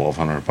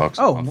 $1,200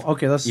 a Oh, month.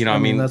 okay. That's, You know, I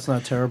mean, that's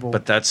not terrible.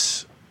 But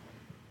that's,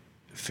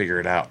 figure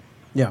it out.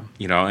 yeah,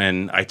 You know,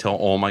 and I tell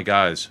all my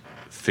guys,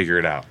 figure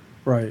it out.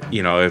 right.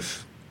 You know,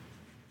 if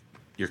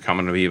you're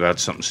coming to me about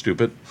something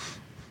stupid,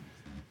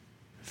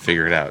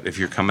 figure it out. If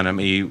you're coming to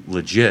me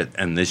legit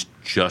and this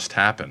just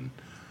happened,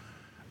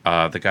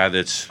 the guy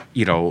that's,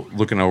 you know,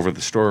 looking over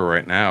the store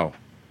right now,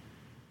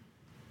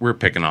 we're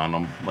picking on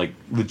him, like,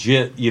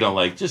 legit, you know,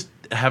 like, just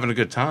having a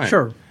good time.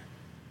 Sure.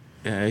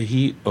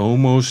 He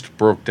almost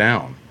broke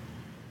down.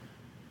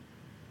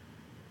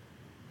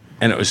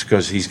 And it was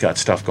because he's got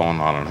stuff going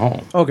on at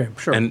home. Okay,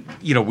 sure. And,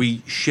 you know,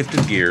 we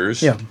shifted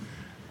gears. yeah,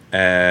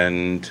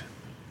 And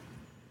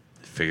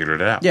figured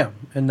it out. yeah.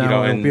 And now You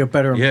know, you'll and- be a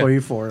better yeah. employee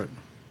for it.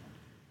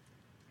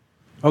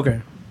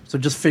 Okay. So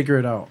just figure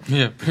it out.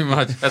 Yeah, pretty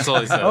much. That's all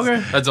he says.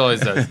 Okay. That's all he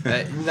says.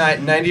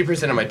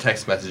 90% of my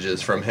text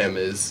messages from him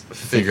is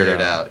figure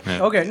it out.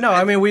 Yeah. Okay. No,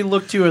 I mean we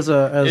look to you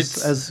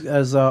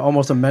as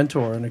almost a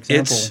mentor, an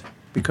example, It's-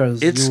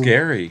 because It's you,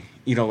 scary.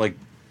 You know, like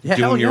Yeah,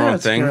 hell doing your yeah, own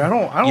it's thing. scary.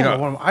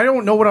 I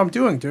don't know what I'm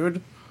doing,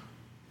 dude.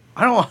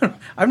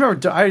 I've never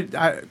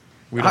done.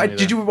 We don't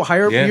Did either. you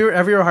hire? Yeah.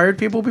 Have you ever hired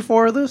people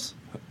before this?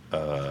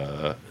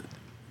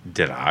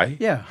 Did I?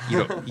 Yeah, You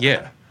know,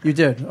 yeah. you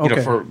did. Okay. You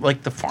know, for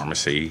like the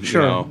pharmacy.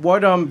 Sure. You know, What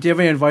do you have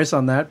any advice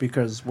on that?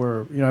 Because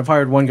I've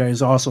hired one guy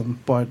who's awesome,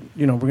 but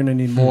we're gonna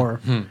need more.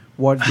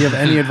 What do you have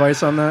any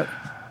advice on that?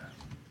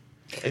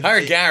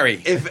 Hire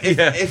Gary. If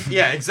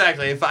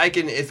exactly. If I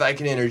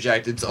can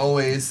interject, it's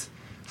always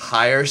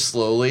hire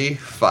slowly,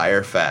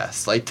 fire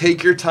fast. Like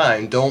take your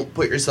time. Don't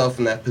put yourself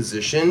in that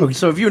position. Okay,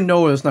 so if you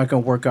know it's not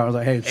gonna work out, it's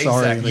like, hey,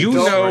 sorry. Exactly. You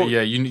Don't- know,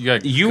 Yeah, you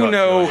got you gut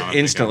know feeling on it,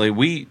 instantly.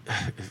 We,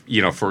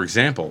 you know, for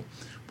example,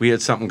 we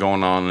had something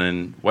going on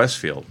in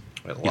Westfield.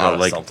 A lot You know, of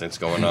like something's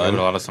going There's a on.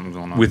 lot of something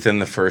going on. within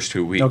the first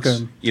 2 weeks.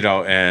 Okay. You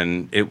know,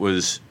 and it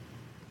was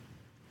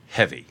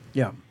heavy.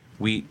 Yeah.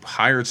 We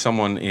hired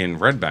someone in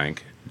Red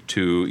Bank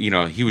to, you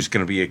know, he was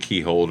going to be a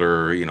key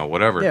holder, you know,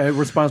 whatever. Yeah,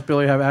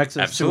 responsibility to have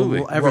access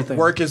Absolutely. to everything.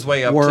 Work his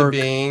way up to Work.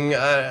 being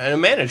a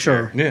manager.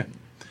 Sure. Yeah.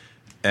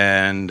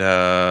 And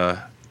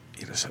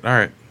he just said, all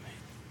right,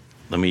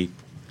 let me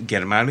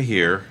get him out of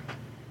here,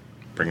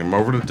 bring him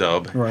over to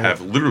Dub, Right. have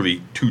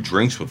literally 2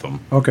 drinks with him.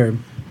 Okay.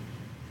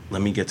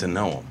 Let me get to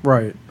know him.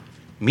 Right.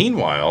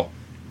 Meanwhile,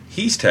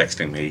 he's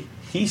texting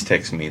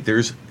me.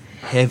 There's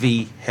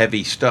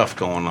heavy stuff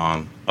going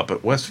on up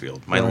at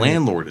Westfield. My Right.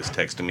 landlord is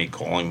texting me,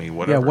 calling me, Yeah.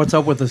 whatever. What's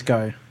up with this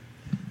guy?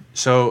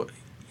 So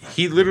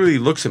he literally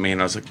looks at me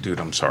and I was like, dude,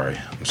 I'm sorry.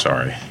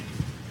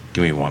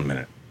 Give me 1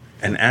 minute.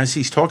 And as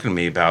he's talking to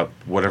me about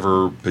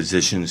whatever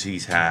positions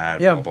he's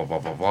had, Yeah. blah, blah, blah,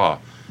 blah, blah,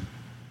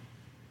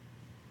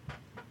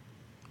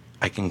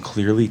 I can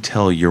clearly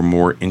tell you're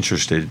more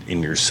interested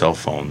in your cell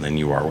phone than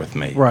you are with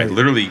me. Right. I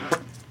literally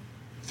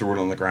threw it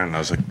on the ground and I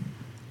was like,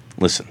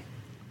 listen,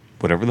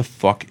 whatever the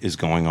fuck is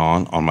going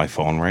on my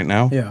phone right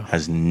now Yeah.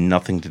 has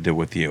nothing to do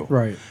with you.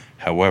 Right.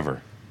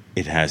 However,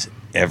 it has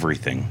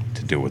everything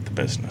to do with the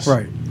business.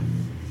 Right.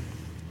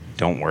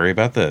 Don't worry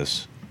about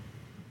this.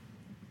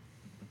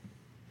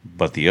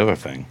 But the other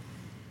thing,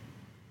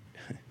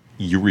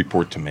 you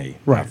report to me,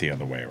 Right. not the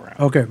other way around.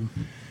 Okay.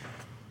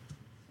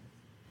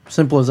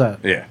 Simple as that.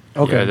 Yeah.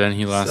 Okay. Yeah, then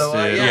he lasted. So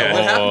what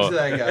happened to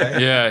that guy?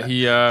 Yeah,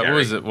 he. What Gary.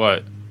 was it?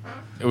 What?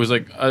 It was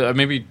like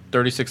maybe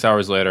 36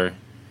 hours later.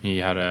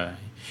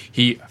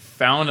 He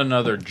found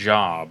another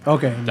job.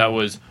 Okay. That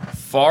was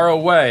far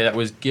away. That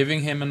was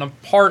giving him an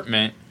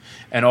apartment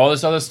and all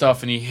this other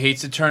stuff. And he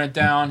hates to turn it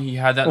down. He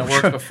had that in the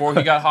works before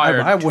he got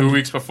hired. I 2 wouldn't-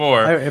 weeks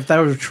before. If that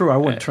was true, I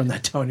wouldn't turn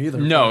that down either.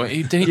 no, then he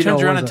You turns know,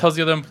 around was and it- tells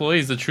the other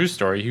employees the true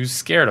story. He was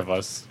scared of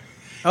us.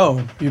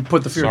 Oh, you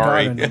put the fear of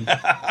Sorry. God in him.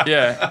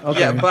 Yeah. Okay.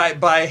 Yeah,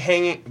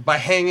 by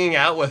hanging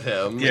out with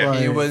him, Yeah.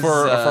 he Right. was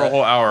For a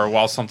whole hour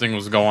while something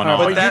was going All on.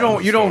 right, but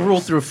that- you don't rule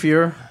through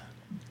fear.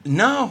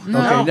 No. Okay,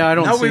 no, I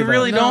don't No, see we that.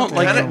 really No, don't.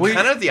 okay. Like,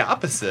 kind of the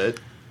opposite.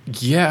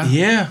 Yeah.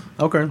 yeah.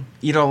 Okay.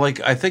 You know, like,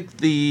 I think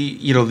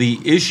the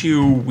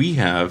issue we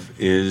have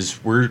is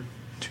we're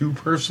too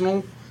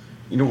personal,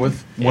 you know,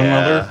 with one Yeah.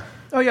 another.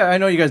 Oh yeah, I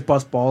know you guys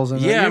bust balls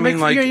and Yeah, you I make,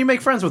 mean, like- you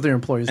make friends with your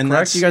employees, And correct?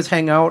 that's- You guys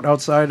hang out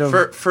outside of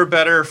For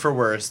better or for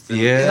worse.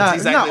 Yeah. That's not,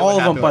 exactly not what all of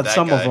them, happened but with that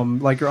some guy. of them,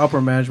 like your upper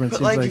management. But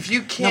seems like, like if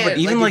you can't, but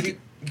even like, like-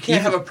 if you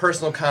can't have a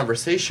personal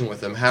conversation with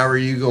them, how are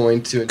you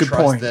going to Good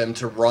entrust point. them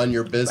to run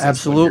your business? when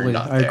absolutely, you're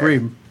not I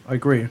there?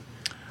 agree.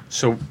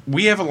 So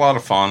we have a lot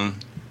of fun,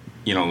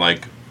 you know,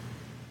 like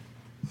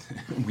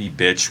we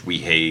bitch, we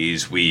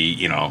haze, we,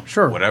 you know,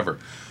 Sure. whatever.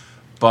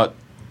 But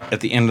at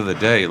the end of the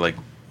day, like,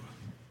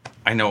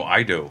 I know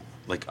I do.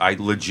 Like, I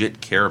legit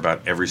care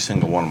about every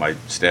single one of my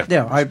staff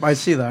Yeah, members. I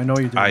see that. I know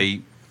you do. I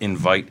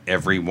invite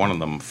every one of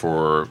them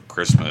for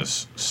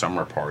Christmas,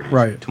 summer parties,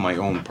 Right. to my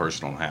own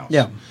personal house.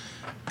 Yeah.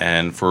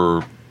 And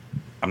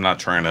I'm not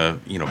trying to,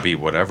 you know, be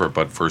whatever,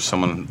 but for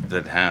someone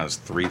that has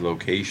 3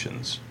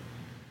 locations,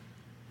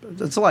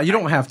 It's a lot. You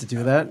don't have to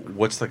do that.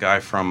 what's the guy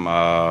from,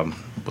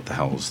 what the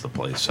hell is the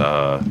place?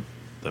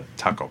 the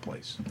taco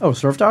place. Oh,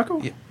 Surf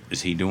Taco? Yeah.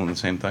 Is he doing the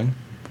same thing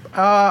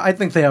I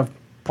think they have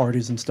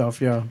parties and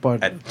stuff, yeah.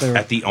 But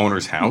at the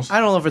owner's house? I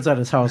don't know if it's at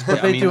his house, but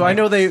Yeah, they I mean, do. I like-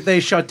 know they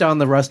shut down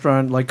the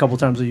restaurant like a couple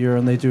times a year,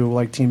 and they do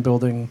like team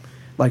building,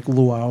 like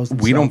luau's. And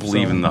We stuff, don't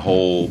believe so- in the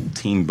whole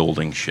team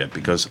building shit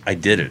because I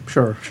did it.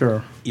 Sure.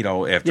 You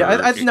know, after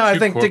Yeah, I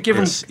think to give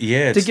them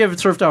yeah, to give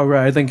Surf Taco,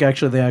 right, I think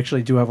actually they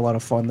actually do have a lot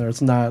of fun there.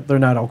 They're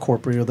not all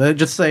corporate. They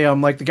just say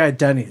like the guy at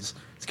Denny's.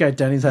 This guy at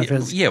Denny's have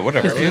his. yeah,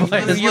 whatever. his- You know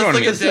Let's what I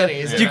look mean? at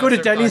Denny's. Do you go to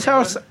Surf Denny's Taco.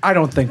 house? I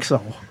don't think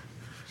so.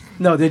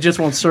 No, they just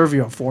won't serve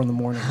you at 4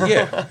 a.m.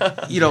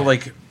 Yeah, you know,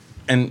 like,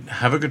 and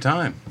have a good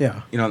time.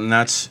 Yeah. You know, and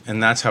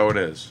that's how it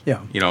is.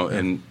 Yeah. You know,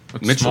 and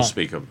It's Mitch will small.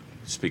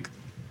 speak.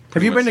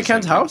 Have you been to much the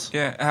Ken's same thing. house?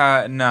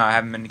 Yeah, no, I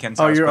haven't been to Ken's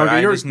Oh, house, you're- but okay, I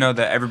you're- just know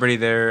that everybody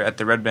there at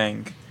the Red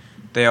Bank,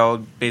 they all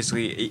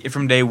basically,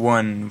 from day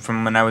one,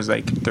 from when I was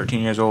like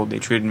 13 years old, they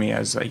treated me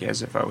as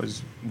if I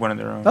was one of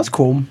their own. That's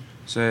cool.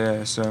 So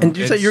yeah, so. And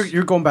you say it's-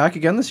 you're going back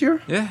again this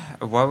year? Yeah,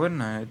 why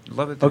wouldn't I? I'd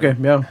love it. Okay,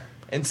 yeah.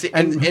 And see,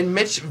 And- and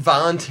Mitch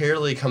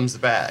voluntarily comes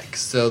back,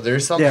 so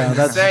there's something Yeah, to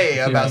that's- say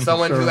yeah, about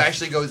someone who sure.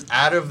 actually goes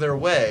out of their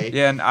way.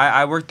 Yeah, and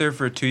I worked there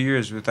for 2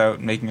 years without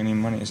making any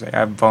money. It's like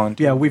I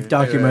volunteered. Yeah, we've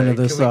documented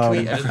Wait, this. can we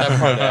edit that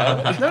part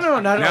out? No,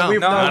 not No,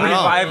 we've, No, no, we,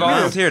 I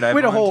volunteered. we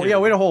had a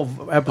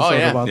whole episode Oh,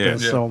 yeah. about Yeah.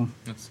 this. Yeah. So,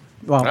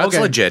 well, That's okay.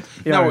 legit.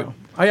 Yeah, No,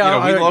 I, you know,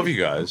 we I- love you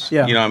guys.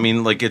 Yeah. You know, I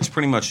mean, like, it's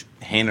pretty much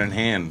hand in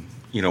hand,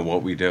 you know,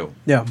 what we do.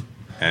 Yeah,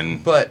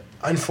 And But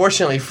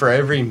unfortunately, for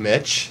every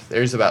Mitch,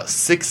 there's about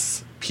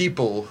 6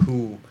 people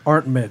who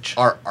aren't Mitch.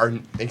 are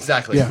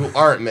exactly Yeah. who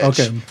aren't Mitch.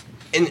 Okay.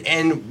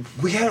 And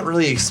we hadn't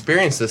really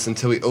experienced this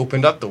until we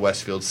opened up the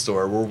Westfield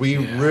store, where we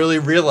really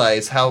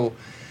realized how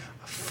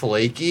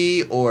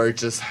flaky or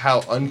just how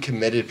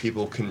uncommitted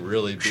people can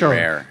really be. Sure.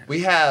 Rare.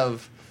 We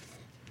have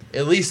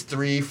at least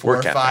 3, 4,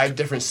 Work ethic. 5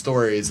 different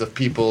stories of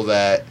people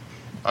that,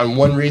 on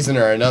one reason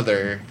or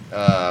another,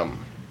 how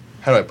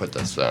do I put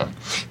this?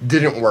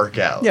 Didn't work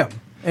out. Yeah,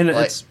 and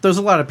Like- there's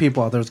a lot of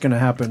people out there. It's going to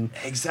happen.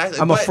 Exactly.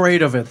 I'm but-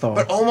 afraid of it though.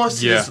 But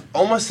almost Yeah.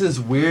 this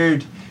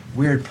weird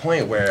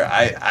point where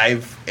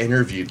I've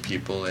interviewed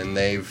people and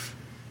they've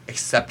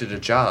accepted a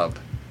job,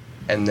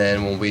 and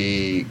then when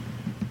we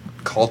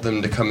called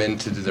them to come in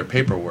to do their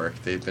paperwork,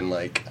 they've been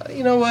like,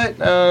 you know what?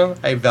 No,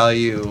 I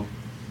value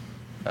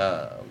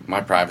My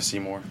privacy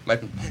more. my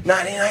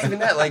not even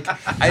that. Like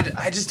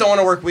I just don't want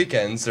to work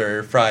weekends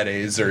or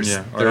Fridays or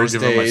Yeah, or I don't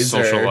give up my Thursdays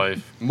social or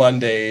life.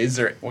 Mondays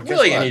or Well, guess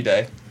really what? any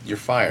day. You're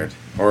fired.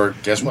 Or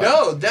guess what?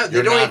 No, they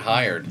you're don't not even-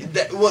 hired.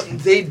 Well,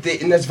 they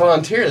and that's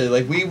voluntarily.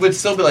 Like we would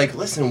still be like,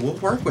 listen, we'll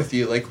work with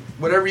you. Like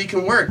whatever you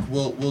can work,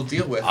 we'll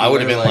deal with. I And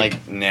would have they're been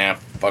like, nah,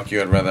 fuck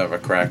you. I'd rather have a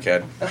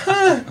crackhead.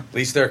 At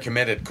least they're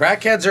committed.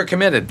 Crackheads are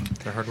committed.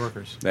 They're hard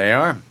workers. They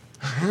are.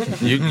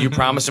 you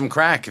promise them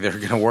crack, they're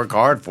gonna work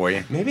hard for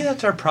you. maybe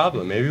that's our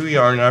problem. Maybe we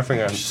aren't offering.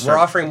 We're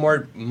offering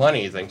more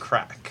money than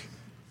crack.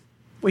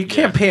 Well, you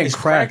can't pay in is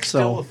crack,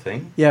 still a so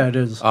thing? yeah, it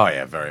is. Oh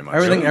yeah, very much.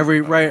 Everything,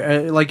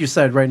 so. like you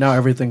said, right now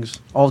everything's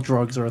all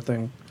drugs are a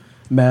thing.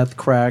 Meth,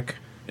 crack,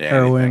 Yeah,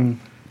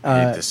 heroin.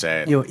 Hate to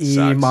say it. E,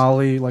 Sucks.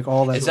 Molly, like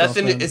all that. Is that stuff,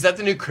 the new, man. is that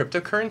the new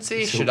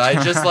cryptocurrency? Should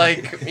I just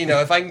like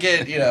if I can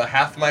get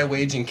half my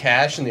wage in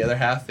cash and the other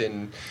half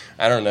in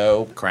I don't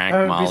know.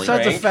 Crack, Molly.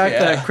 Besides the Frank, fact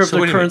yeah. that So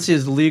wait a cryptocurrency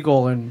is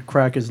legal and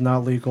crack is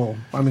not legal,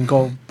 I mean,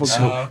 go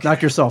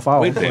knock yourself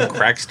out. Wait, is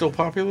crack still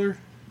popular?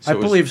 I is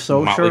believe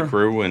so, Motley sure.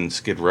 Crue and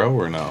Skid Row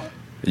or no?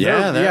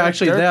 Yeah, Yeah,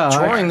 actually, they're they are.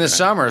 touring this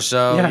summer.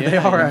 So Yeah, they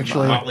are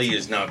actually. Motley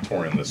is not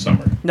touring this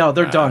summer. No,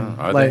 they're done.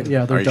 are Like, they?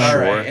 yeah, Are they're you done. All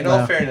sure? right. In all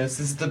Yeah. fairness,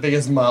 this is the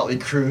biggest Motley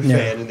Crue Yeah.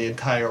 fan in the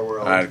entire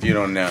world. if you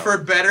don't know. For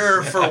better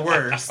or for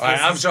worse. All right,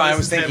 This I'm is- sorry. I this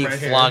was is him thinking right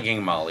here.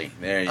 flogging Molly.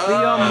 There you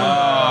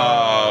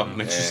go.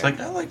 It's just like,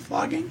 I like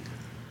flogging.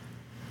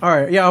 All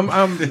right, yeah,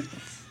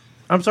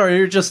 I'm sorry.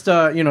 You're just,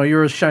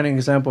 you're a shining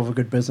example of a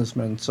good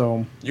businessman.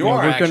 So You are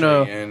we're actually,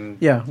 gonna, and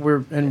yeah, we're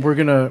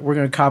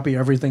gonna copy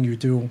everything you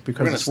do we're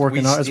because gonna it's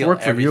working we out. It's steal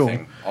worked for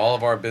everything. All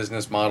of our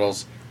business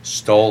models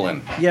stolen.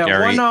 you. Yeah,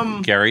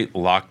 Gary, Gary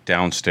locked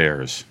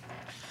downstairs.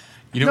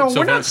 You No, what's so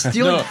we're not funny?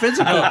 stealing No.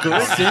 physical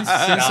goods. Since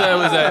I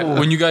was at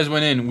when you guys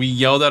went in, we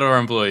yelled at our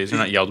employees. Or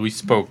not yelled, we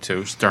spoke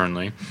to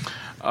sternly.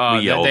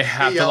 That yelled. they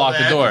have We to lock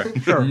yelled the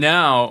at. door.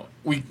 Now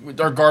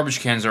our garbage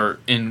cans are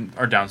in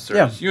our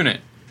downstairs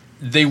unit.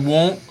 They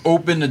won't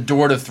open the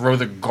door to throw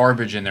the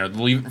garbage in there.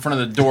 They'll leave it in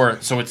front of the door,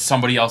 so it's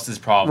somebody else's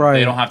problem. Right.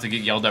 They don't have to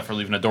get yelled at for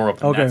leaving the door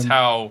open. Okay. That's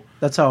how.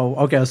 That's how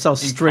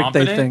strict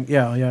they Incompetent? think.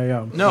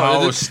 Yeah. No,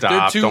 Oh, they're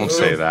stop. too- Don't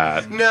say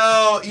that.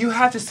 No, you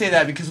have to say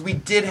that because we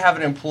did have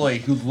an employee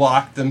who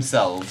locked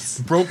themselves.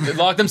 They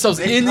locked themselves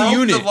They in the broke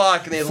unit the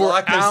lock and they for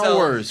locked themselves.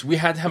 hours. We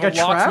had to have They a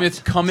got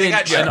locksmith come in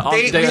and we have a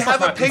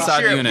inside the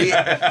picture.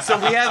 unit. So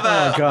we have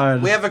Oh,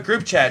 God. we have a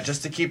group chat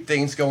just to keep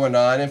things going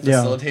on and Yeah.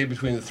 facilitate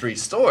between the 3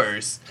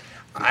 stores.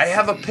 I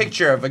have a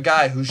picture of a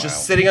guy who's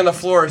just sitting on the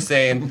floor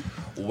saying,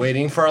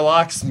 "Waiting for a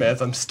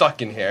locksmith. I'm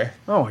stuck in here."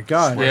 Oh my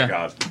God. Yeah.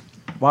 God.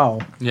 Wow.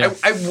 Yeah.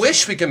 I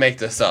wish we could make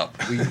this up.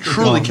 We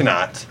truly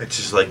cannot. It's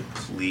just like,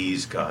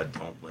 please, God,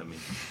 don't let me.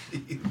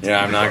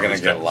 Yeah, I'm not gonna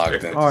get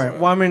locked in. All right.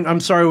 Well, I mean, I'm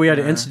sorry we had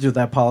to institute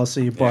that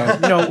policy, but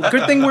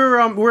good thing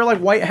we're like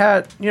white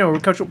hat. We're a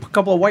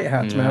couple of white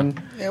hats,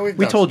 man. Yeah,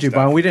 We told you,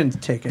 Bon. We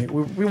didn't take it.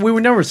 We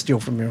would never steal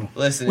from you.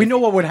 Listen, we know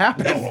what would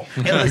happen.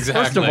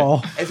 First of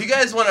all, if you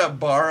guys want to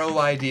borrow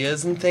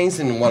ideas and things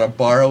and want to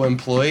borrow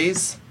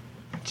employees,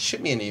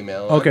 shoot me an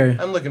email. Okay.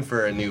 I'm looking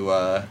for a new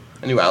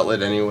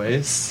outlet,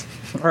 anyways.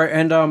 all right.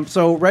 And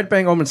so Red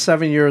Bank opened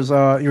 7 years.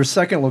 Your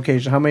second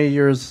location, how many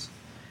years?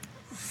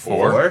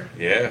 4?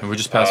 Yeah. We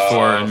just passed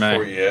 4 in May.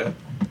 4, yeah.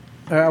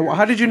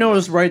 How did you know it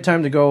was the right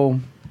time to go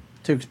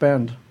to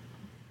expand?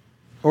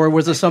 Or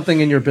was it something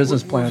in your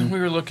business plan? We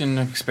were looking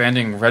at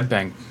expanding Red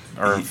Bank,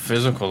 our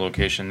physical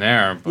location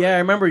there. But Yeah, I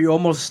remember you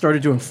almost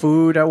started doing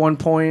food at one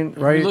point,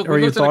 right? we or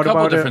you looked at thought a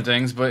couple about different it?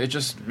 things, but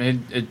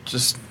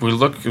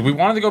we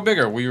wanted to go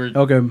bigger.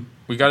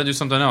 We got to do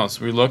something else.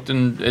 We looked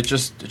and it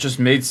just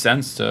made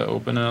sense to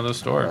open another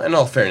store. In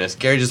all fairness,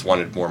 Gary just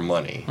wanted more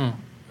money.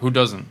 Who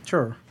doesn't?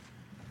 Sure.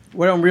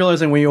 What I'm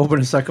realizing when you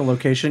open a second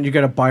location, you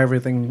got to buy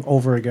everything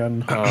over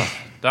again.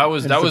 That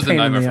was It's a the pain in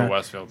nightmare the for ass.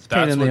 Westfield. It's a pain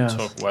That's in the what ass.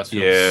 took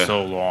Westfield Yeah.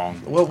 so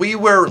long. Well, we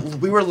were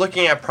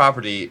looking at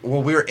property.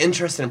 Well, we were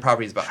interested in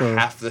properties about Sure.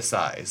 half the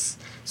size.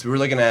 So we were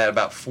looking at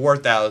about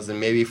 4,000,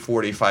 maybe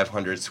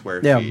 4,500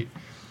 square Yeah. feet.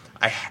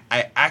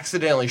 I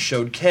accidentally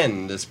showed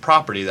Ken this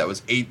property that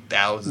was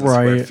 8,000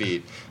 square Right.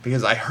 feet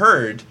because I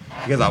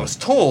was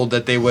told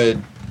that they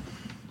would,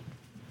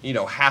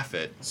 half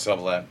it.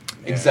 Sublet.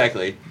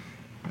 Exactly.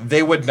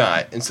 They would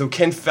not. And so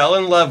Ken fell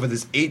in love with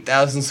this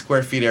 8,000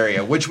 square feet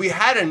area, which we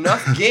had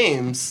enough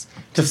games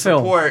To fill.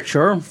 support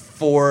Sure.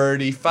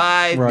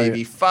 45, Right.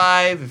 maybe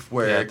 5 if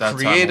we're At that time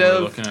creative. when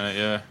we were looking at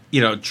it,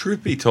 yeah.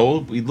 Truth be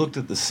told, we looked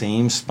at the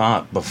same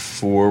spot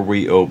before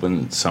we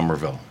opened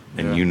Somerville.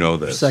 And you know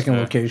this. Second Yeah.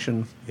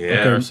 location.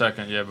 Yeah. Or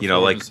second, yeah. before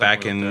Like the second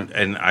back we in, looked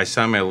there. and I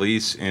signed my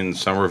lease in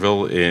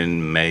Somerville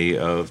in May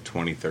of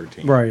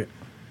 2013. Right.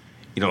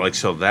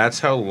 So that's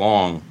how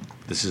long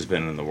this has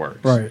been in the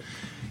works. Right.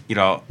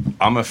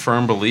 I'm a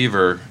firm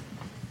believer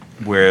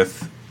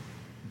with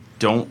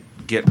don't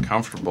get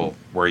comfortable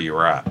where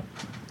you're at.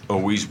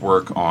 Always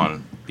work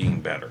on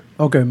being better.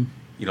 Okay.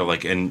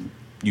 And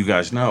you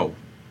guys know,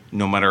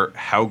 no matter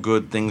how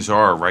good things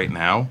are right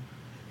now,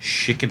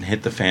 shit can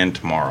hit the fan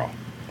tomorrow.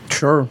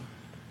 Sure.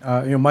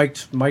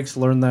 Mike's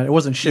learned that. It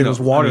wasn't shit, it was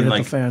water hit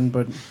the fan,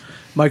 but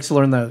Mike's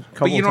learned that a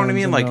couple But you know what I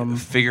times. mean?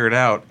 and, Figure it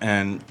out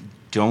and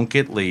don't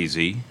get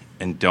lazy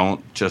and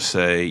don't just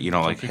say,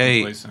 Keep hey,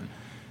 complacent.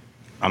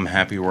 I'm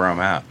happy where I'm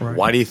at.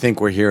 Why do you think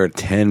we're here at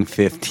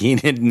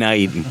 10:15 at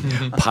night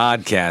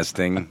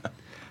podcasting?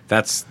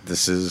 This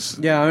is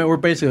yeah, I mean, we're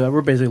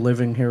basically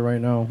living here right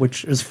now,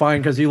 which is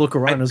fine because you look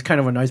around, it's kind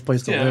of a nice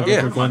place to live if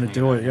yeah. you're going to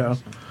do it. Yeah.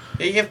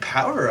 Yeah, you have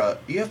power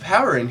up. You have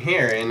power in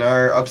here in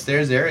our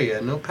upstairs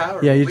area. No power.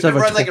 Yeah, you we just could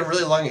have a run like a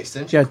really long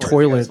extension. Yeah,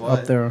 cord if you guys toilet up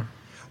want. there.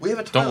 We have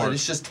a Don't toilet. worry.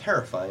 It's just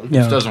terrifying.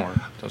 Yeah. It doesn't work.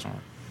 Doesn't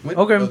work. We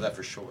Okay. know that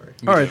for sure.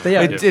 All right.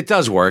 Yeah. it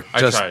does work. I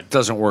Just tried.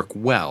 doesn't work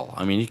well.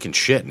 I mean, you can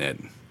shit in it.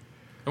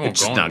 It won't It's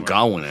just go not anywhere.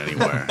 going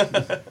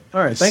anywhere.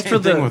 All right. Thanks Same for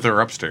thing with the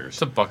their upstairs.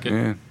 It's a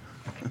bucket.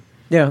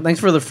 Yeah. thanks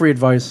for the free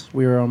advice.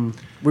 We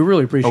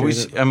really appreciate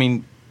Always, it. I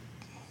mean,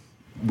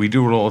 we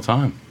do it all the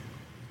time.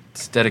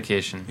 It's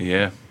dedication.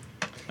 Yeah.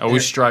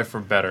 Always strive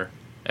for better.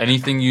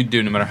 Anything you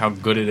do, no matter how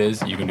good it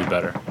is, you can do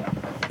better.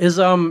 Is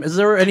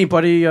there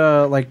anybody you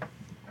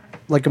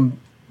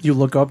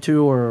look up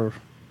to or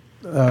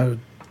This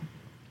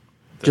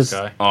just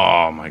guy.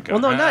 Oh my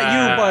god. well no not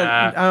you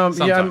but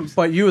Sometimes.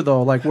 but you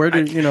though where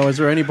did is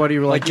there anybody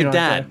Like your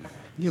dad.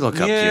 You look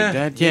up to your Yeah,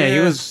 dad. Yeah,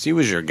 yeah. he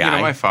was your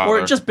guy. my father.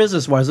 or just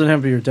business wise doesn't have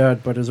to be your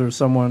dad but is there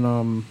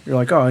someone you're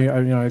like oh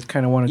I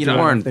kind of want to do it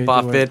Warren if they do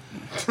Buffett. it.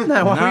 No,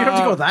 well, you don't have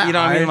to go that You know,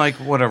 high. I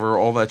mean, whatever.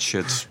 All that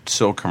shit's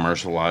so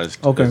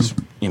commercialized. Okay. It's,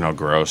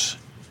 gross.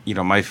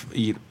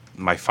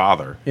 My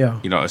father. Yeah.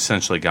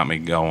 Essentially got me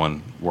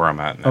going where I'm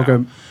at now.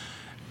 Okay.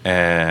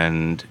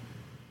 And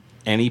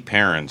any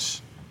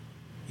parents,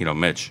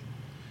 Mitch,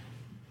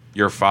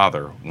 your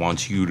father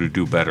wants you to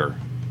do better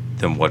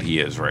than what he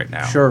is right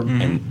now. Sure.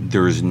 And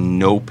there is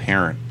no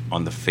parent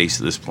on the face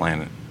of this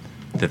planet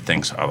that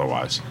thinks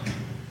otherwise.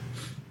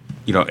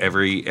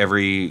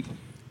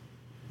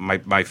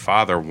 My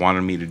father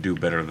wanted me to do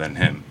better than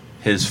him.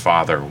 His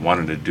father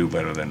wanted to do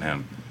better than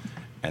him.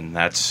 And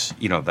that's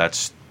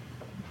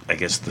I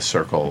guess the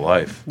circle of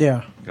life.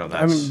 Yeah. I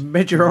I mean,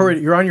 Mitch,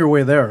 you're on your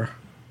way there.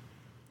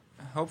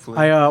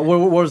 Hopefully.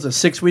 What was it?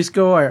 6 weeks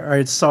ago,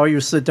 I saw you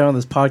sit down at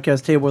this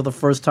podcast table the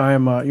first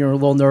time. You were a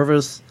little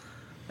nervous,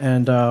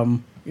 and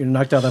you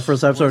knocked out that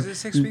first episode. Was it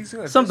 6 weeks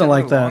ago? It Something feels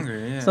like a that. little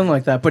longer, yeah. Something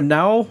like that. But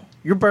now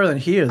you're better than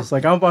he is.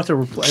 Like I'm about to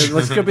replace.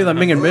 It's gonna be the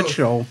Ming and Mitch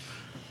show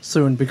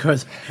soon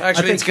because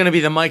Actually, it's going to be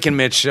the Mike and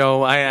Mitch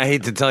show. I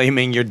hate to tell you,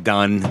 Ming, you're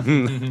done.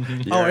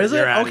 Oh, is it?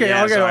 you're out. Okay.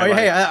 Yeah, Okay. sorry,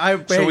 Hey,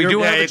 Mike. So we do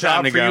Yeah, have a it's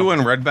time job to for go. you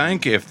in Red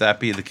Bank, if that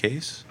be the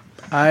case.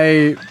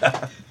 I'd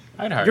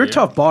hire You're a you.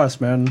 tough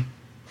boss, man.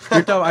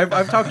 You're tough.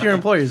 I've talked to your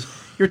employees.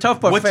 You're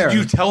tough but What fair. did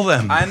you tell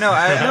them? I know.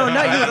 No,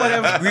 not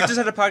you, but we just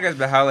had a podcast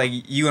about how like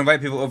you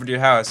invite people over to your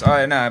house.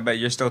 Oh, no, but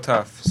you're still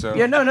tough. So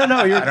yeah,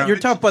 no. You're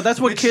tough, but that's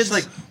what It's kids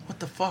just like, what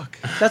the fuck?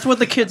 That's what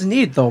the kids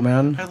need, though,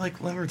 man. I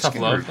like Leonard Tough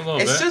Skinner. love a little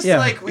It's bit. just Yeah.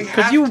 like we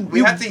 'Cause have you- we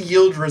have to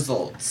yield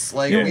results.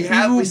 Like You-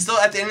 we still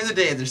at the end of the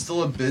day there's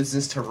still a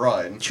business to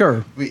run.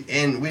 Sure. We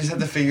just have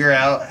to figure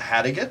out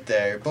how to get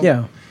there. But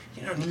Yeah.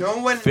 you know, no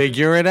one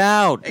Figure it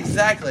out.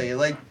 exactly.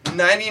 Like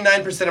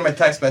 99% of my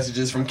text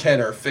messages from Ken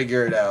are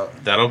figure it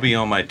out. That'll be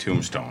on my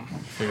tombstone.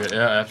 Yeah,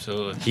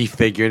 absolutely. He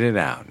figured it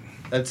out.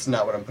 That's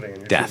not what I'm putting on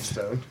your Death.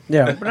 tombstone.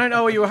 Yeah, but I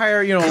know you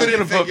hire,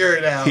 Couldn't figure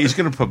it out. He's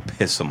gonna put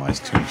piss on my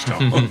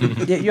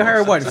tombstone. yeah, you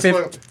hire what, That's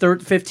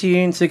what-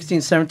 15, 16,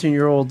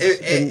 17-year-olds,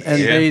 and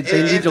they if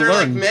need to they're learn.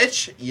 like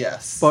Mitch,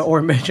 yes. But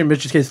or Mitch, in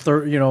Mitch's case, I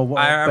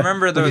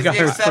remember there you was got the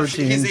her exception-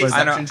 13. he's the But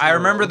exception. I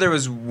remember there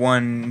was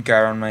one guy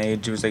around my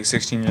age who was like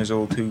 16 years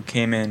old who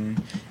came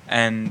in,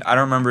 and I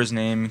don't remember his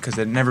name because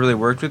I never really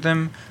worked with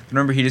him. I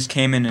remember he just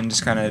came in and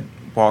just kind of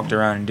walked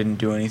around and didn't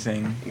do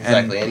anything.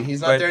 exactly, and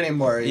he's not but- there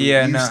anymore.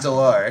 yeah, you no. still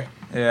are.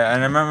 Yeah,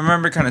 and I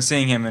remember kind of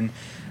seeing him, and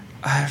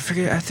I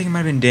forget. I think it might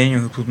have been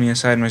Daniel who pulled me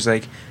aside and was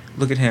like,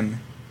 "Look at him.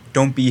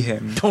 Don't be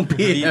him. Don't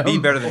be him. Be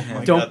better than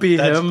him." Don't be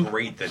That's him.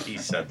 great that he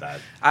said that.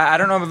 I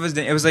don't know if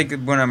it was like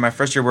when my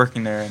first year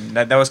working there, and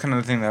that was kind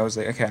of the thing that I was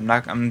like, okay,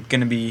 I'm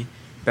gonna be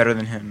better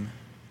than him,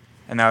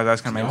 and that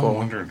was kind of my I'm goal.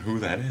 wondering who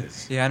that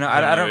is. Yeah, no,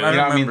 I don't Yeah,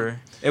 I mean, remember.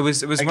 It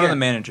was one of the again,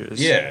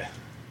 managers. Yeah.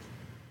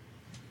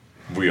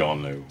 We all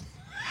knew.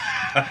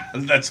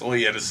 That's all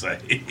he had to say.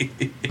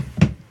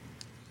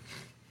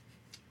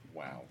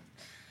 Wow.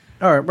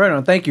 All right, right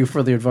on. Thank you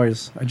for the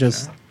advice. I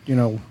just, I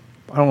don't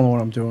know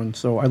what I'm doing,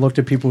 so I looked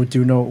at people who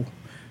do know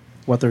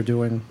what they're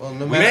doing. Well,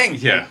 no Ming,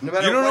 yeah. No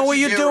matter You don't know what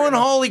you're do, doing?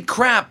 Holy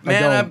crap,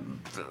 man.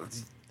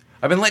 don't.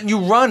 I've been letting you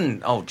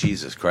run. Oh,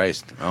 Jesus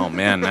Christ. Oh,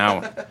 man,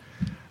 now.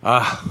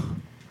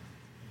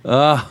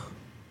 Well,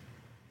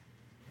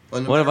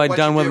 no What have matter I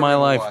done you with do, my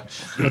we're gonna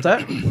life? What's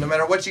that? watch. No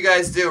matter what you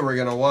guys do, we're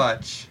gonna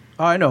watch.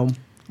 Oh, I know.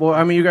 Well,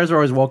 I mean, you guys are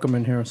always welcome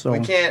in here, so We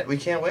can't wait. to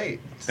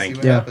Thank see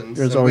what you. Yeah, happens.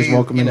 there's always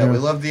welcome in here. We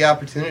love the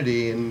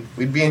opportunity, and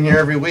we'd be in here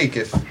every week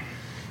if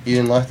you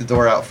didn't lock the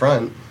door out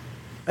front.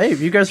 hey,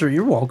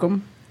 you're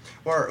welcome.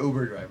 Or our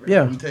Uber driver.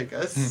 Yeah. Can take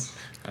us.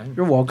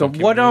 You're welcome.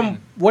 Keep What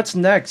moving. what's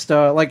next?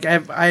 Like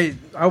I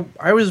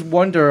always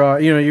wonder.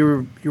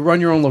 You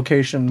run your own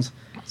locations.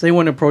 Does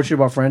anyone approach you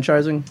about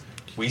franchising?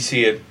 We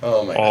see it.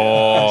 Oh my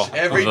Oh, gosh!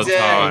 Every all the day.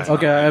 time.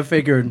 Okay, I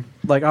figured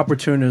like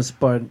opportunists,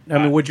 but I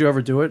mean, would you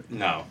ever do it?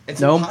 No.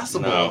 It's No?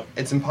 impossible. No.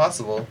 It's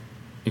impossible.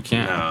 You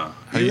can't.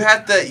 No. You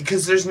have to,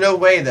 because there's no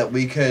way that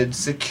we could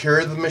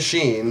secure the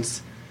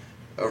machines,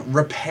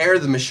 repair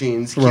the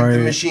machines, keep Right. the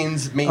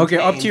machines maintained. Okay,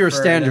 up to your for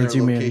standards, another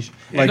you mean? location.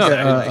 Like, no,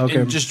 okay.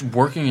 and just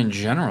working in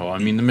general. I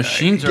mean, the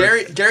machines are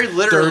Gary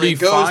literally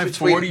goes 35,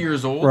 between 40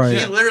 years old. Right.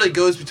 He literally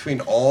goes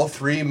between all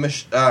three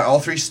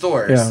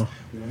stores Yeah.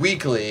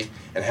 weekly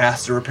and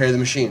has to repair the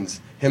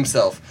machines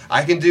himself.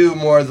 I can do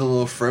more of the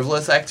little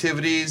frivolous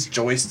activities,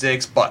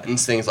 joysticks,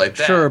 buttons, things like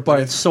that. Sure,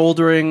 but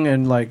soldering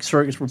and like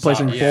circuits,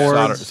 replacing Solder- yeah.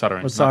 boards,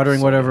 Soldering. or soldering,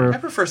 Not I whatever.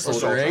 prefer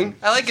soldering.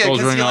 I like it because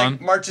Soldering he on.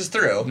 marches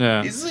through.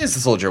 Yeah. He's a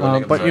soldier. When he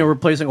But comes you know, in.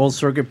 replacing old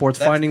circuit boards,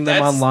 That's- finding them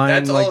that's- online,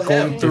 that's all like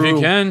going him. If through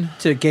you can.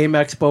 to game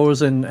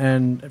expos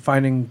and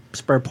finding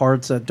spare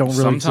parts that don't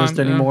really exist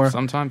yeah, anymore.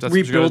 sometimes that's what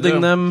you gotta rebuilding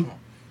do. them.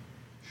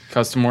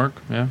 Custom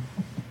work. Yeah.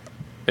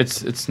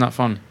 It's not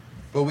fun.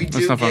 But we That's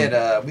do not fun.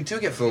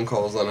 get phone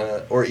calls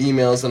or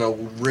emails on a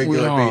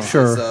regular We are. basis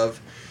Sure. of.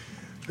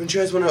 Don't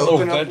you guys want to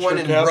open up venture one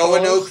in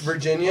capitalists? Roanoke,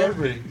 Virginia?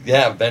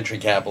 Yeah, venture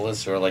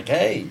capitalists who are like,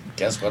 hey,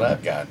 guess what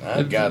I've got?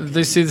 I've got.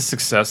 They see the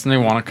success and they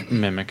want to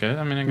mimic it.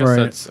 I mean, I guess Right.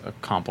 that's a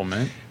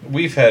compliment.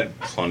 We've had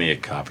plenty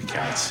of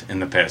copycats in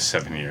the past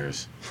 7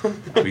 years.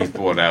 We've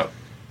bought out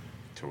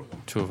 2 of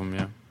them. 2 of them,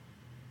 yeah.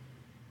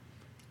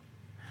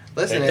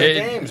 Listen, Take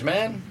if, the games,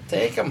 man.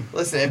 Take them.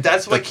 listen. If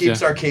that's what But,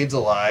 keeps yeah. arcades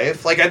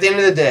alive, like at the end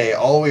of the day,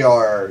 all we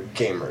are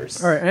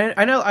gamers. All right, and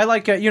I know I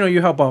like you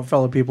help out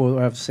fellow people who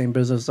have the same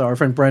business. Our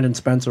friend Brandon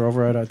Spencer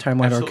over at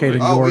Timeline Absolutely. Arcade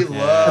in Oh, we York.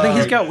 love. I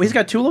think he's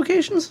got 2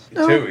 locations.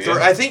 now? 2, yeah.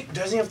 I think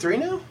doesn't he have 3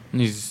 now?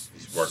 He's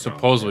working on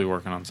supposedly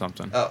working on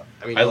something. Oh,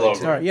 I mean, I only love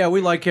 2. All right, yeah, we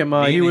like him.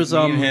 Me He and- was me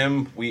and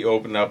him, we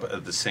opened up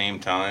at the same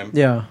time.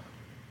 yeah.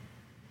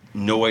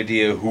 No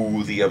idea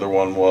who the other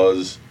one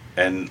was.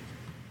 And,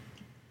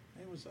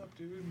 hey, what's up,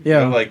 dude? Yeah.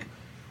 You know, like,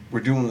 we're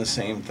doing the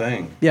same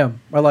thing. Yeah,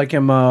 I like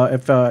him.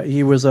 If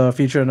he was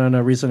featured on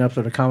a recent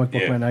episode of Comic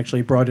Book Yeah. Man,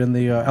 actually brought in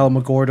the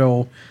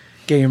Alamogordo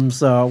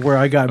games where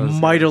I got I saw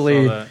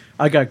mightily, that.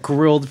 I got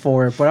grilled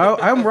for it.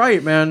 But I'm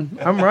right, man.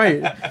 I'm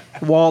right.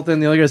 Walt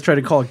and the other guys tried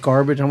to call it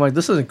garbage. I'm like,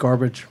 this isn't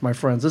garbage, my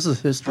friends. This is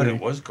But history.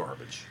 it was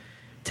garbage.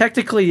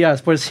 Technically,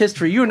 yes, but it's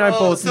history. You and I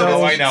both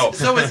know. I know.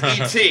 So is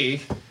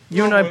ET.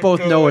 You and I both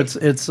know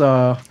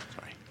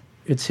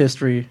it's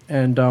history.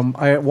 And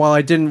while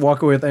I didn't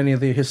walk away with any of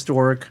the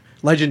historic,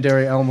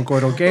 legendary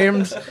Alamogordo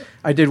games,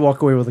 I did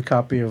walk away with a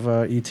copy of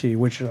ET,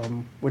 which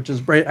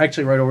is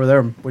actually right over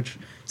there, which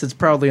sits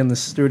proudly in the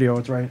studio.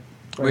 It's right.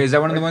 Wait, is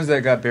that one of the ones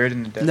that got buried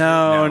in the desert?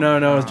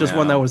 No. It's just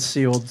one No. that was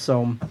sealed.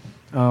 So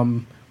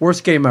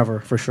Worst game ever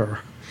for sure.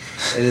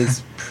 It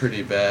is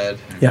pretty bad.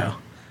 Yeah.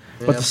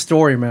 But the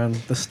story, man,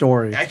 the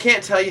story. I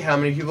can't tell you how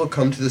many people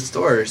come to the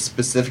store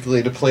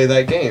specifically to play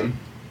that game.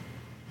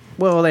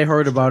 Well, they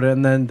heard about it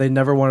and then they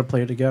never want to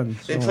play it again.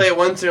 They so. play it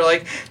once, they're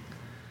like,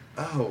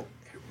 "Oh,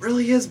 it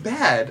really is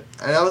bad."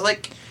 And I was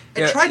like,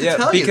 "I tried to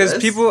tell you because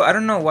this." people, I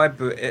don't know why,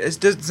 but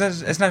it's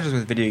not just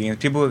with video games.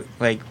 People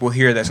like will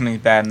hear that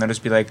something's bad and they'll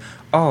just be like,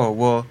 "Oh,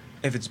 well,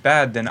 if it's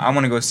bad, then I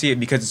want to go see it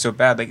because it's so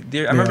bad." Like, I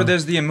remember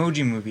there's the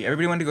Emoji Movie.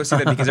 Everybody wanted to go see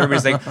that because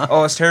everybody's like,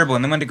 "Oh, it's terrible,"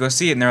 and they went to go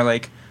see it and they're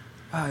like,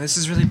 "Oh, this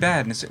is really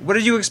bad." And it's, what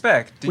did you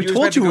expect? Did We you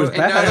told expect you to it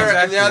go- was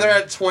bad. And now they're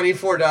at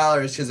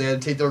 $24 because they had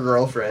to take their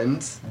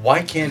girlfriends.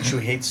 Why can't you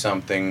hate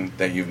something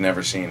that you've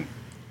never seen?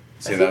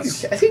 See, I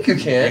think you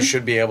can. You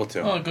should be able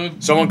to. Oh, go-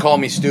 Someone called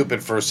me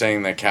stupid for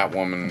saying that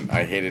Catwoman.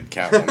 I hated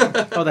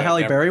Catwoman. Oh, the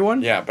Halle Berry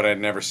one? Yeah, but I'd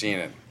never seen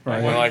it. Right.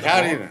 And they're like,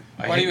 how do you?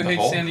 Why do you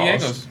hate San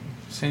Diego's?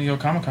 San Diego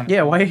Comic Con.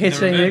 Yeah, why you hate Never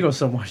San been. Diego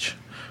so much?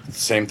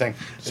 Same thing.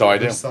 So I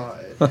do. Saw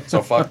it.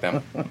 So fuck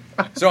them.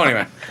 So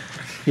anyway,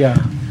 Yeah.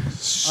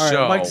 So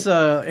All right, Mike's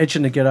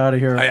itching to get out of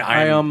here.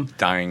 I'm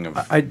dying of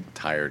I-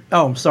 tired.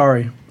 Oh, I'm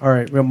sorry. All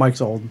right, well,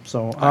 Mike's old.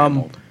 So, I am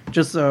old.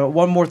 just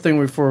one more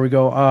thing before we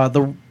go.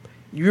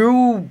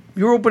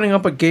 You're opening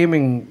up a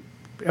gaming.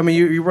 I mean,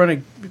 you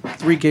run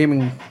 3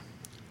 gaming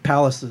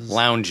palaces,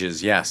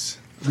 Lounges, yes.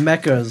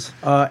 meccas,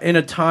 in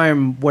a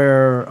time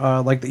where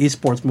like the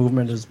esports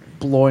movement is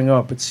blowing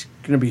up. It's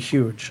going to be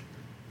huge.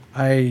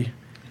 I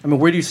mean,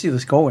 where do you see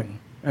this going?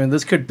 I mean,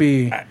 this could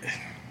be.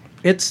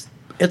 It's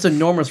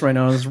enormous right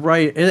now. It's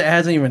right. It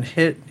hasn't even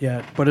hit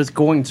yet, but it's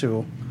going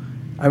to.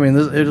 I mean,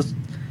 this it is.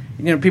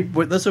 You know,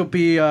 people. This will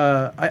be.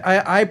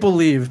 I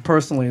believe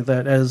personally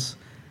that as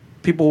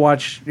people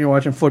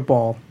watching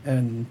football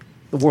and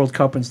the World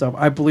Cup and stuff,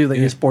 I believe that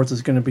esports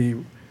is going to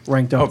be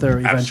ranked up there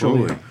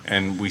eventually. Absolutely.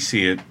 And we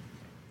see it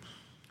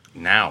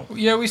now.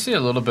 Yeah, we see a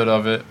little bit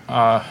of it.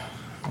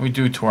 We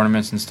do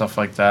tournaments and stuff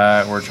like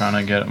that. We're trying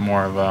to get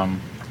more of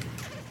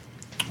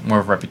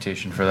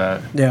reputation for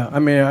that. Yeah, I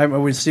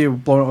mean, we see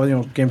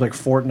games like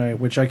Fortnite,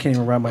 which I can't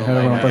even wrap my head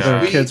my around, but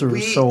God. the kids are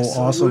We so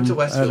awesome moved to at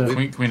Westfield.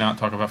 it. Can we not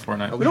talk about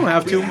Fortnite? We don't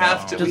have to. We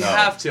have to. We No.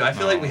 have to. I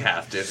feel like we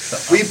have to.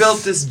 We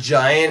built this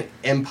giant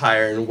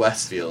empire in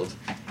Westfield.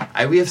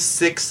 We have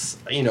 6,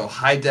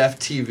 high def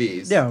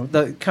TVs. Yeah,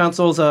 the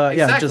consoles.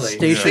 Exactly. Just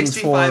stations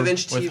for.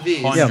 65-inch With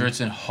TVs. hundreds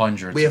and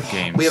hundreds We of have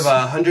games. we have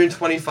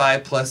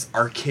 125 plus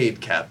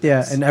arcade cabinets.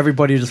 Yeah, and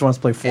everybody just wants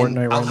to play And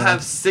Fortnite right I'll now.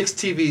 have 6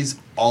 TVs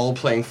all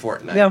playing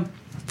Fortnite. Yeah,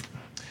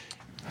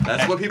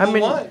 That's what people I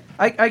mean, want.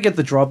 I get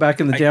the draw back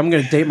in the day. I'm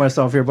going to date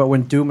myself here, but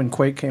when Doom and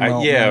Quake came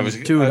out, yeah, I man, was-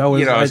 dude, I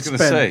was I'd gonna spend-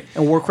 say.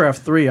 and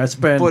Warcraft 3, I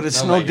spent. But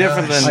it's Oh no my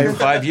different gosh. than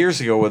 5 years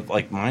ago with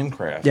like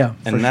Minecraft. Yeah,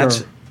 for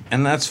sure.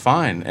 And that's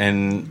fine.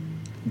 And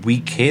we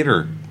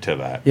cater to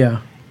that. Yeah,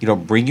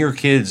 Bring your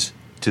kids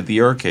to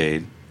the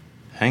arcade,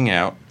 hang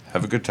out,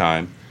 have a good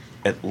time.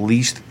 At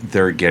least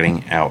they're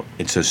getting out.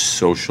 It's a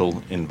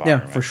social yeah,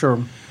 environment. for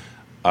sure.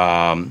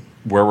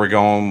 Where we're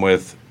going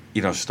with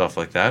stuff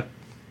like that,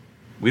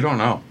 we don't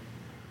know.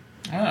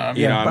 Yeah,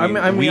 Yeah, but I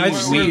mean, I we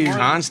see-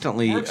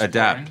 constantly we're exploring.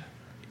 adapt.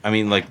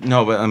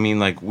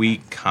 We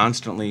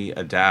constantly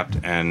adapt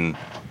and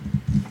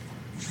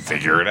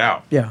figure it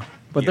out. Yeah,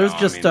 but You there's know,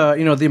 I just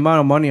mean- the amount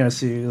of money I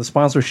see, the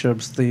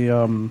sponsorships,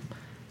 the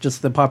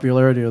just the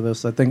popularity of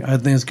this. I think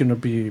it's going to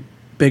be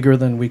bigger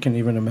than we can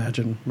even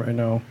imagine right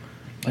now.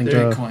 And,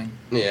 Bitcoin.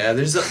 Yeah,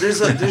 there's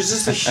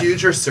just a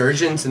huge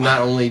resurgence in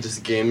not only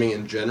just gaming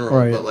in general,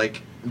 Right. but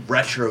like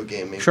retro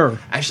gaming. Sure.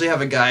 I actually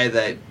have a guy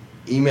that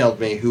emailed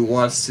me who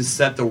wants to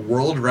set the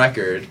world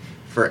record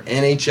for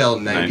NHL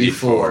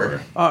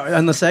 94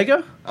 and the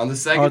Sega. on the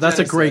Sega. Oh, that's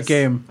a great Genesis.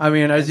 game. I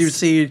mean, as you've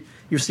seen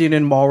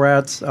in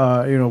Mallrats,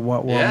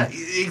 what? Yeah,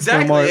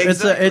 exactly.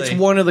 It's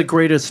one of the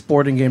greatest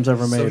sporting games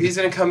ever made. So he's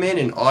gonna come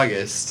in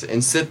August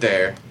and sit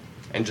there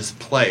and just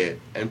play it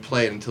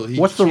until he.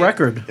 What's the can't-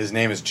 record? His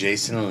name is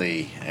Jason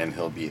Lee, and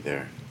he'll be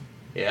there.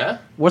 Yeah,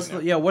 What's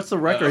the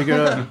record? You're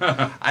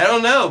gonna I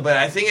don't know, but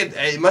I think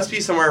it must be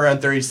somewhere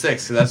around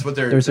 36 because that's what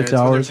they're 36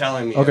 that's what hours. they're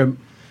telling me. Okay.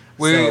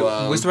 Wait,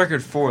 So, what's the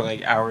record for?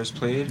 Like hours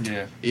played?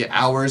 Yeah. Yeah,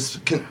 hours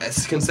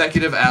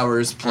consecutive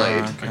hours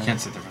played. I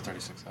can't sit there for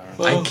 36 hours.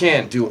 I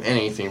can't do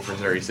anything for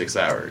 36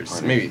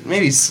 hours.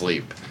 Maybe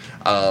sleep.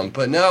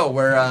 But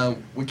no,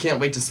 we can't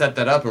wait to set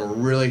that up, and we're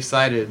really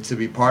excited to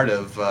be part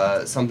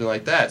of something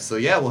like that. So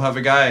yeah, we'll have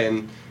a guy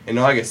in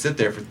August sit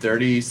there for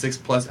 36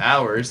 plus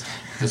hours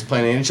just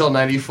playing NHL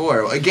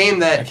 94, a game I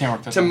that can't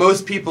work that to out.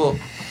 most people,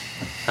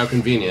 how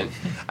convenient,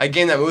 a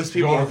game that most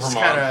people Going just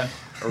from kind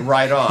of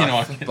write off. You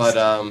know, it's- But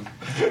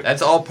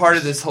that's all part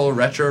of this whole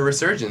retro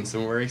resurgence,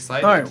 and we're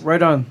excited. All right,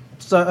 right on.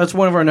 So that's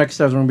one of our next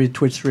steps. We're gonna be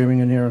Twitch streaming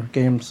in here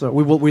games. So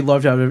we'd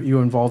love to have you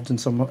involved in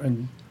some,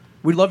 and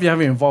we'd love to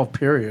have you involved.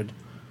 Period.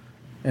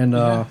 And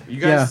You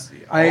guys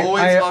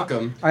always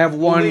welcome. I have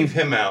one. Leave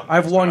him out. I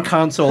have one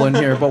console in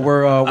here, but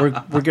we're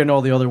getting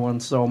all the other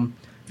ones. So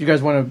if you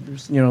guys want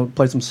to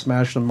play some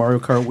Smash and Mario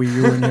Kart Wii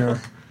U in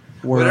here,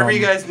 Whatever you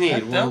guys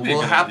need, That would be a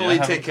we'll good happly idea.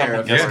 Have take a couple care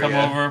of guests it. come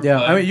over. Yeah,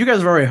 play. I mean, you guys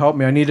have already helped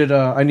me. I needed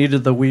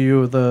the Wii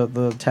U,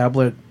 the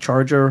tablet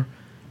charger,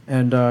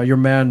 and your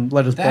man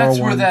let us borrow That's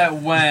one. where that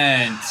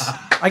went.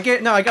 I gave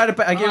him back.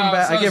 I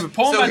gave him.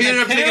 So he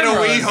ended up taking a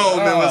Wii home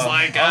and was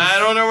like, I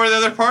don't know where the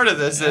other part of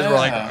this is. We're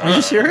like, Are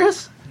you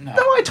serious? No,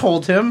 I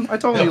told him. I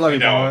told him he let me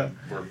borrow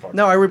it.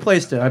 No, I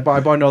replaced it. I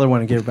bought another one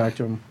and gave it back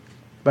to him.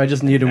 But I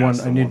just needed one.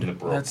 I needed.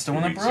 That's the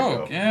one that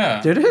broke.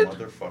 Yeah. Did it?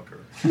 Motherfucker.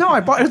 No,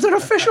 I bought. It's an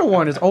official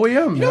one. It's OEM. You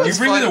know man. what's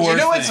bring me the funny? You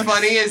know worst what's thing.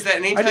 funny is that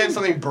anytime didn't-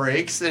 something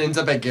breaks, it ends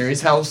up at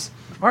Gary's house.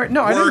 All right,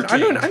 no, I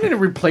didn't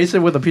replace it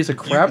with a piece of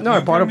crap. No, I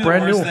bought a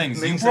brand new.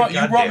 You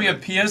brought me a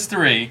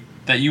PS3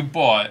 that you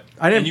bought.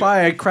 I didn't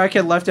buy it.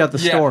 Crackhead left it at the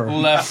store.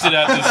 Left it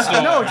at the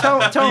store. No,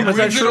 tell him. He Is that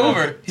brings it true?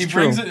 over. He It's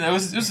brings true.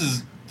 it. This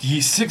is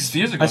 6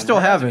 years ago. I still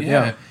have it,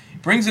 yeah. He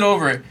brings it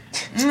over.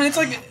 It's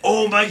like.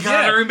 Oh my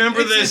god, I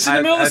remember it's this. in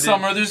the middle of I the did-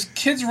 summer. There's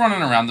kids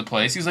running around the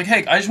place. He's like,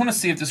 "Hey, I just want to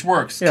see if this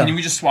works. Yeah. Can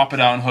we just swap it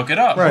out and hook it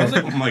up?" Right. I was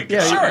like, Oh my god. Yeah,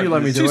 "Sure." you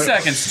let me do 2 it.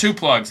 seconds, 2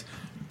 plugs,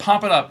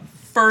 pop it up.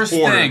 First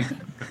Porn. thing,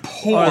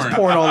 porn. It's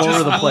porn all Just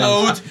over the place.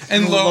 Loads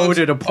and loads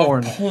Loaded of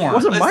porn. porn.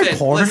 Wasn't my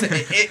porn. Listen,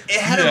 it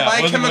had Yeah, a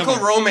My wasn't Chemical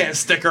my- Romance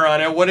sticker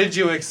on it. What did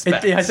you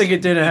expect? I think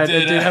it did. It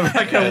did did have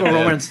a Chemical Yeah.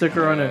 Romance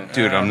sticker on it.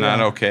 Dude, I'm not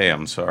okay.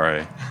 I'm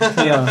sorry.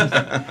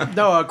 Yeah.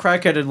 No,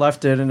 Crackhead had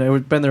left it, and it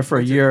had been there for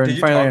a year. Did And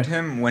you finally, talk to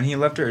him when he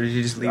left it, or did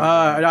he just leave?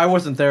 I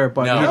wasn't there,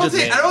 but No. he I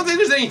just. don't think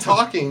there's any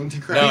talking to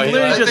Craig. No, he I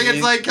literally think just-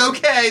 it's like,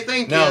 okay,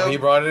 thank No, you. he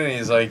brought it in.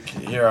 He's like,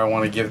 "Here, I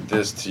want to give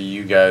this to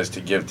you guys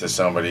to give to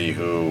somebody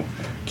who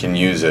can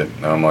use it."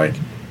 And I'm like,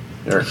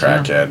 "You're a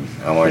crackhead."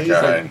 I'm like, He's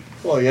 "All like, right."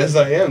 well, yes,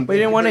 I am. We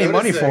didn't want any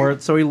money for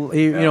it, so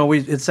he you know,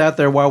 it sat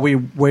there while we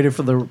waited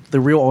for the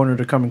real owner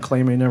to come and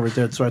claim it. He never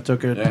did, so I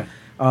took it. Yeah.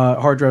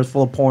 Hard drives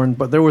full of porn,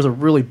 but there was a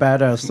really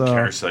badass.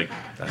 Karen's like,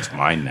 that's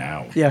mine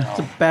now. Yeah, it's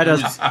a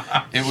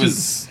badass. It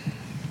was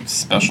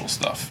special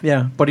stuff.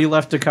 Yeah, but he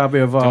left a copy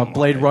of Don't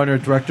Blade lie. Runner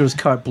Director's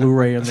Cut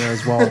Blu-ray in there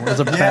as well. It was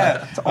a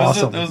it's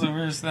awesome. That was the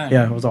weirdest thing.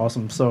 Yeah, it was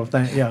awesome. So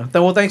thank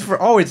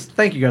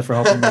you guys for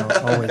helping me out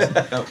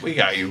always. We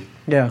got you.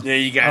 Yeah. Yeah,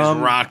 you guys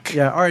rock.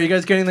 Yeah. All right, you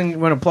guys got anything you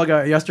want to plug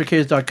out?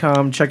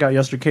 YesterCADES.com. Check out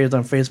YesterCADES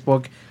on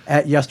Facebook,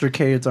 at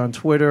YesterCADES on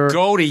Twitter.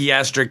 Go to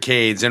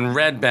YesterCADES in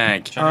Red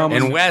Bank,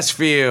 in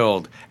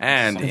Westfield,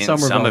 and in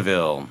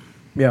Somerville.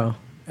 Yeah.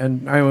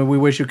 And I mean, we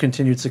wish you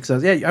continued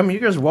success. Yeah, I mean, you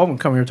guys are welcome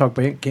to come here and talk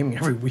gaming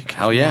every week. if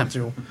Hell you yeah. want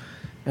to.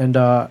 And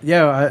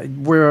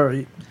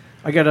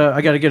I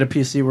gotta get a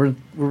PC. We're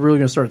really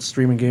gonna start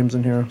streaming games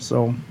in here.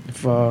 So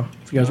if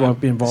you guys want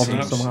to be involved in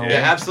it somehow, Yeah,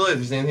 absolutely. If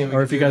there's anything we Or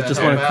can if you do guys to just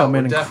help wanna out, come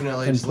in we're and-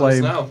 definitely and just let us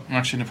play. know. I'm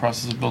actually in the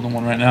process of building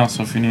one right now,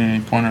 so if you need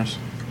any pointers.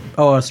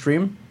 Oh, a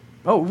stream?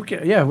 Oh,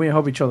 we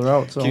help each other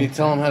out. So Can you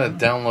tell him how to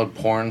download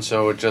porn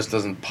so it just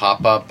doesn't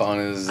pop up on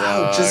his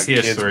just-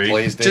 kid's PS3.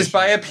 PlayStation? Just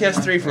buy a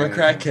PS3 from a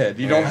crackhead.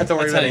 You don't have to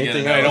worry That's how about you get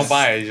anything it. No, you else. don't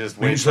buy it. You just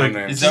wait Ming's for like-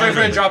 him. Is Just wait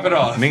for him to drop it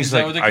off. Ming's Is that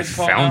like, what the I kids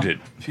call found now? it.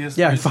 PS3.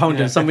 yeah, I found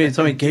it.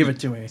 Somebody gave it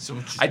to me.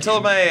 I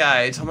told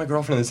my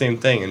girlfriend the same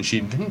thing, and she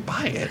didn't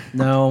buy it.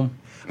 No.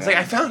 I was like,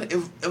 I found it.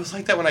 It was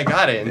like that when I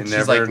got it, and They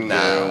she's never like,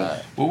 nah.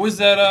 What was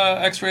that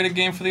X-rated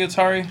game for the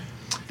Atari?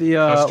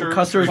 The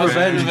Custer's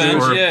Revenge.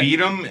 Revenge. Or yeah. beat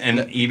 'em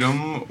and eat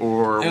 'em,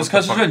 or It was what the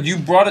Custer's fuck? Revenge. You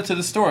brought it to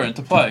the store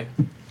to play.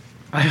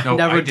 No,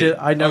 never I did. did.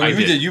 I never Oh, you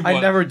did. did. You I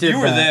bought never it. did You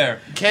were that. there.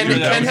 Ken, You were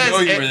there. Ken, has,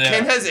 Oh, you were there.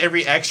 Ken has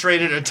every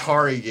X-rated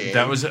Atari game.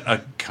 That was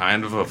a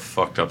kind of a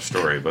fucked up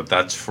story, but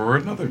that's for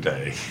another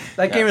day.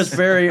 That game is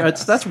very.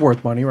 That's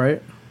worth money,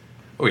 right?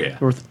 Oh yeah,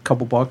 Worth a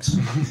couple bucks.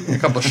 a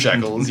couple of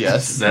shekels,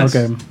 yes. that's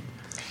Okay.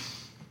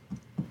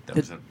 that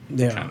was a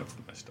yeah. kind of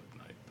messed up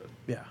night. But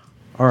Yeah.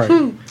 All right.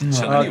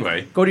 so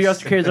anyway, Go to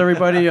YesterCADES,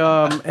 everybody.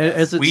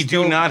 Is it we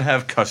still, do not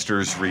have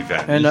Custer's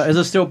Revenge. And is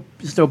it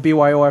still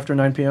BYO after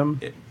 9 p.m.?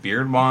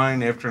 Beer and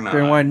wine after 9.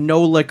 Beer and wine,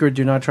 no liquor.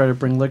 Do not try to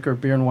bring liquor,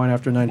 beer and wine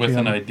after 9 With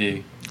p.m. an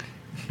ID.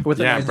 With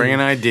Yeah, an ID. bring an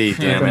ID, With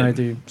damn an it.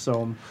 ID.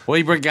 So Well,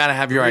 you gotta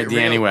have your ID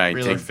anyway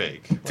Real or to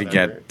fake. to whatever.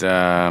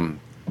 get.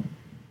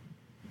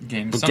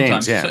 Games. But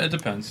Sometimes. games, yeah. So it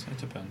depends. It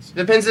depends.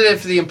 Depends on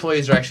if the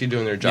employees are actually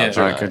doing their jobs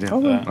Yeah. or All right, not. good deal.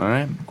 Okay. All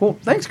right. cool.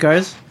 Thanks,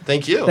 guys.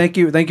 Thank you. Thank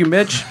you,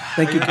 Mitch.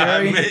 Thank you,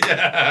 Gary.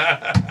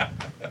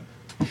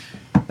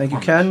 Thank you,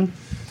 Ken.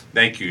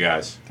 Thank you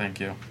guys. Thank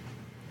you.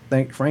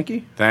 Thank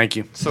Frankie. Thank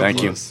you. So Thank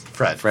close.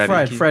 Fred.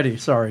 Freddie. Freddie.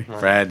 Sorry. you.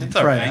 Fred. It's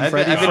all right.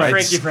 Fred. I've been Fred.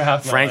 Frankie for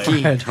half my life.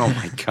 Frankie. Fred. Oh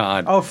my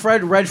God. Oh,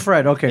 Fred.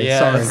 Okay,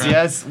 Yes, sorry.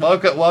 yes.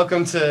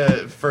 Welcome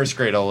to first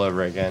grade all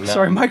over again.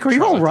 Sorry, Mike. Are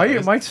you all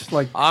right? Mike's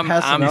like I'm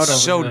passing out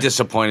so over there.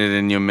 disappointed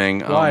in you, Ming.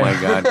 Why? Oh my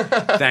God.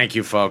 Thank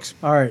you, folks.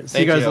 All right. See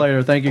you Thank guys you.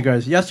 later. Thank you,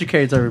 guys.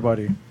 YesterCADES,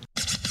 everybody.